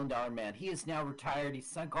 $6 million man, he is now retired. He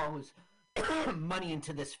sunk all his money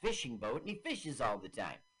into this fishing boat, and he fishes all the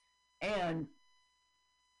time. And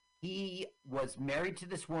he was married to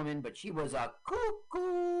this woman, but she was a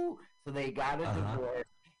cuckoo. So they got a divorce.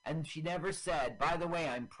 And she never said, by the way,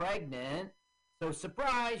 I'm pregnant. So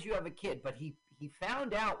surprise, you have a kid. But he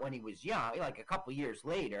found out when he was young, like a couple years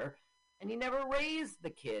later, and he never raised the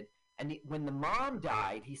kid. And when the mom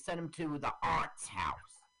died, he sent him to the aunt's house.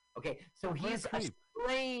 Okay, so he's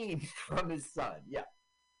estranged from his son. Yeah.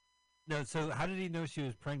 No, so how did he know she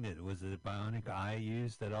was pregnant? Was it a bionic eye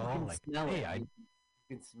used at all? You can smell it. I You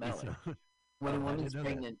can smell you it. smell- When Oh, a I woman's didn't know that.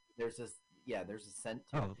 pregnant, there's a scent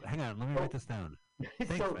to Oh, hang on. Let me write this down.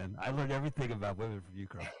 Thanks, So- man. I learned everything about women from you,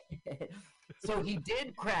 Carl. it. So he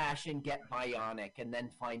did crash and get bionic and then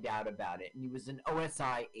find out about it. And he was an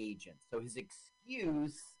OSI agent. So his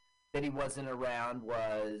excuse that he wasn't around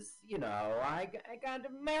was, I got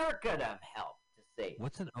America to help to save.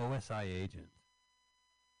 What's an OSI agent?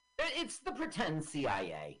 It's the pretend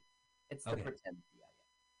CIA. It's the Okay. pretend CIA.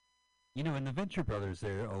 You know, in the Venture Brothers,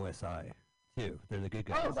 they're OSI too. They're the good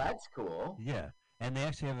guys. Oh, that's cool. Yeah, and they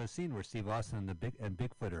actually have a scene where Steve Austin and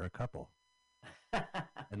Bigfoot are a couple,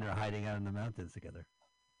 and they're hiding out in the mountains together.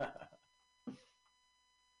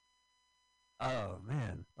 Oh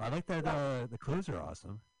man, I like that. The clothes are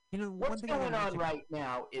awesome. You know, one What's thing I going wanna on mention- right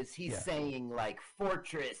now is he's Yeah. saying, like,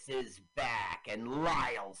 Fortress is back, and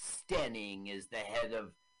Lyle Stenning is the head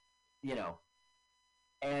of,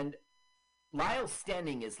 and Lyle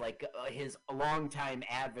Stenning is like his longtime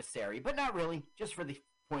adversary, but not really, just for the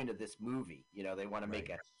point of this movie. They want to make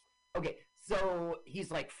a... Okay, so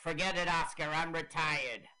he's like, forget it, Oscar, I'm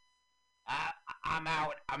retired. I'm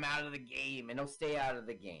out of the game, and he'll stay out of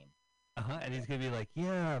the game. And he's gonna be like,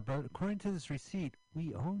 yeah, but according to this receipt,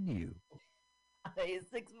 we own you. It's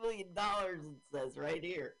 $6 million, it says right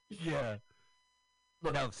here. Yeah.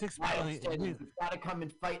 Look, No, 6 Lyle million. Stenning, you've got to come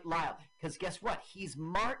and fight Lyle. Because guess what? He's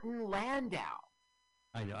Martin Landau.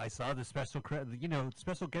 I know. I saw the special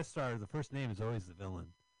special guest star. The first name is always the villain.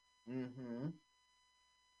 Mm-hmm.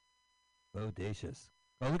 Bodacious.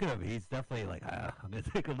 Oh, look at him. He's definitely like, I'm gonna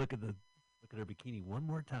take a look at her bikini one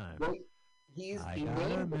more time. Well, he I named gotta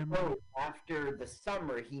the remember. boat after the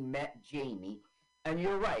summer he met Jamie. And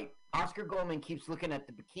you're right. Oscar Goldman keeps looking at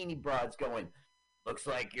the bikini broads going, looks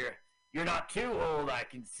like you're not too old, I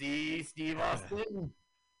can see, Steve Austin.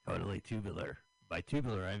 Totally tubular. By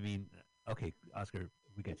tubular, I mean, okay, Oscar,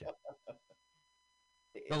 we get you.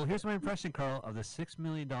 Oh, here's my impression, Carl, of the $6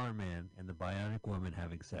 million man and the bionic woman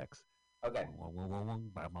having sex. Okay.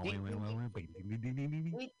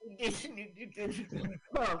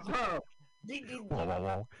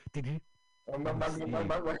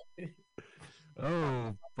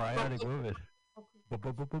 Oh, bionic woman.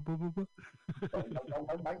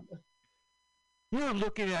 You're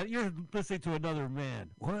listening to another man.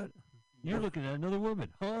 What? You're looking at another woman,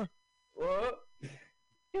 huh? What?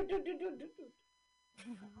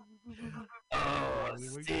 Oh,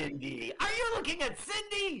 Cindy. Are you looking at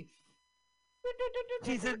Cindy?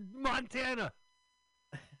 She's in Montana.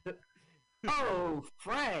 Oh,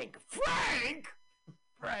 Frank. Frank?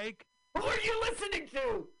 Frank. Who are you listening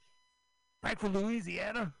to? Frank from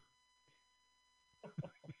Louisiana.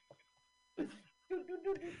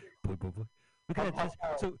 Look at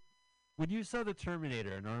that. So, when you saw the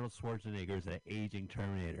Terminator and Arnold Schwarzenegger is an aging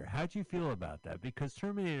Terminator, how'd you feel about that? Because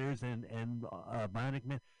Terminators and Bionic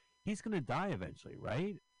Man, he's going to die eventually,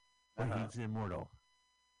 right? Or he's immortal.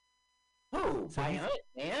 Who? So Bionic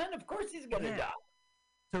Man? Of course he's gonna die.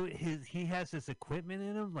 So he has this equipment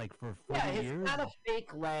in him, like for 40 Yeah, he's years. got a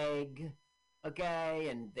fake leg, okay,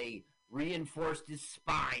 and they reinforced his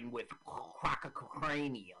spine with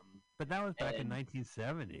crococranium. But that was back in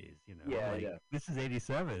 1970s, Yeah, like, yeah. This is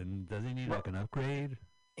 87. Does he need like an upgrade?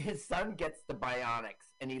 his son gets the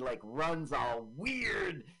bionics, and he like runs all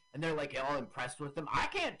weird, and they're like all impressed with him. I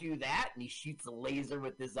can't do that, and he shoots a laser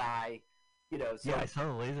with his eye. You know, so Yeah, I saw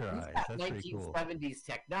the laser he's eyes. got That's pretty cool. 1970s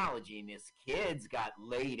technology, and his kid's got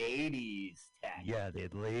late 80s tech. Yeah, they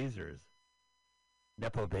had lasers.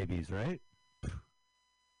 Nepo babies, right?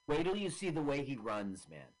 Wait till you see the way he runs,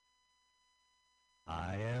 man.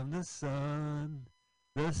 I am the son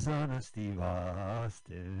of Steve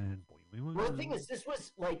Austin. Well, the thing is, this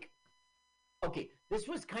was like, okay, this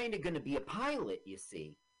was kind of going to be a pilot, you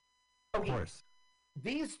see. Okay, of course.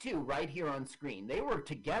 These two right here on screen, they were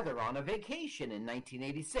together on a vacation in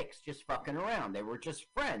 1986, just fucking around. They were just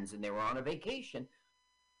friends, and they were on a vacation.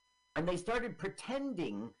 And they started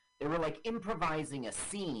pretending, they were like improvising a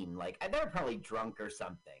scene. Like, they were probably drunk or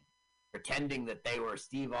something, pretending that they were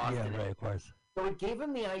Steve Austin. Yeah, right, of course. So it gave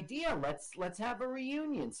them the idea, let's have a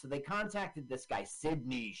reunion. So they contacted this guy,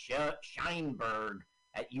 Sidney Sheinberg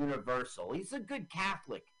at Universal. He's a good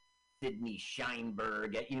Catholic, Sidney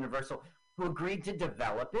Sheinberg at Universal, who agreed to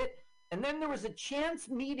develop it. And then there was a chance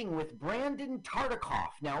meeting with Brandon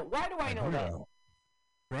Tartikoff. Now, why do I know that?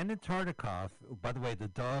 Brandon Tartikoff, by the way, the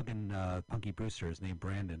dog in Punky Brewster is named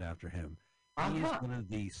Brandon after him. He is one of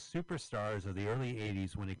the superstars of the early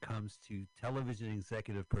 80s when it comes to television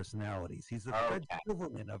executive personalities. He's the Fred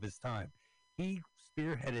Silverman of his time. He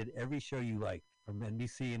spearheaded every show you liked from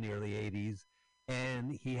NBC in the early 80s,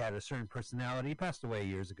 and he had a certain personality. He passed away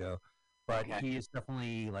years ago, but he is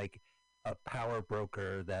definitely like a power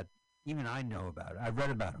broker that even I know about. I've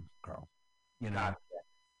read about him, Carl. You know?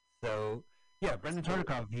 So, yeah, Brendan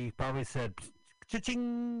Tartikoff, he probably said,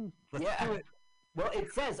 cha-ching, let's do it. Well,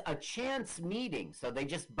 it says a chance meeting. So they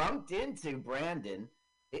just bumped into Brandon.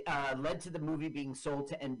 It led to the movie being sold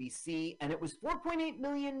to NBC, and it was $4.8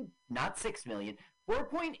 million, not $6 million,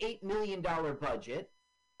 $4.8 million budget,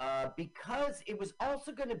 because it was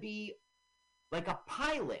also going to be like a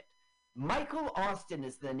pilot. Michael Austin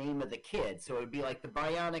is the name of the kid, so it would be like the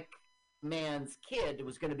Bionic Man's kid. It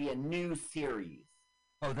was going to be a new series.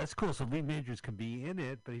 Oh, that's cool. So Lee Majors can be in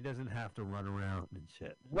it, but he doesn't have to run around and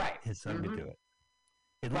shit. Right. His son could do it.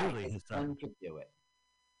 Literally, his son could do it.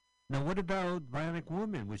 Now, what about Bionic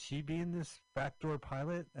Woman? Would she be in this backdoor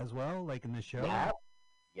pilot as well, like in the show?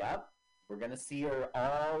 Yep. We're going to see her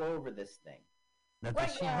all over this thing. Now,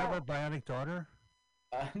 does she have a bionic daughter?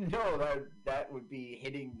 No, that would be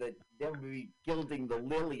that would be gilding the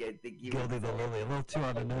lily, I think. Gilding the lily, a little too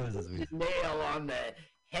on the nose. As we nail on the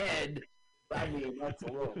head. I mean, that's a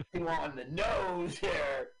little too on the nose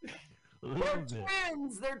here. They're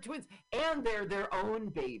twins. They're twins, and they're their own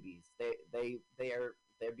babies. They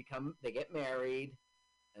get married,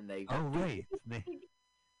 and they. Oh right.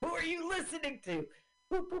 Who are you listening to?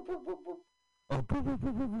 Boop, boop, boop, boop, boop. Oh, boop, boop,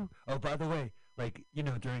 boop, boop, boop. Oh, by the way, like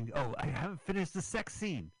during. Oh, I haven't finished the sex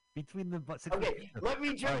scene between the. Okay, let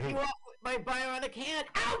me jerk you off with my bionic hand.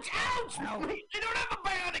 Ouch! Ouch! I don't have a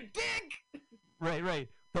bionic dick. Right.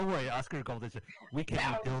 Don't worry, Oscar called this. We can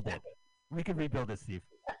rebuild it. We can rebuild it, Steve.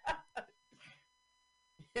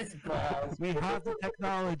 His balls. We have the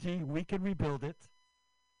technology. We can rebuild it.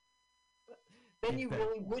 Then you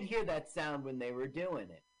really would hear that sound when they were doing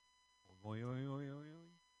it.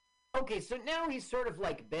 Okay, so now he's sort of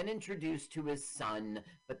like been introduced to his son,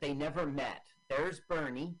 but they never met. There's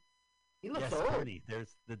Bernie. He looks old. Bernie.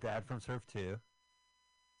 There's the dad from Surf 2.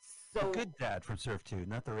 So the good dad from Surf 2,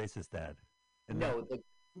 not the racist dad.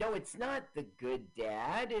 No, it's not the good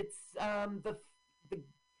dad. It's the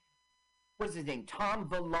what's his name? Tom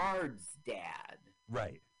Villard's dad.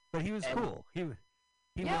 Right, but he was cool. He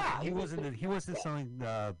wasn't selling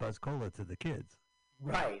Buzz Cola to the kids.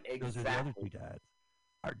 Right, exactly. Those are the other two dads.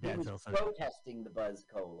 Our he dads was protesting the Buzz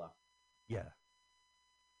Cola. Yeah.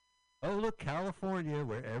 Oh, look, California,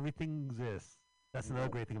 where everything exists. That's another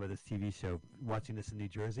great thing about this TV show. Watching this in New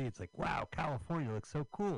Jersey, it's like, wow, California looks so cool.